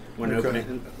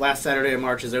 Mm-hmm. Last Saturday of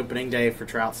March is opening day for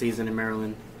trout season in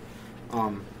Maryland.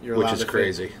 You're allowed Which is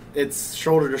crazy. It's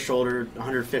shoulder to shoulder,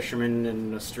 100 fishermen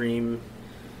in a stream,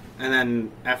 and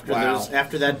then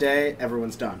after that day,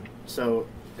 everyone's done. So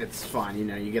it's fine.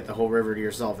 You get the whole river to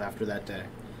yourself after that day.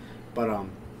 But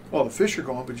the fish are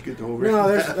gone, but you get the whole river. No,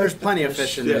 there's plenty of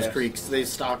fish in those creeks. They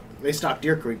stock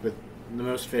Deer Creek with the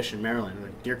most fish in Maryland.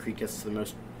 Like Deer Creek gets the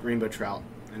most rainbow trout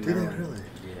in Maryland. Really?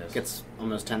 Yes. Gets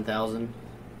almost 10,000.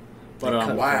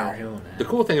 But wow. The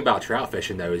cool thing about trout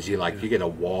fishing, though, is you get to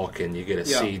walk and you get to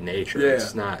see nature. Yeah.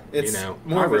 It's not,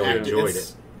 more I really enjoyed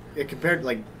it. It compared,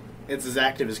 it's as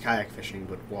active as kayak fishing,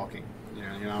 but walking.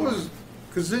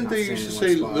 Because didn't they used to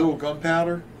say little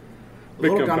gunpowder?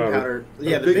 Little gunpowder.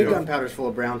 Yeah, the big gunpowder is full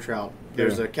of brown trout.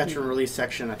 There's a catch and release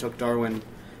section. I took Darwin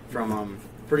from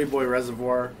Pretty Boy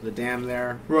Reservoir, the dam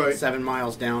there, 7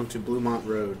 miles down to Bluemont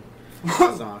Road.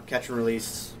 Catch and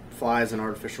release, flies and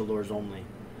artificial lures only.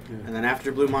 Yeah. And then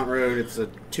after Bluemont Road, it's a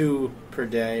 2 per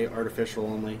day, artificial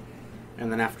only. And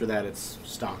then after that, it's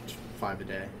stocked 5 a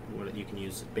day. You can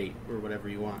use bait or whatever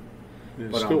you want. Yeah,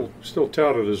 but, still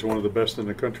touted as one of the best in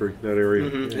the country, that area.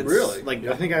 Mm-hmm. Really?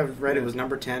 I think I've read it was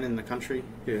number 10 in the country.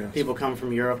 Yeah. People come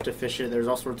from Europe to fish it. There's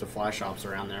all sorts of fly shops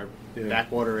around there. Yeah.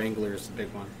 Backwater Angler is the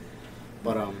big one.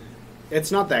 But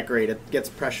it's not that great. It gets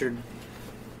pressured,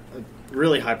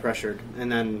 really high pressured.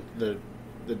 And then the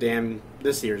dam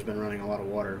this year has been running a lot of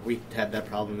water. We had that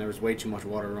problem. There was way too much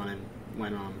water running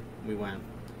when we went.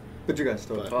 But you guys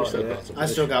still I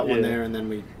still got one there, and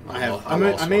then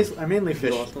I mainly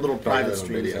fish little private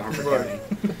streams in Harford County.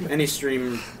 Any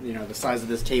stream, the size of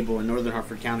this table in northern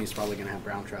Harford County is probably going to have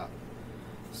brown trout.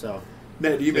 So,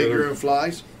 Matt, do you make your own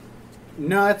flies?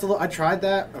 No, I tried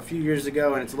that a few years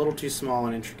ago, and it's a little too small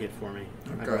and intricate for me.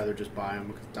 Okay. I'd rather just buy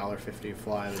them $1.50 a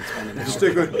fly than spend an hour.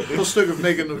 We'll stick with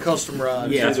making the custom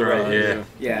rods. Yeah, that's right.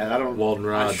 Yeah, I don't. Walden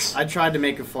rods. I tried to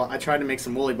make I tried to make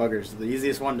some woolly buggers, the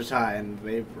easiest one to tie, and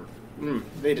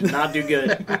they did not do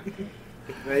good.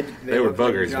 They were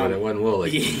buggers, but it wasn't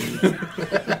woolly.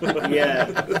 Yeah,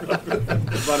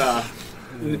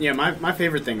 but my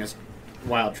favorite thing is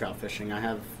wild trout fishing.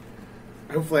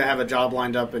 Hopefully I have a job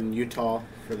lined up in Utah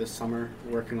for this summer,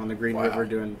 working on the Green River,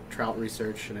 doing trout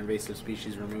research and invasive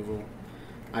species removal.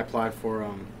 I applied for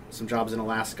some jobs in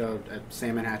Alaska at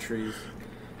salmon hatcheries,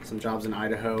 some jobs in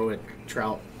Idaho at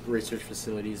trout research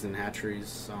facilities and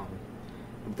hatcheries,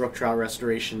 a brook trout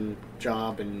restoration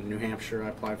job in New Hampshire I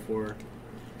applied for.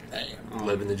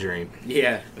 Living the dream.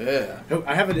 Yeah.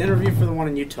 I have an interview for the one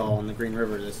in Utah on the Green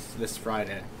River this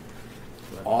Friday.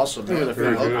 Awesome. I'm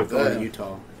going to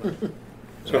Utah.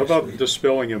 So how about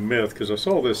dispelling a myth? Because I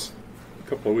saw this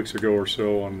couple of weeks ago or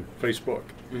so on Facebook.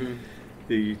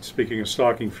 Mm-hmm. Speaking of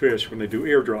stocking fish, when they do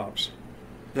airdrops.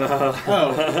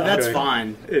 Oh, that's Okay.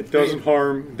 fine. It doesn't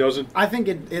harm, doesn't. I think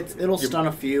it'll stun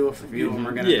a few if a few of them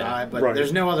are going to die, but Right.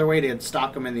 there's no other way to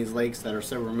stock them in these lakes that are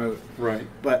so remote. Right.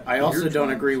 But I also don't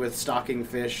Airdrops. agree with stocking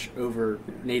fish over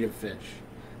native fish.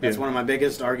 That's Yeah. one of my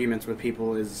biggest arguments with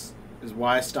people is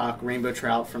why stock rainbow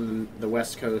trout from the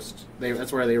West Coast.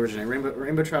 That's where they originate.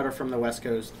 Rainbow trout are from the West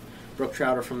Coast, brook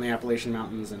trout are from the Appalachian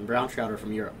Mountains, and brown trout are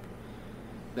from Europe.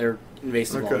 They're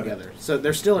invasive Okay. altogether. So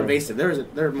they're still invasive.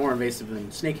 They're more invasive than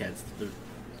snakeheads.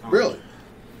 Really?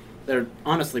 They're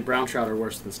honestly, brown trout are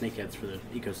worse than snakeheads for the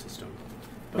ecosystem.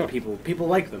 But Huh. people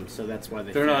like them, so that's why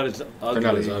They're not as ugly.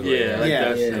 They're not as ugly, yeah. like Yeah.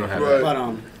 that's- They don't have Right.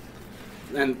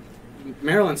 But and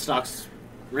Maryland stocks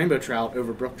rainbow trout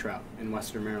over brook trout in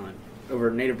Western Maryland.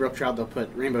 Over native brook trout, they'll put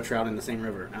rainbow trout in the same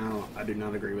river. I do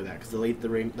not agree with that because they'll eat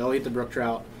the brook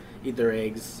trout, eat their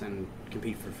eggs, and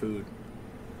compete for food.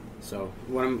 So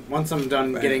once I'm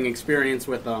done Right. getting experience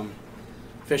with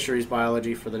fisheries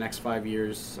biology for the next 5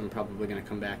 years, I'm probably going to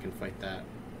come back and fight that.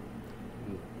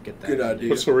 And get that. Good idea.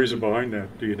 What's the reason behind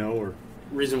that? Do you know? Or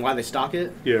Reason why they stock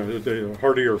it? yeah, are they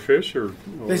hardier fish or?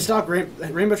 They stock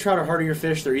rainbow trout are hardier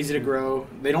fish. They're easy to grow.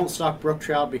 They don't stock brook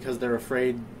trout because they're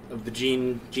afraid of the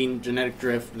genetic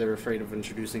drift. They're afraid of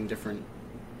introducing different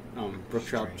brook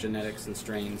trout genetics and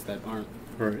strains that aren't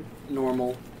Right.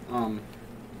 normal.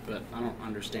 But I don't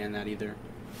understand that either.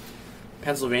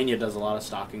 Pennsylvania does a lot of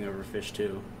stocking over fish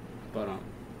too, but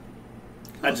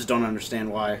I just don't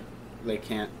understand why they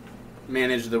can't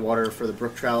manage the water for the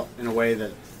brook trout in a way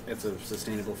that it's a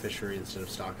sustainable fishery instead of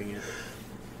stocking it.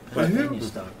 But Pennsylvania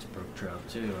stocks brook trout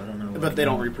too. I don't know. But they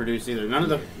don't reproduce either.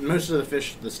 Most of the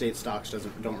fish the state stocks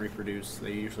don't reproduce.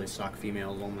 They usually stock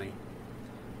females only.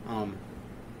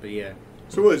 But yeah.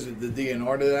 So what is it, the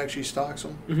DNR that actually stocks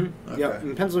them? Mm-hmm. Okay. Yep.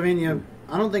 In Pennsylvania,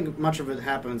 I don't think much of it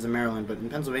happens in Maryland, but in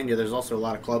Pennsylvania, there's also a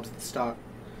lot of clubs that stock.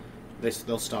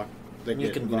 They'll stock. They You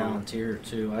get, can know, volunteer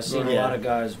too. I've seen a Yeah. lot of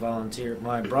guys volunteer.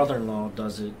 My brother-in-law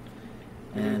does it,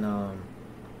 and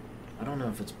I don't know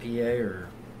if it's PA or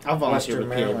I've volunteered Western with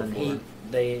PA Maryland.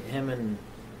 before. Him and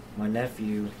my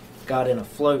nephew got in a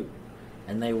float,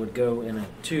 and they would go in a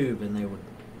tube, and they would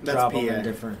That's drop them PA. in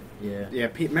different. Yeah. Yeah,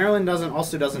 Maryland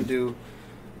doesn't do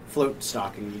float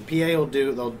stocking. PA will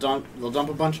do. They'll dump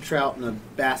a bunch of trout in a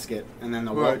basket, and then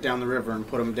they'll Right. walk down the river and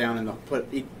put them down, and they'll put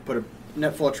a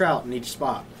net full of trout in each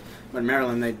spot. But in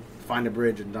Maryland, they find a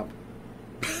bridge and dump.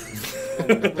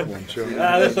 One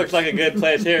shot. This looks like a good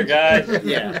place here, guys.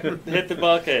 Yeah. Hit the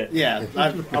bucket. Yeah,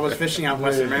 I was fishing out in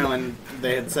Western Maryland.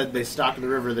 They had said they stocked the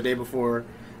river the day before.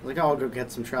 I was like, I'll go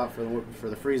get some trout for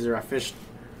the freezer. I fished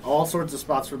all sorts of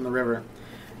spots from the river,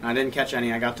 and I didn't catch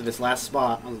any. I got to this last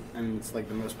spot, and it's like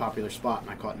the most popular spot, and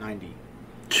I caught 90 in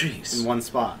Jeez. one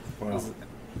spot. Wow.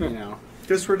 You know.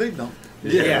 Guess where they dump?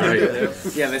 Yeah.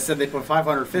 Right. Yeah, they said they put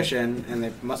 500 fish in, and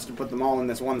they must have put them all in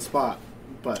this one spot.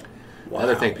 But The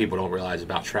other thing people don't realize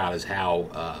about trout is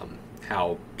how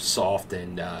soft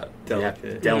and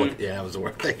Delicate. delicate. Yeah, that was the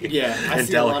word. yeah, I And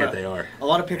see a lot delicate of, they are. A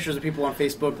lot of pictures of people on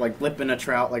Facebook like lipping a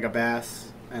trout like a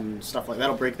bass and stuff like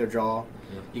that'll break their jaw.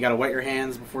 You got to wet your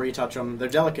hands before you touch them. They're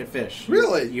delicate fish.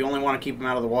 Really? You only want to keep them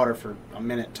out of the water for a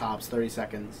minute tops, 30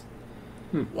 seconds.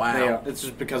 Wow. It's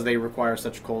just because they require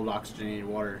such cold oxygenated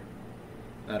water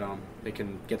that they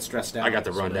can get stressed out. I got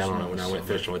the rundown on it when I went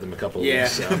fishing with them a couple of Yeah.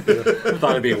 weeks. So I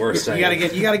thought it'd be worth saying.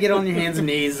 You gotta get on your hands and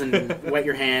knees and wet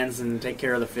your hands and take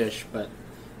care of the fish. But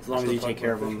as long as you take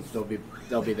care of them,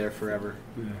 they'll be there forever.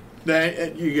 Now,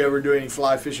 you ever do any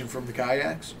fly fishing from the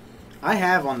kayaks? I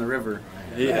have on the river.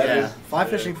 Yeah. Fly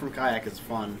fishing from kayak is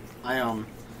fun.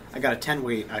 I got a 10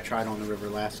 weight I tried on the river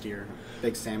last year.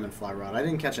 Big salmon fly rod. I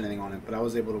didn't catch anything on it, but I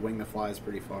was able to wing the flies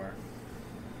pretty far.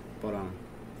 But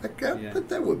yeah. But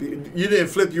that would be. You didn't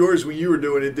flip yours when you were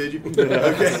doing it, did you?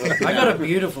 Okay. I got a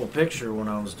beautiful picture when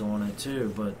I was doing it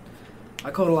too, but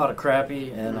I caught a lot of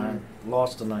crappie and I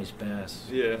lost a nice bass.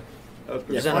 Yeah. That was It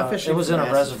pretty was, fly fishing it was in for a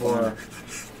bass is reservoir.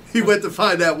 He went to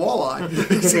find that walleye.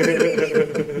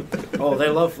 Oh, they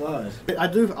love flies.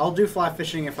 I'll do fly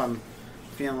fishing if I'm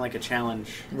feeling like a challenge.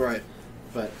 Right.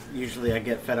 But usually I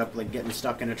get fed up like getting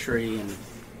stuck in a tree and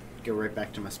go right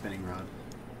back to my spinning rod.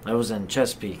 I was in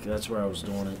Chesapeake. That's where I was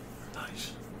doing it.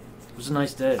 Nice. It was a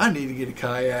nice day. I need to get a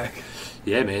kayak.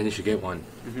 Yeah, man, you should get one.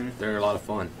 Mm-hmm. They're a lot of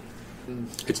fun.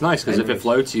 It's nice because if it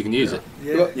floats, you can use it.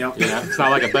 Yeah. Yep. You know, it's not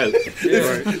like a boat. If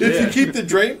you keep the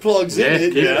drain plugs Yeah, in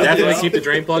it. definitely keep the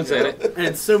drain plugs in it. And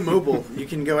it's so mobile. You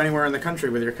can go anywhere in the country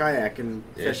with your kayak and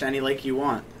Yeah. fish any lake you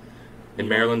want. In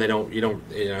Maryland, you don't,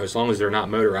 as long as they're not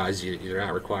motorized, they're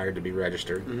not required to be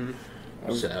registered. Mm-hmm. I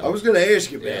was going to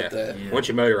ask you about that. Yeah. Once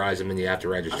you motorize them, then you have to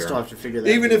I register still them. have to figure that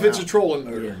Even if it's a out. trolling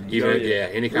motor.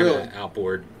 Any kind Really? of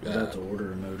outboard You have to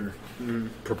order a motor.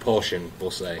 propulsion, we'll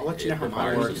say. I'll let you know how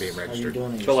requires mine it to be works. How you registered.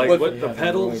 doing it? So like What- what the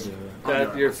pedals,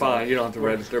 that you're fine. You don't have to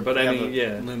register. But I have any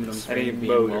aluminum any frame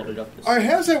being motor. welded up this All right,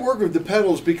 how's that work with the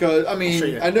pedals? Because, I I'll show mean,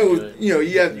 you I how to know, do it.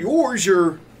 you have yours, you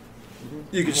can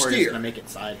We're just steer. gonna make it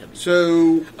side heavy.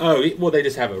 So, Oh, well, they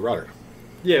just have a rudder.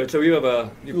 Yeah. So you have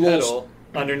you Little pedal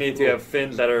underneath. You have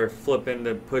fins that are flipping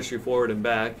to push you forward and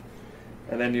back,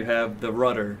 and then you have the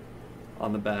rudder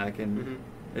on the back, and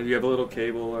if you have a little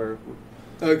cable or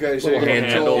okay, so Little you hand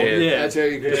control. handle, yeah. That's how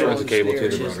you Just control runs the a cable to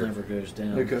steering. the His rudder. never goes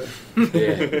down.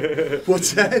 Okay. Yeah.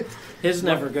 What's that? His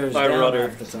never goes My down rudder.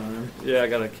 half the time. yeah, I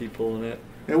gotta keep pulling it.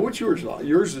 Now, what's yours like?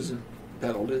 Yours isn't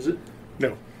pedaled, is it?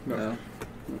 No.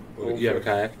 You have a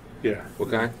kayak? Yeah. What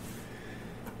kind?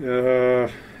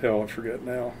 Hell, I forget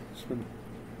now. It's been,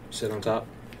 Sit on top?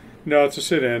 no, it's a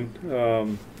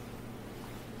sit-in.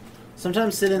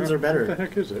 Sometimes sit-ins are What the better,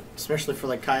 heck is it? especially for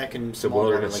like kayak and So small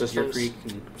water, wilderness like Deer systems? Creek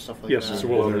and stuff like Yes, that. it's a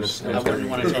wilderness. I wouldn't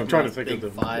want to I'm take trying my to think big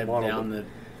of the five model. down the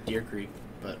Deer Creek,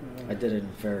 but I did it in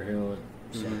Fair Hill.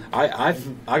 So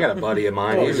I got a buddy of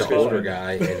mine. Oh, He's an it's older fine.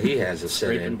 guy, and he has a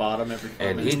scraping sit-in. bottom every 5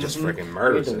 And he minutes. just freaking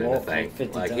murders We it had to in the walk thing. like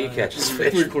 50 Like he times. catches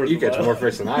fish. 3/4 You catch mile. more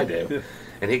fish than I do.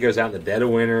 And he goes out in the dead of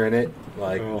winter in it.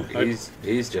 Like Oh, he's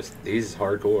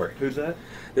hardcore. Who's that?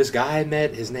 This guy I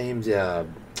met, his name's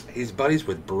he's buddies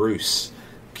with Bruce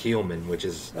Keelman, which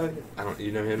is I don't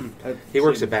you know him? He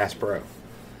works at Bass Pro.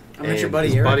 I met your And buddy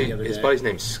his Eric the other his day. buddy's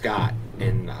name's Scott,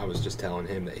 and I was just telling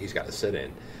him that he's got to sit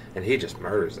in, and he just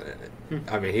murders in it.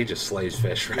 I mean, he just slays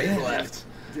fish right and left.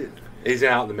 He's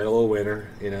out in the middle of winter,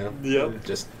 Yep.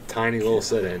 just tiny little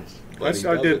sit-ins. But he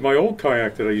I does did it. my old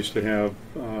kayak that I used to have.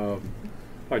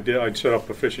 I'd set up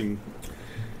a fishing,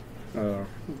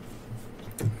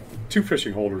 2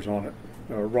 fishing holders on it,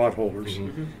 rod holders.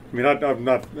 Mhm. I mean, I'm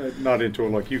not into it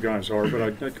like you guys are, but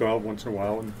I'd go out once in a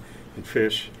while and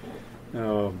fish.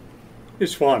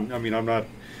 It's fun. I mean,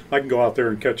 I can go out there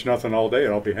and catch nothing all day,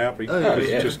 and I'll be happy. Oh, yeah. It's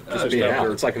Yeah, just being out out.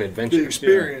 there. It's like an The adventure.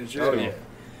 experience, Oh yeah.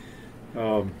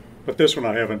 yeah. But this one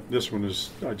I haven't. This one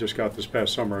I just got this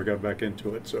past summer. I got back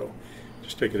into it, so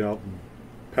just take it out and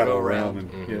paddle Go around. around.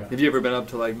 And Mhm. Have you ever been up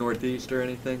to like Northeast or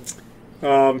anything?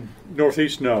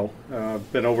 Northeast, no.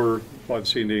 Been over by the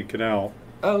C&D Canal.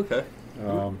 Oh, okay.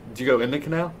 Um, Did you go in the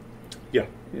canal? yeah.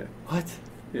 What?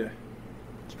 Yeah.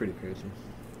 It's pretty crazy.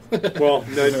 Well,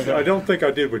 I don't think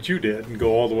I did what you did and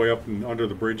go all the way up and under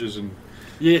the bridges and.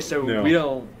 Yeah, so No. we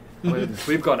don't.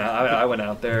 We've gone out. I went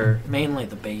out there. mainly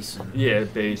the basin. Yeah,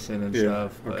 basin and Yeah.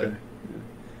 stuff. But Okay.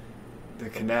 the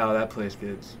canal, that place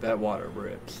that water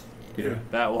rips. Yeah.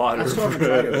 That water. I still haven't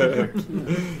tried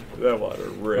it. That water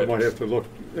I rips. might have to look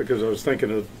because I was thinking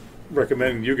of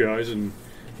recommending you guys and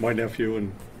my nephew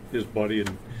and his buddy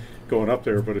and going up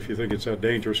there. But if you think it's that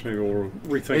dangerous, maybe we'll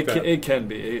rethink that. It can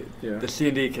be. Yeah. The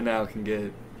C&D canal can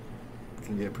get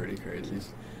pretty crazy.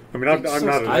 I mean, I'm not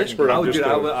an I expert. I I'm would, just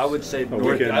I would say north.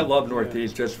 weekend. I love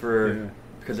Northeast just for Yeah.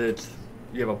 because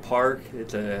you have a park.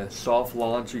 It's a soft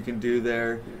launch you can do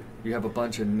there. You have a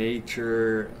bunch of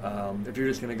nature. If you're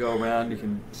just gonna go around, you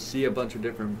can see a bunch of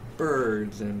different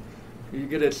birds and you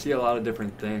get to see a lot of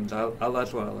different things.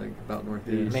 That's what I like about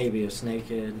Northeast. Maybe a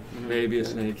snakehead. Maybe a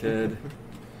snakehead.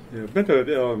 Yeah, been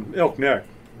to Elk Neck.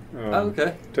 Oh,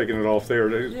 okay. Taking it off there.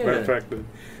 As a matter of Yeah. fact,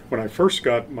 when I first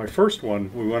got my first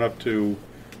one, we went up to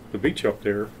the beach up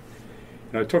there,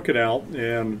 and I took it out,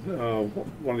 and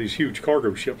one of these huge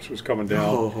cargo ships was coming down,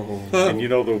 Oh. and you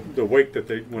know the wake that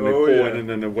when they Oh, pull yeah. in, and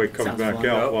then the wake comes Sounds back fun.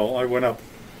 out. Yep. Well, I went up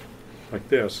like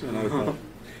this, and I thought,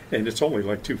 and it's only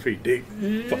like 2 feet deep,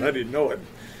 but I didn't know it.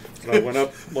 But I went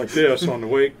up like this on the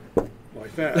wake,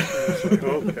 like that. And I was like,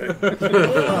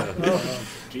 okay.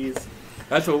 Jeez.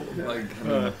 That's what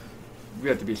we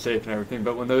have to be safe and everything.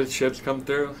 But when those ships come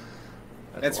through,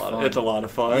 It's fun. It's a lot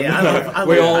of fun. Yeah, I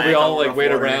we love all kayak on like rough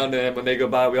wait water. around, and when they go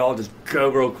by, we all just go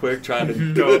real quick trying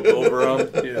to go over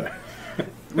them. Yeah.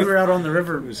 We were out on the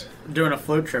river doing a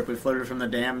float trip. We floated from the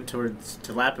dam to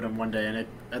Lapadum one day, and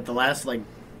at the last eighth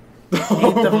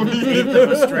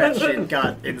of a stretch, it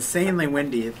got insanely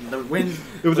windy. The wind.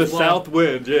 It was a blowing- south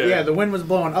wind, yeah. Yeah, the wind was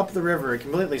blowing up the river. It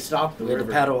completely stopped the We had to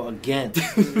river. paddle again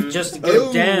just to get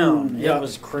Oh, down. yeah. It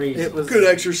was crazy. It was Good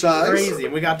exercise. crazy.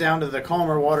 And we got down to the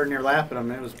calmer water near Lapadum.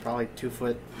 And it was probably 2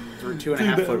 foot,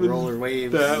 2.5 foot roller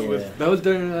waves. That Yeah. was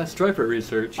during Striper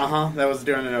research. That was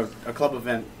during a club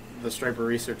event, the Striper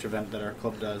research event that our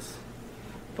club does.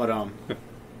 But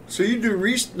So you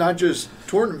do not just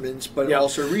tournaments, but Yeah.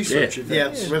 also research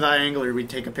events. with iAngler, we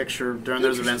take a picture during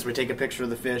those events. We take a picture of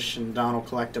the fish, and Don will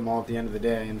collect them all at the end of the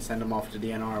day and send them off to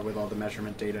DNR with all the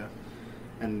measurement data.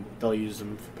 and they'll use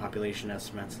them for population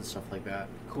estimates and stuff like that.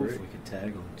 Cool if we could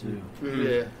tag them too. Mm-hmm.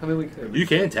 Yeah, I mean we could. You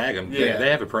can tag them. Yeah. They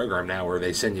have a program now where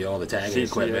they send you all the tagging CCA.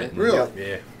 equipment. Really?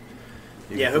 Yeah.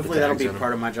 You Yeah, can put hopefully the that'll tags be on 'em.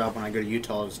 part of my job when I go to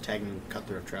Utah, is tagging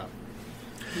cutthroat trout.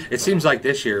 It seems like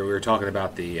this year, we were talking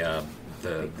about the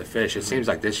fish. It seems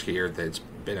like this year that it's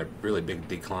been a really big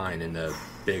decline in the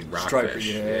big rockfish.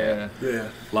 Yeah. Yeah.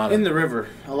 A lot In of the river,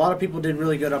 a lot of people did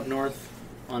really good up north.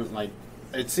 On like,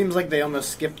 it seems like they almost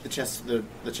skipped the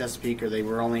Chesapeake, or they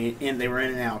were in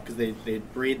and out because they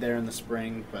breed there in the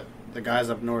spring. But the guys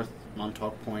up north,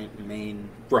 Montauk Point, Maine,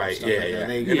 right, stuff yeah, like that, yeah.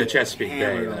 they In the get Chesapeake Bay,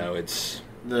 hammered on though, it's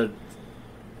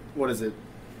what is it?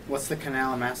 What's the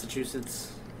canal in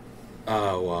Massachusetts?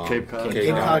 Cape Cod. Cape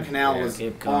Cod Canal yeah. was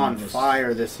Cape Cod on was-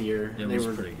 fire this year. it was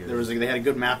pretty good. They had a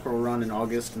good mackerel run in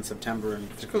August and September, and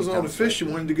It's because all the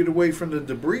fishing wanted to get away from the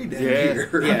debris down Yeah.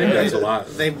 here. Yeah, I think that's a lot.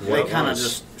 They what it kind of was.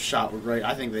 just shot right.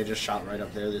 I think they just shot right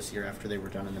up there this year after they were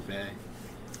done in the bay.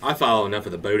 I follow enough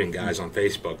of the boating guys on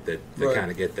Facebook that Right. kind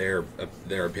of get their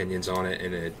opinions on it,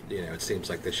 and it seems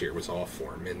like this year was off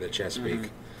for them in the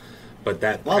Chesapeake. But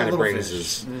that A lot of kind of little brings fish.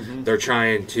 us. They're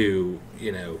trying to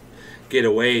get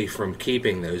away from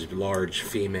keeping those large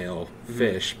female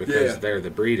fish because Yeah. they're the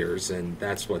breeders, and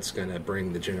that's what's going to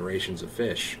bring the generations of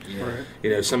fish. Yeah.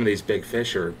 Right. Some of these big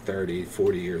fish are 30,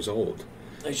 40 years old.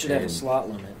 They should have a And- slot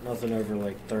limit, nothing over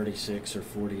like 36 or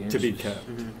 40 inches. To be kept.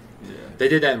 Yeah. They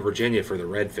did that in Virginia for the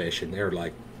redfish, and they're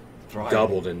like Thriving.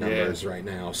 doubled in numbers right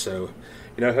now. So,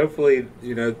 hopefully,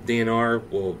 DNR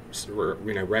will,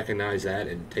 recognize that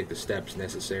and take the steps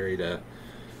necessary to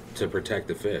protect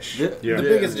the fish. Yeah. Yeah. The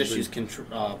biggest issue is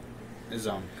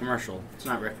commercial. It's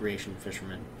not recreation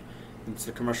fishermen. It's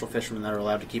the commercial fishermen that are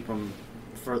allowed to keep them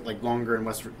for like longer in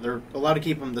West. They're allowed to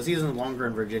keep them. The season is longer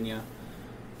in Virginia,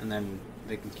 and then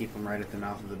they can keep them right at the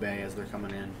mouth of the bay as they're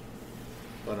coming in.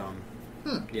 But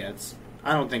yeah, it's.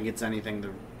 I don't think it's anything.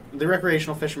 The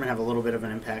recreational fishermen have a little bit of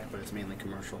an impact, but it's mainly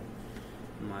commercial,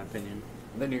 in my opinion.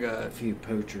 Then you A got few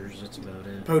poachers, that's about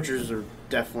it. Poachers are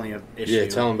definitely an issue. Yeah,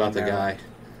 tell them about the in guy.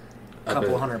 A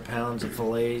couple 100 pounds of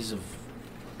fillets of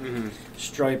Mm-hmm.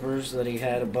 stripers that he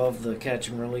had above the catch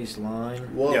and release line.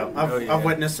 Whoa. Yeah, Oh, yeah. I've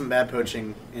witnessed some bad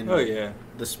poaching in oh yeah.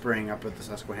 the spring up at the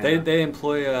Susquehanna. They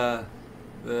employ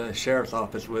the sheriff's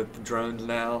office with drones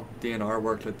now. DNR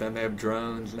worked with them. They have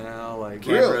drones now, like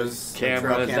cameras,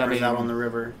 cameras. trail cameras I mean, out on the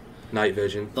river. Night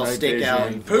vision. They'll Night stake vision.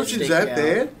 out. Poaching's that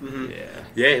bad? Mm-hmm.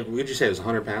 Yeah. Yeah, would you say it was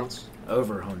 100 pounds?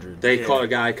 Over 100. They Yeah. caught a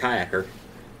guy, kayaker,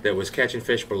 that was catching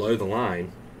fish below the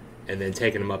line and then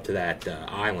taking them up to that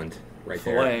island right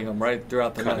there. Filleting them right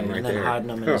throughout the Cut 'em night. right and then there. hiding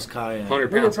them in his kayak.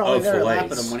 100 We were pounds probably of there lapping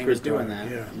fillets. him when he was Good doing time.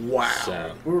 that. Yeah. Wow.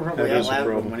 So, We were probably That out is a lapping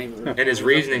him problem. when he was. and his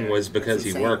reasoning was because That's he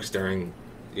insane. works during,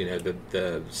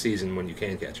 the season when you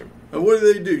can catch them. What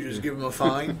do they do? Just give them a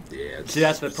fine? Yeah. it's- See,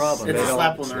 that's the problem. It's They a don't-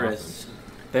 slap on the nothing. wrist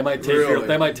They might take Really?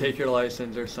 they might take your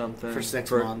license or something for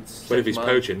 6 months. But if he's 6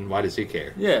 months. poaching, why does he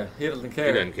care? Yeah, he doesn't care.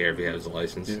 He doesn't care if he has a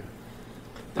license. Yeah. It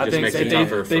I just think makes they- it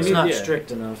tougher they for It's need- not yeah.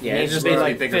 strict enough. Yeah, it it needs just to be needs to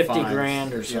like be bigger 50 fines.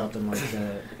 grand or Yeah. something like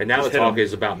that. And now the Just hit talk 'em.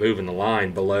 is about moving the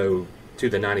line below to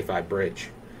the 95 bridge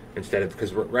instead of,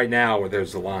 because right now where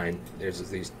there's the line, there's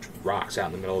these rocks out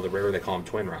in the middle of the river. They call them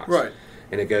twin rocks. Right.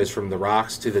 And it goes from the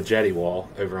rocks to the jetty wall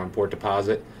over on Port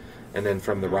Deposit, and then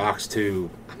from the rocks to,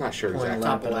 I'm not sure Point exactly,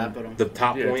 Top of Lapidum. Lapidum. the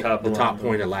top Yeah, point, top the of top Lapidum.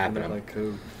 point of Isn't that Lapidum. like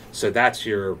code? So that's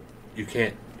you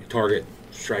can't target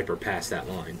striper past that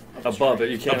line. Above it,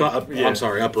 you can't. yeah, I'm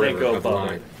sorry, you upriver can't go of the above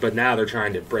line. it. But now they're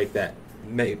trying to break that,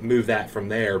 move that from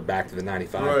there back to the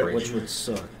 95 Right. bridge. Which would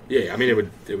suck. Yeah, I mean it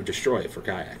would destroy it for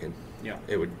kayaking. Yeah.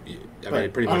 It would. But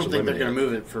It pretty I much don't think they're eliminate going to it.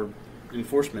 move it for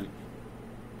enforcement.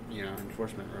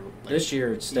 Enforcement. Like, This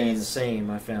year it's staying the ease. same,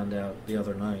 I found out the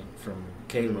other night from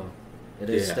Kayla. It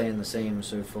is Yeah. staying the same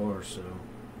so far, so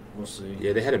we'll see.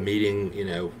 Yeah, they had a meeting,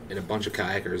 and a bunch of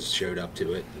kayakers showed up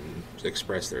to it and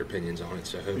expressed their opinions on it.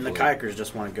 So hopefully, And the kayakers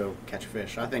just want to go catch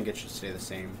fish. I think it should stay the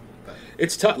same. But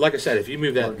it's tough. Like I said, if you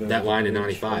move Or that, go that line to to the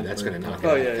 95, beach, that's going to knock it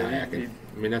Oh, out yeah, of kayaking. you-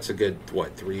 I mean, that's a good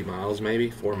 3 miles, maybe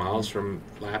 4 miles from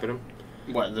Lapidum.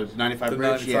 what, the 95 The bridge?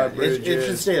 95 bridge, it yeah.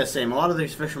 should stay the same. A lot of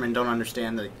these fishermen don't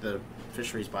understand the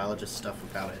fisheries biologist stuff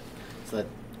about it. So that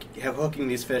hooking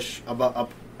these fish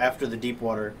up after the deep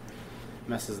water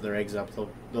messes their eggs up.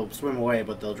 They'll swim away,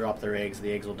 but they'll drop their eggs.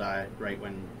 The eggs will die right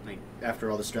when, after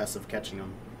all the stress of catching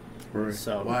them. Right.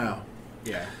 So Wow.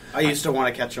 yeah, I used to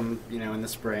want to catch them, in the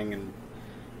spring and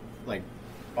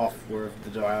off where the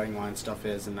drying line stuff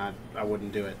is, and I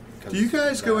wouldn't do it. 'cause Do you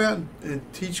guys of go that. out and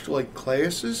teach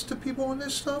classes to people on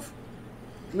this stuff?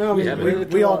 No, We we,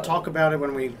 haven't. we all talk about it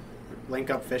when we link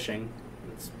up fishing.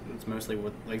 It's mostly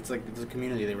what it's a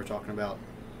community they were talking about.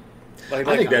 Like,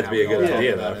 I think that'd be a good Yeah.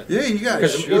 idea, though. Yeah, you guys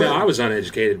Because should. I was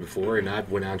uneducated before, and I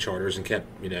went on charters and kept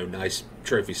nice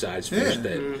trophy-sized fish Yeah.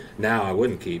 that now I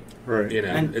wouldn't keep. Right.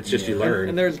 And- It's just you yeah. learn.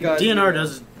 And there's guys.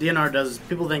 DNR does.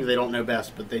 People think they don't know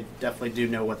best, but they definitely do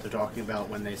know what they're talking about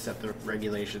when they set the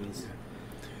regulations.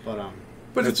 But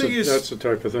But the thing is, that's the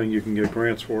type of thing you can get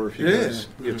grants for if you Yeah. guys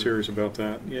get serious about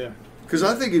that. Yeah. because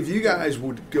I think if you guys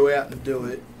would go out and do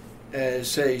it, as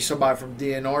say somebody from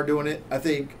DNR doing it, I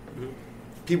think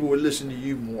people would listen to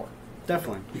you more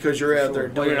definitely, because you're out there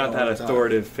Well, doing you're it not all that the time.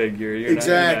 authoritative figure. You're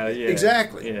Exactly. Not, yeah.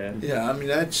 Exactly. Yeah. Yeah, I mean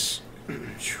that's.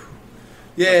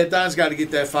 Yeah, Don's got to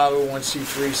get that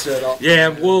 501c3 set up. Yeah,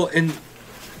 well, and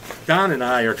Don and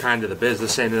I are kind of the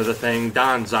business end of the thing.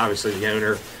 Don's obviously the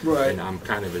owner, Right. and I'm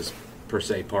kind of his per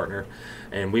se partner.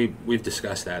 And we've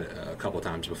discussed that a couple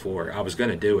times before. I was going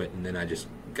to do it, and then I just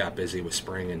got busy with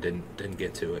spring and didn't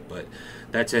get to it. But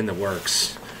that's in the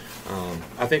works.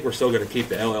 I think we're still going to keep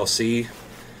the LLC.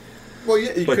 Well,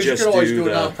 yeah, But because you just can always do do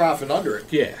a the- nonprofit under it,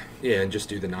 Yeah, and just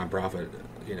do the nonprofit.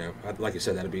 Like I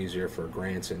said, that'd be easier for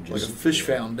grants and like just a fish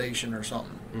foundation or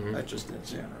something. Mhm. That just didn't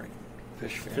sound right.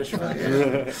 fish.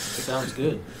 Sounds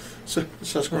good.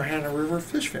 Susquehanna River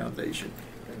Fish Foundation.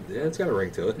 Yeah, it's got a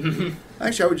ring to it.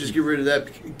 Actually, I would just get rid of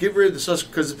that. Get rid of the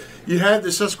because you have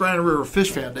the Susquehanna River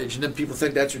Fish Foundation, then people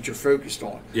think that's what you're focused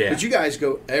on. Yeah. But you guys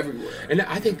go everywhere. And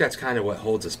I think that's kind of what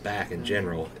holds us back in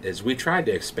general. Is we tried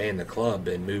to expand the club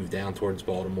and move down towards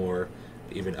Baltimore,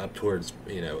 even up towards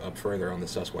up further on the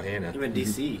Susquehanna. Even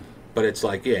DC. But it's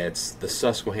like it's the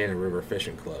Susquehanna River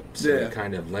Fishing Club, so Yeah. it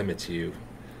kind of limits you.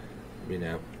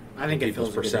 I think it people's feels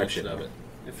a good perception niche, of it.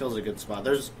 It feels a good spot.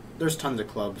 There's tons of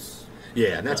clubs.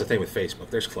 Yeah, and that's the thing with Facebook.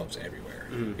 There's clubs everywhere.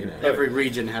 Every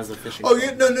region has a fishing. Oh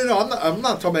club. yeah, no. I'm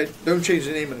not talking about. Don't change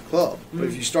the name of the club. But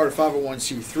if you start a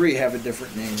 501c3, have a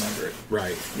different name under it.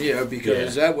 Right.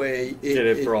 Because that way Get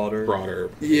it broader. Broader.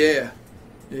 Yeah,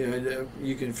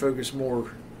 you can focus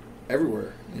more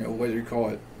everywhere. Whether you call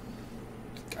it,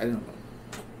 I don't know,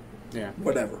 Yeah.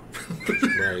 whatever.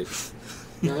 Right.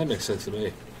 No, that makes sense to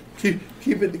me.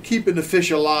 keeping the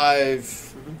fish alive.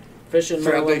 Fishing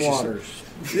Maryland Foundation. waters.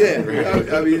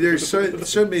 Yeah, I mean, there's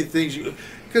so many things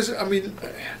because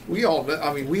we all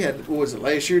know. We had what was it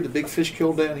last year? The big fish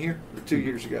kill down here, or 2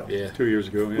 years ago. Yeah. 2 years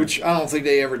ago. Yeah. Which I don't think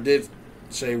they ever did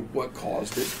say what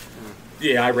caused it.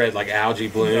 Yeah, I read like algae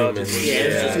bloom and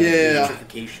Yeah.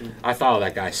 Gentrification. I follow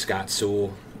that guy Scott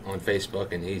Sewell on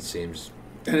Facebook, and he seems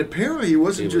And apparently, it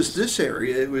wasn't He just was- this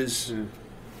area. It was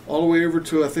all the way over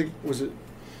to was it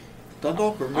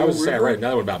Dundalk or Mill I was saying I River? read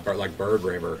another one about like Bird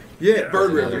River. Yeah, Bird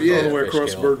Another River. all the Yeah, way fish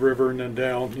across kill. Bird River and then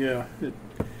down. Yeah.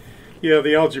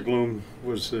 The algae bloom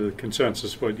was the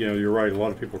consensus, but you're right. A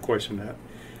lot of people question that.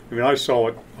 I saw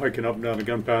it hiking up and down the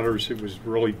Gunpowders. It was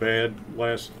really bad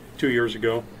 2 years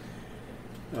ago.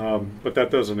 But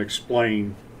that doesn't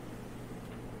explain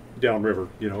downriver,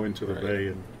 into the Right. bay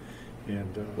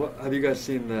and What have you guys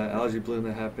seen the algae bloom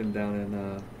that happened down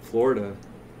in Florida?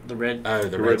 The red. Oh, the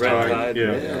the red red tide. tide,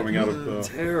 yeah. coming out of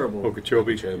Terrible.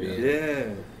 Okeechobee.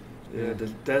 Okeechobee. Yeah.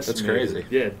 That's crazy.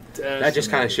 Yeah. That just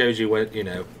kind of decimated. shows you what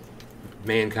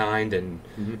mankind, and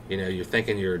you're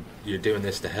thinking you're doing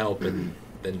this to help, and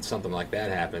then something like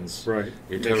that happens. Right.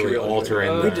 You're Makes you totally realize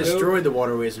altering. We the- destroyed the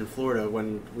waterways in Florida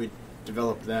when we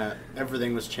developed that.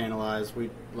 Everything was channelized. We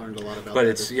learned a lot about but that.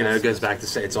 it's it goes back to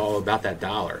say it's all about that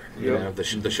dollar. Yep. The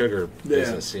sugar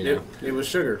business. It was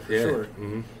sugar for yeah. sure.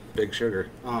 hmm Big sugar.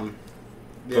 Yeah,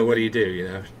 But what do you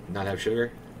do? Not have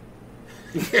sugar?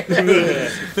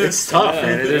 It's tough,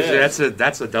 man.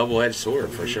 That's a double-edged sword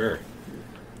for sure.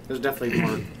 There's definitely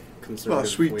more conservative. well,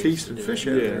 sweet ways teeth to and do fish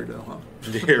it. out Yeah. there, though, huh?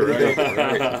 Yeah,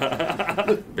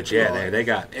 right. But yeah, they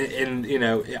got and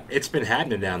it's been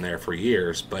happening down there for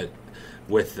years, but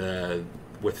with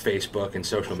Facebook and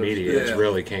social media, it's Yeah.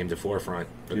 really came to forefront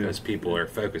because people are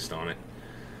focused on it.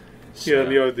 So, Yeah,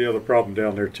 and the other problem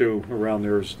down there too, around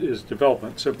there is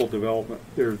development, simple development.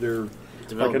 They're like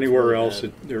Development's anywhere really else,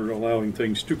 bad. they're allowing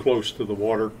things too close to the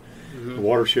water. The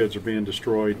watersheds are being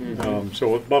destroyed.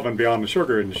 So above and beyond the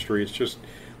sugar industry, it's just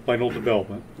plain old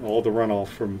development. All the runoff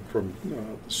from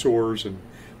sewers and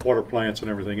water plants and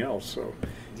everything else. So,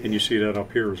 and you see that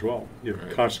up here as well. You're Right.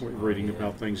 constantly reading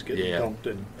about things getting Yeah. dumped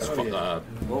and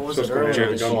What was it Susquehanna,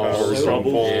 earlier? Gunpowder, Suds. Stone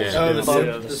Falls. Yeah. Oh,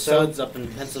 Yeah. the suds up in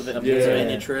Pennsylvania, Yeah.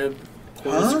 Pennsylvania Trib,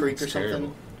 Corliss Huh? Creek or It's something.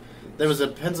 terrible. There was a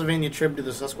Pennsylvania Trib to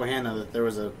the Susquehanna that there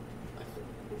was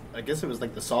I guess it was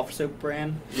like the soft soap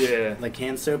brand, Yeah. like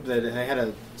hand soap, that they had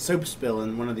a soap spill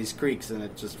in one of these creeks and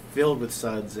it just filled with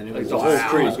suds and it Like was the whole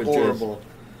creek was just- horrible.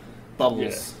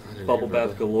 Bubbles. Bubble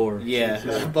bath galore. Yeah,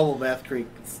 Bubble Bath Creek,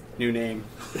 it's new name.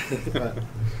 But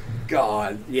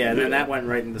God. Yeah, and then that went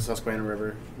right into the Susquehanna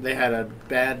River. They had a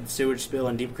bad sewage spill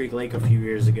in Deep Creek Lake a few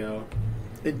years ago.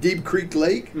 In Deep Creek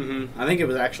Lake? Mm-hmm. I think it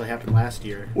was actually happened last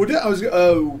year. Well,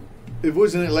 it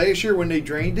wasn't it last year when they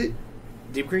drained it?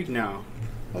 Deep Creek? No.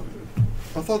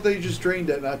 I thought they just drained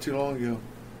that not too long ago.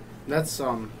 That's,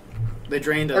 they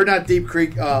drained Or not Deep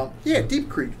Creek. Yeah, Deep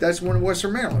Creek. That's one in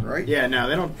Western Maryland, right? Yeah, no,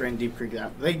 they don't drain Deep Creek.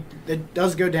 It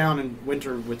does go down in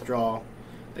winter withdrawal.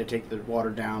 They take the water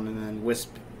down, and then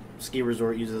Wisp Ski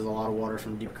Resort uses a lot of water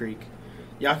from Deep Creek.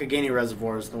 Yakagani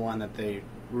Reservoir is the one that they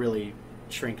really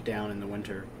shrink down in the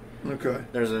winter. Okay.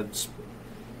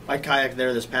 I kayaked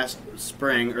there this past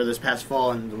spring, or this past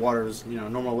fall, and the water was,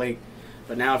 normal lake.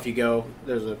 But now if you go,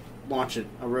 there's a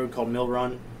road called Mill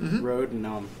Run Road, and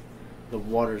the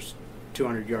water's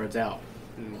 200 yards out,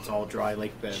 and it's all dry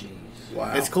lake bed.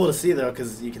 Wow. It's cool to see, though,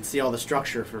 because you can see all the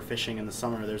structure for fishing in the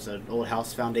summer. There's an old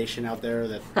house foundation out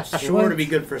there that's sure to be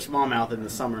good for smallmouth in the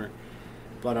summer.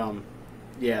 But,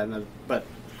 but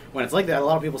when it's like that, a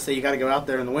lot of people say you got to go out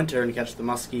there in the winter and catch the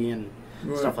muskie and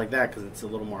stuff like that, because it's a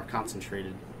little more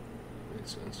concentrated.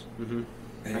 Makes sense.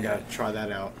 Mm-hmm. I got to try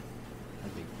that out.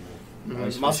 That'd be cool.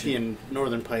 Muskie and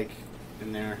northern pike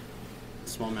in there.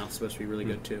 Smallmouth's supposed to be really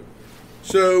good, too.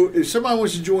 So, if somebody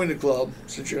wants to join the club,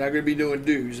 since you're not going to be doing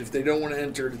dues, if they don't want to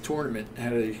enter the tournament, how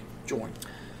do they join?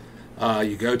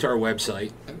 You go to our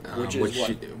website,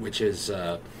 Which is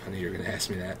I knew you were going to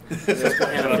ask me that.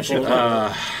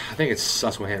 I think it's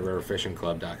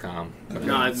SusquehannaRiverFishingClub.com.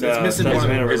 No, it's missing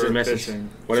one. Is it missing?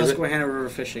 What is it? Susquehanna River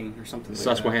Fishing or something like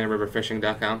that.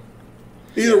 SusquehannaRiverFishing.com.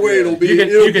 Either way, it'll be. You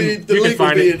the can link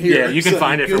find will be it. in here. Yeah, you can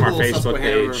find it from our Google Facebook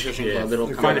Susquehanna River page. Fishing Yeah, Club, it'll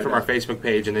find it come from our up. Facebook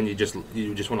page, and then you just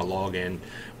want to log in,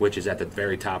 which is at the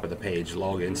very top of the page.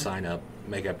 Log in, sign up,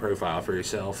 make a profile for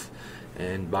yourself,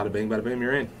 and bada bing, bada boom,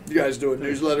 you're in. You guys do a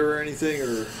newsletter or anything,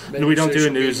 or No, we don't do a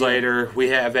social media? newsletter. We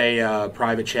have a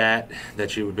private chat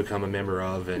that you would become a member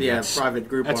of, and private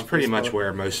group. That's on pretty Facebook. much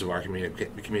where most of our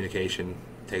communication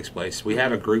takes place. We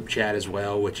have a group chat as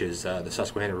well, which is the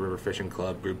Susquehanna River Fishing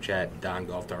Club group chat. Don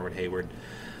Golf, Darwin Hayward.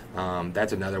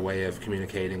 That's another way of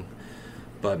communicating.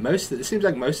 But it seems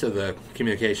like most of the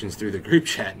communication's through the group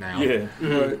chat now. Yeah.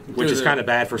 Which is kind of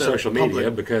bad for the social media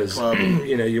public because club.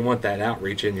 you want that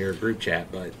outreach in your group chat,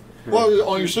 but Well,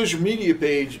 on your social media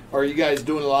page, are you guys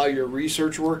doing a lot of your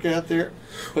research work out there?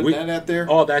 Putting that out there?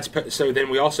 Oh, so then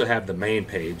we also have the main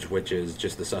page, which is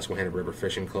just the Susquehanna River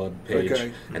Fishing Club page,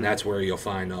 Okay. and that's where you'll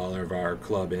find all of our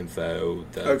club info,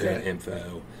 the event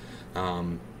info.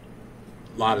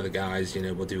 A lot of the guys,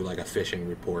 will do like a fishing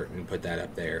report and put that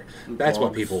up there. That's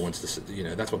what people want to see.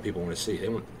 That's what people want to see. They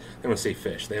want to see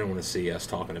fish. They don't want to see us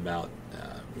talking about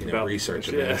research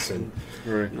fish, of this and.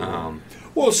 Right.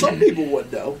 Well, some people would,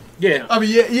 though. Yeah. I mean,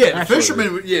 yeah, the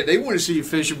Absolutely. fishermen, they want to see you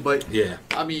fishing, but, Yeah.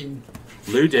 I mean,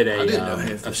 Lou did I didn't know half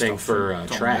a the thing stuff for I'm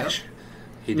talking trash.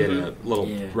 He did a little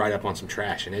Yeah. write-up on some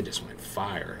trash, and it just went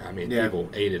fire. I mean, Yeah. people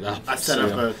ate it up. I set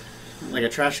up a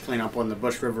trash cleanup on the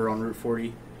Bush River on Route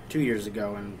 40 2 years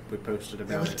ago, and we posted about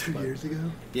that was it. 2 but- years ago.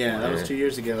 Yeah, that was Yeah. 2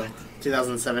 years ago.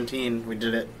 2017, we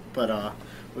did it, but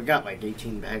we got like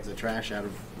 18 bags of trash out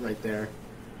of right there.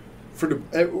 For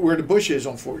where the bush is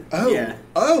on 40. Oh. Yeah.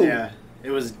 Oh. Yeah.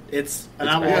 It's and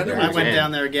I bad there. went Yeah.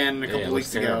 down there again a Yeah, couple it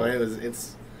weeks looks ago. terrible.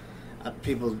 It's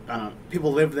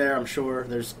people live there. I'm sure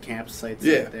there's campsites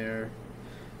Yeah. out there.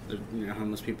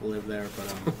 Homeless people live there,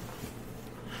 but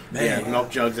Man.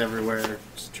 milk jugs everywhere,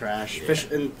 just trash.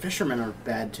 Yeah. Fishermen are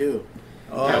bad too.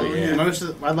 Oh, yeah.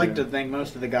 I'd like to think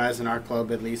most of the guys in our club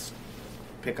at least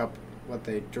pick up what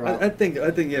they drop. I think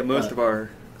most But- of our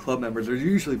club members are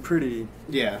usually pretty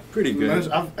pretty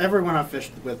good. Everyone I've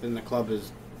fished with in the club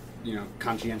is,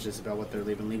 conscientious about what they're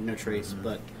leaving, leave no trace. Mm-hmm.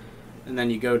 But and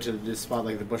then you go to this spot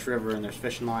like the Bush River, and there's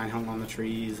fishing line hung on the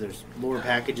trees. There's lure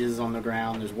packages on the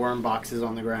ground. There's worm boxes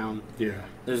on the ground. Yeah.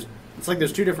 It's like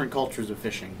there's two different cultures of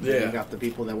fishing. Yeah. You got the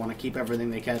people that want to keep everything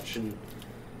they catch, and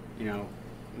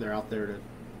they're out there to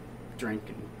drink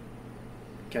and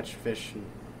catch fish and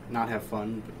not have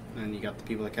fun. But then you got the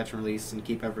people that catch and release and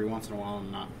keep every once in a while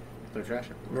and not throw trash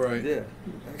everywhere. Right. Yeah.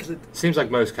 'Cause Seems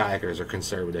like most kayakers are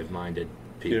conservative-minded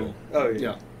people. oh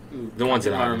yeah. Yeah. The ones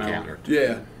that I've Environmental. encountered.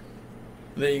 Yeah.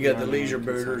 And then you got the Environmental leisure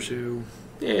concern. boaters who.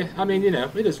 Yeah, I mean,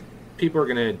 it is. People are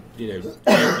gonna, use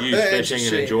It's fishing a and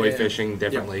shame, enjoy yeah. fishing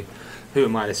differently. Who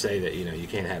am I to say that you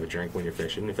can't have a drink when you're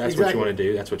fishing? If that's what Exactly. you want to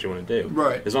do, that's what you want to do.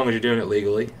 Right. As long as you're doing it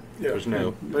legally, Yeah. there's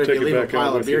no. But if Take you it leave a back out pile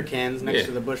of with beer you. cans next Yeah.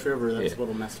 to the Bush River, that's Yeah. a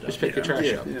little messed up. Just pick your trash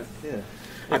Yeah. up. Yeah.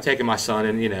 I've taken my son,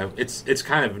 and it's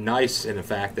kind of nice in the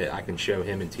fact that I can show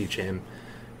him and teach him.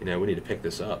 We need to pick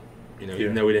this up. Yeah.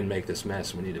 Even though we didn't make this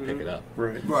mess, we need to pick it up.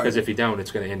 Right. Right. Because if you don't, it's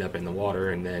going to end up in the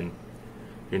water, and then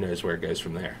who knows where it goes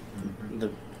from there.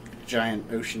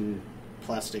 giant ocean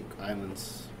plastic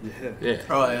islands. Yeah.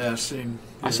 Oh, yeah, I've seen.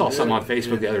 I saw some on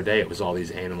Facebook the other day. It was all these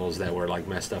animals that were like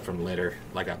messed up from litter,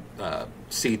 like a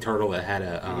sea turtle that had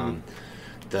a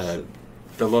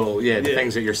the little the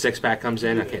things that your 6-pack comes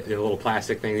in, the little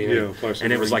plastic thing, plastic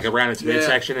and it was like around its Yeah.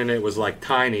 midsection, and it was like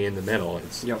tiny in the middle.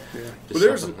 It's Yep. just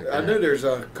Well, something like I that. know there's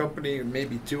a company,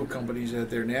 maybe 2 companies out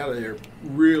there now that are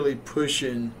really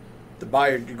pushing the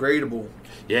biodegradable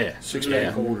Yeah,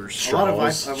 6-pack holders.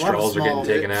 Straws are getting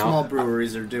taken out. Small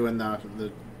breweries are doing the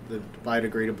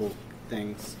biodegradable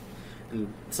things,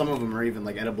 and some of them are even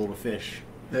like edible to fish.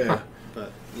 Yeah.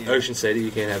 But Ocean City,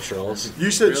 you can't have straws.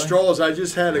 You said Really? straws. I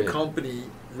just had a Yeah. company,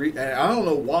 and I don't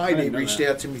know why they didn't know reached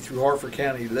that. out to me through Hartford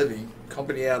County Living,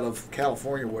 company out of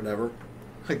California, whatever.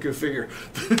 I go figure.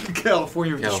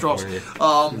 California with the straws.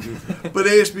 But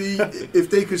they asked me if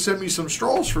they could send me some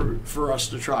straws for us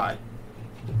to try.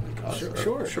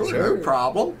 Sure, no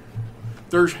problem.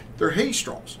 They're hay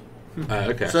straws.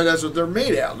 Okay. So that's what they're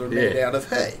made out. They're made Yeah. out of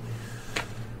hay.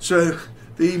 So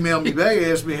they emailed me back,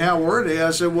 asked me how were they.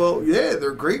 I said, well, yeah,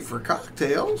 they're great for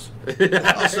cocktails.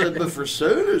 I said, but for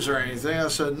sodas or anything, I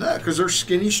said, no, because they're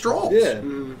skinny straws. Yeah.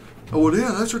 Oh, well,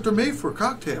 yeah, that's what they're made for,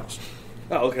 cocktails.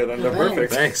 Oh, okay, then they're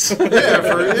perfect. Thanks. Yeah,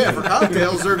 for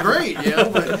cocktails, they're great, you know.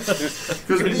 Because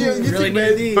you Really think, need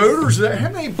man, these. boaters, how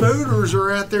many boaters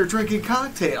are out there drinking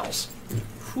cocktails?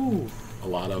 A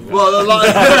lot of them. Well, a lot.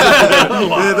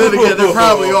 Yeah, then again, there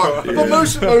probably are. But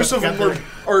most of them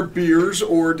are beers,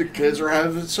 or the kids are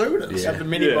having sodas. Yeah. Have the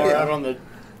mini bar out on the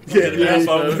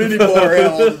Mini bar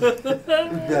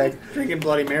out. drinking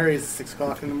Bloody Marys at 6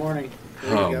 o'clock in the morning.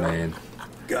 There Oh you go. man.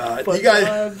 God,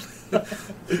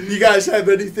 you guys have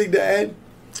anything to add?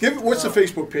 What's the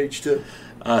Facebook page too?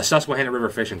 Susquehanna River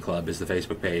Fishing Club is the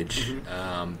Facebook page.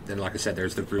 Then, like I said,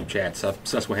 there's the group chat,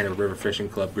 Susquehanna River Fishing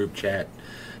Club group chat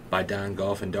by Don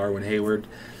Goff and Darwin Hayward.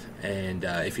 And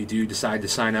if you do decide to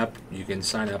sign up, you can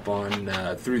sign up on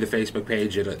through the Facebook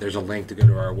page. There's a link to go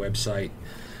to our website.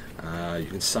 You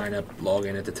can sign up, log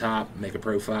in at the top, make a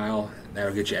profile.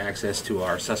 That'll get you access to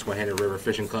our Susquehanna River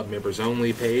Fishing Club members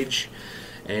only page.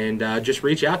 And just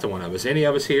reach out to one of us. Any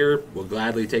of us here will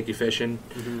gladly take you fishing.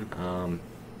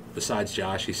 Besides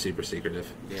Josh, he's super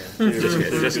secretive. Yeah.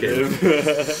 Just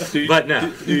kidding. But no.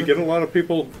 Do you get a lot of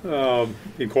people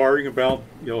inquiring about,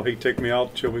 hey, take me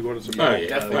out, show me what it's about? Oh, yeah.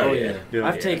 Definitely. Oh, Oh yeah. yeah. Yeah.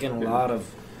 I've taken a Yeah. lot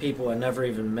of people I never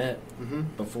even met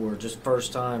before, just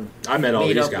first time. I met all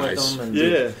meet these up guys. with them and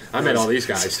Yeah. I met all these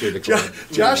guys through the club.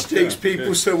 Josh takes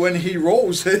people so when he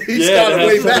rolls, he's Yeah, got a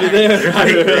way back.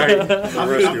 Right. I'll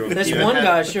rescue 'em. This one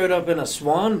guy showed up in a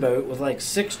swan boat with like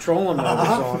 6 trolling motors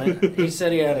on it. He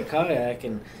said he had a kayak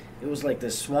and it was like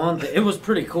this swan thing. It was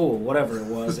pretty cool, whatever it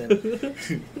was. And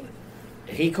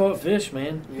he caught fish,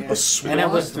 man. Yeah. A swan? And it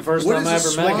was the first What time is I a ever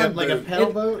swan met him. Like a boat?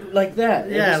 paddle boat? Like that.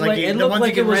 It Yeah, was like it the looked ones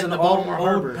like you it can was rent an in the old Baltimore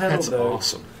Harbor. pedal That's boat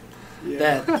awesome.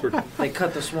 that they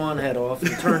cut the swan head off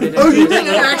and turned it into Oh, you did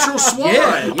an actual swan?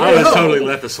 Yeah, I would have totally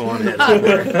let the swan head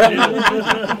somewhere.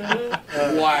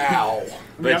 Wow.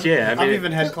 But yeah, I mean, I've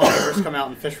even had club members come out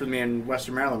and fish with me in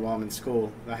Western Maryland while I'm in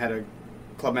school. I had a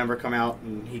club member come out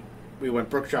and we went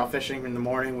brook trout fishing in the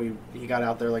morning. He got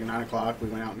out there like 9 o'clock. We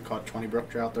went out and caught 20 brook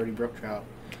trout, 30 brook trout,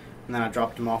 and then I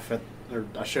dropped him off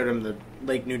I showed him the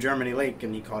New Germany Lake,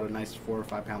 and he caught a nice 4 or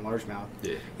 5 pound largemouth.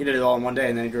 Yeah. He did it all in one day,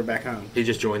 and then he drove back home. he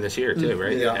just joined this year too,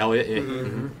 right? Yeah. Elliot,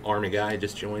 Army guy,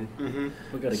 just joined.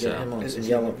 We got to So- get him on some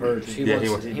yellow perch. He Yeah,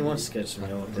 wants to catch some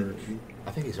yellow perch.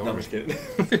 I think he's No, I'm Army. just kidding.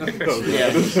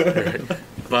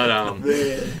 But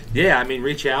yeah, I mean,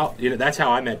 reach out. That's how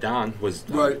I met Don. Was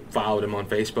Right. followed him on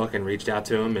Facebook and reached out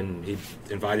to him, and he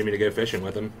invited me to go fishing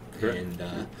with him. Right. And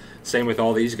same with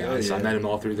all these guys. Oh, yeah. I met him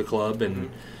all through the club, and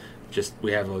just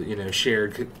we have a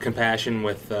shared compassion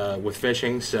with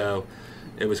fishing, so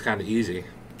it was kind of easy.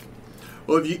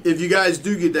 Well, if you guys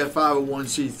do get that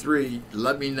 501c3,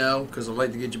 let me know because I'd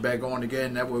like to get you back on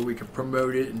again. That way we can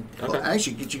promote it and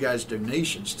actually get you guys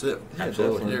donations too.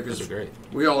 Absolutely, Yeah, that'd 'cause be great.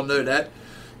 we all know that.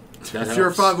 That If you're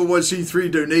a helps. 501c3,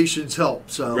 donations help.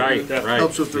 So Right, it right.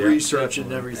 helps with the Yeah, research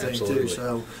and everything Absolutely. too.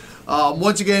 So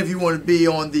once again, if you want to be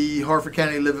on the Hartford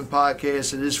County Living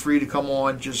Podcast, it is free to come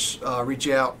on. Just reach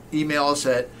out, email us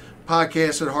at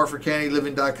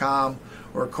podcast@hartfordcountyliving.com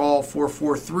or call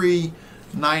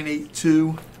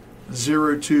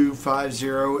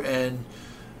 443-982-0250. And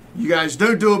you guys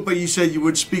don't do it, but you said you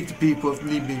would speak to people if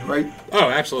need be, right? Oh,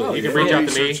 absolutely. You can reach out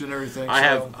to me. Research and everything, I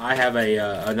so- have a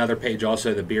another page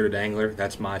also, the Bearded Angler.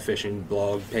 That's my fishing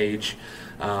blog page.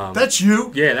 That's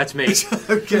you? Yeah, that's me.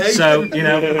 Okay. So,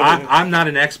 I'm not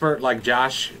an expert like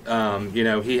Josh.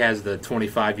 He has the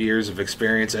 25 years of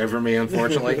experience over me,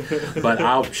 unfortunately. But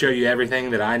I'll show you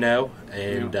everything that I know,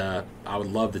 and I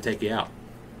would love to take you out.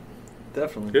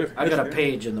 Definitely. Yeah. I got a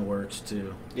page in the works,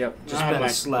 too. Yep. Just been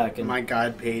slacking. My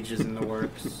guide page is in the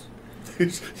works.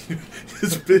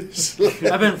 I've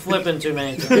been flipping too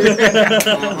many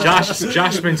times.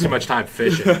 Josh spends too much time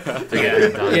fishing to get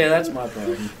it done. Yeah, that's my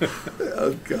problem.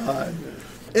 Oh, God.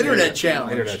 Internet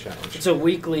challenge. Internet challenge. It's a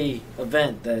weekly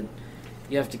event that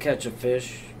you have to catch a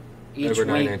fish each Over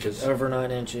 9 week inches. over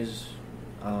 9 inches.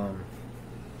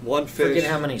 One fish. Forget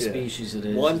how many species it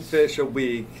is. One fish a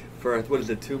week for,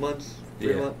 2 months? 3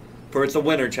 Yeah. months? It's a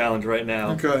winter challenge right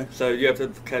now. Okay. So you have to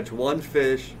catch one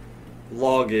fish,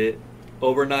 log it,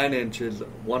 over 9 inches,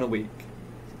 one a week.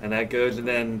 And that goes, and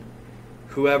then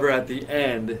whoever at the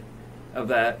end of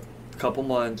that couple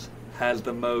months has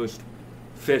the most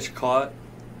fish caught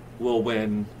will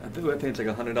win. I think it's like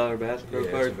 $100 Bass Pro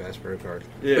Yeah, card. it's a Bass Pro card.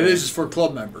 Yeah. It is for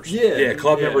club members. Yeah. Yeah,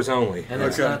 club members only. And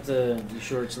it's Okay. not you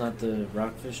sure it's not the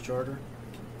Rockfish Charter?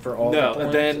 For all No, the and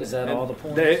points? then Is that and all the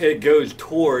points? then it goes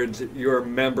towards your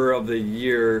member of the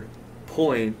year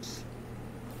points.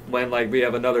 When we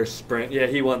have another sprint. Yeah,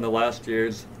 he won the last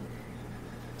year's.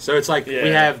 So it's like we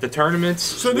have the tournaments.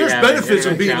 So we there's have benefits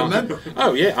an of being a challenge. member.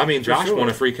 Oh yeah, I mean Josh sure. won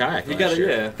a free kayak. You last got it, year.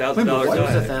 yeah, $1,000 Wait, what? It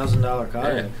was kayak. $1,000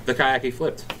 kayak. Yeah, the kayak he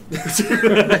flipped. No,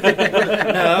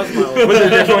 that was my Was it a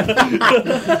different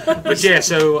one? But yeah,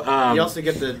 so You also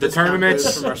get the discount tournaments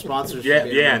codes from our sponsors. Yeah, for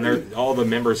being yeah, a member. and all the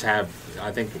members have.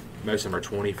 I think most of them are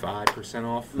 25%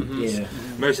 off. Yeah.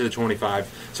 Most of the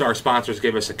 25. So our sponsors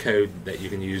give us a code that you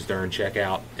can use during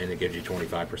checkout, and it gives you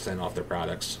 25% off their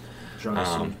products. Dry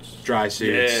suits. Dry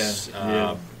suits.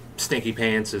 Yeah. Stinky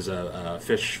Pants is a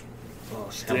fish. Oh, Help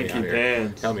me stinky out here.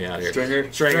 pants. Help me out here.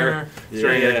 Stringer.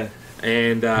 Stringer.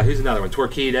 And who's another one?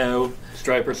 Torpedo.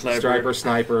 Striper,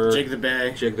 Sniper. Jig the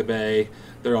Bay. Jig the Bay.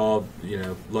 They're all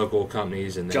local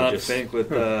companies, and they John just Fink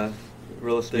with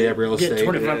real estate. yeah, real Get estate.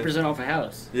 25% off a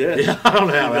house. Yeah. Yeah, I don't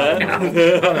know how that. I don't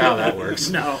know how that works.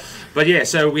 No. But yeah,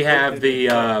 so we have the.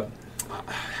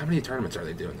 How many tournaments are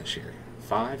they doing this year?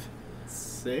 5,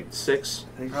 6. 6.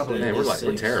 Probably. Man, we're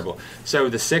 6. terrible. So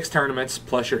the 6 tournaments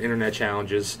plus your internet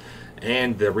challenges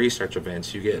and the research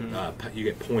events, you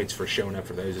get points for showing up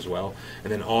for those as well,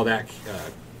 and then all that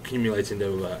accumulates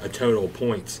into a total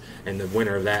points, and the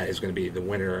winner of that is going to be the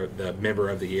winner, the member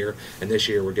of the year. And this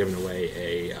year we're giving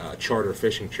away a charter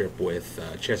fishing trip with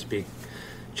Chesapeake.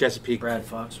 Brad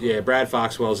Fox. Yeah, Brad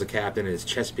Foxwell is the captain. And it's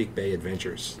Chesapeake Bay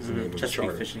Adventures. Is the name of the Chesapeake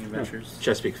charter. Fishing Adventures.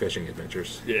 Chesapeake Fishing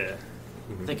Adventures. Yeah.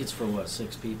 I think it's for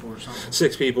 6 people or something?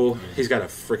 6 people. He's got a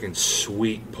freaking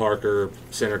sweet Parker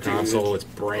center console. It's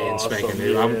brand spanking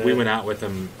new. yeah. We went out with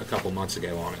him a couple months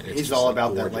ago on it. It's He's just all a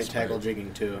about that gorgeous light tackle boat.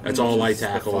 jigging too. It's all light Just the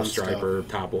tackle, fun striper,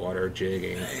 stuff. top water,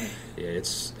 jigging. Yeah,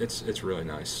 it's really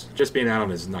nice. Just being out on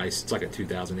it is nice. It's like a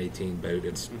 2018 boat.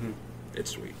 It's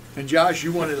sweet. And Josh,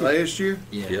 you won it last year?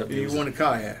 Yeah. Yep. And you won a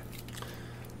kayak.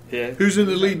 Yeah. Who's in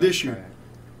the lead this year?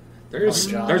 There's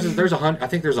Josh. there's 100. I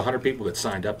think there's 100 people that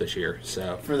signed up this year.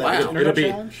 So For the Wow. internet It'll be-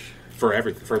 challenge? for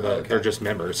everything, Okay. they're just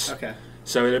members. Okay.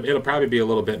 So it'll probably be a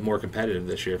little bit more competitive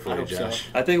this year for I you, hope so. Josh.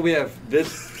 I think we have this.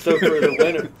 So for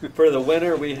the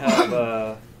winner, we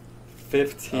have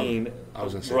 15 I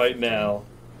was gonna say right 15. now.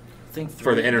 I think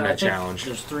For the internet I think challenge.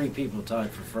 There's 3 people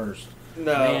tied for first.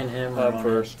 No, Me and him are I'm on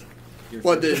first.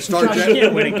 What, did it start, Josh, you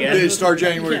can't win again. did it start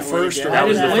January You can't win 1st? again. Or That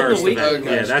was the didn't win the first week event.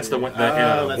 ago. Yeah, that's the winner.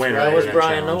 that's Winner right. That was internet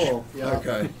Brian challenge. Noel.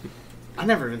 Okay. I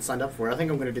never even signed up for it. I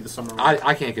think I'm going to do the summer one.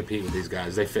 I can't compete with these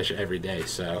guys. They fish every day,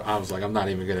 so I was like, I'm not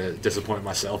even going to disappoint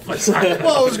myself by signing.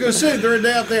 Well, I was going to say, they're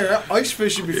out there ice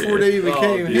fishing before they even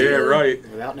came Yeah, here. right.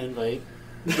 Without an invite.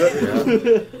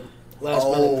 Last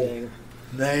Oh. minute thing.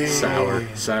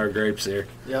 Man. Sour grapes here.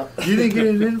 Yep. You didn't get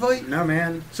an invite? No,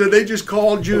 man. So they just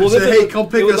called you Well, and said, this is- hey, come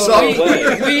pick it was us on up. our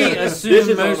way. We This assume is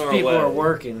on most our people way. are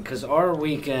working because our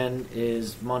weekend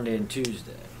is Monday and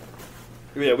Tuesday.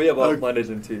 Yeah, we have off Okay. Mondays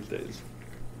and Tuesdays.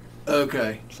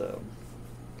 Okay. So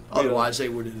Otherwise, they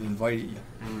would have invited you.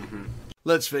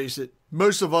 Let's face it,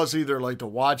 most of us either like to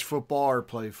watch football or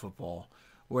play football,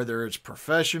 whether it's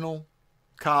professional,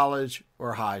 college,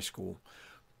 or high school.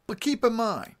 But keep in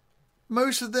mind,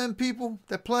 most of them people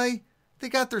that play, they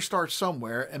got their start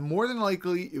somewhere, and more than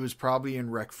likely, it was probably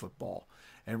in rec football.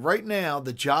 And right now,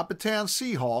 the Joppatown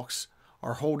Seahawks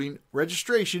are holding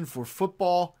registration for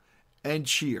football and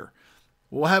cheer.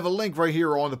 We'll have a link right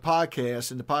here on the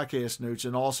podcast, in the podcast notes,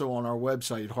 and also on our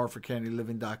website at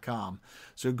hartfordcountyliving.com.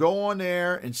 So go on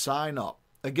there and sign up.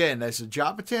 Again, that's the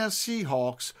Joppatown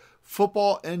Seahawks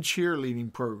football and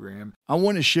cheerleading program. I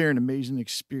want to share an amazing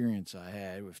experience I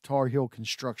had with Tar Heel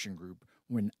Construction Group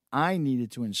when I needed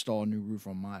to install a new roof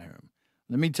on my home.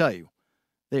 Let me tell you,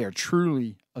 they are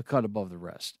truly a cut above the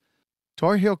rest.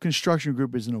 Tar Heel Construction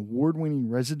Group is an award-winning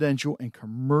residential and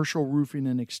commercial roofing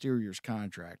and exteriors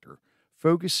contractor,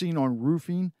 focusing on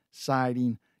roofing,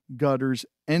 siding, gutters,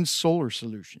 and solar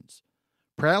solutions.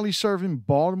 Proudly serving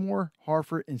Baltimore,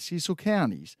 Harford, and Cecil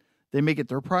counties, they make it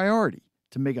their priority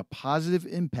to make a positive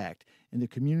impact in the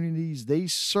communities they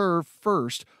serve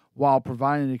first while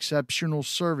providing exceptional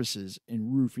services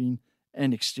in roofing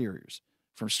and exteriors.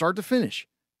 From start to finish,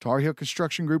 Tar Heel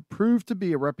Construction Group proved to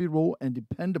be a reputable and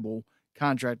dependable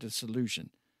contracted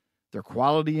solution. Their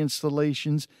quality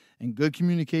installations and good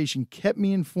communication kept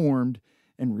me informed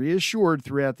and reassured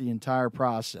throughout the entire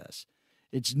process.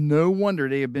 It's no wonder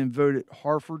they have been voted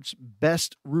Hartford's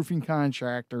best roofing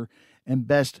contractor and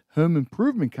best home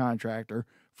improvement contractor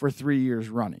for 3 years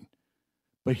running.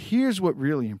 But here's what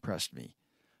really impressed me.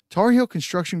 Tar Heel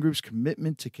Construction Group's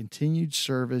commitment to continued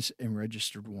service and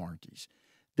registered warranties.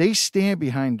 They stand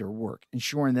behind their work,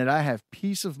 ensuring that I have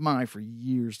peace of mind for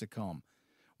years to come.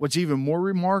 What's even more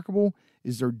remarkable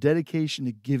is their dedication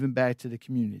to giving back to the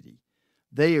community.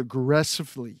 They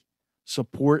aggressively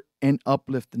support and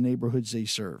uplift the neighborhoods they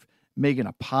serve, making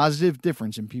a positive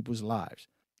difference in people's lives.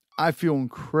 I feel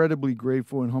incredibly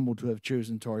grateful and humbled to have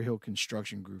chosen Tar Heel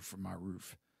Construction Group for my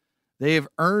roof. They have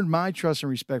earned my trust and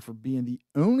respect for being the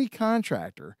only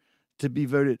contractor to be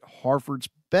voted Hartford's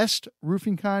best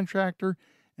roofing contractor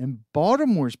and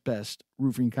Baltimore's best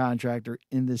roofing contractor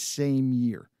in the same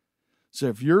year. So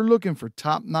if you're looking for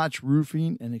top-notch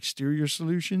roofing and exterior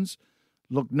solutions,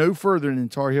 look no further than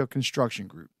Tar Heel Construction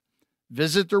Group.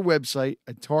 Visit their website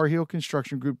at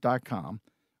tarheelconstructiongroup.com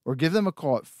or give them a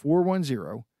call at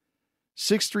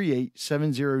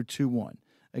 410-638-7021.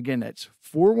 Again, that's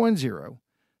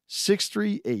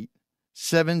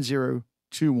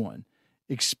 410-638-7021.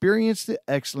 Experience the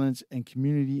excellence and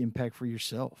community impact for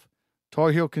yourself.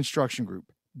 Tar Heel Construction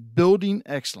Group, building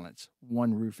excellence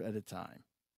one roof at a time.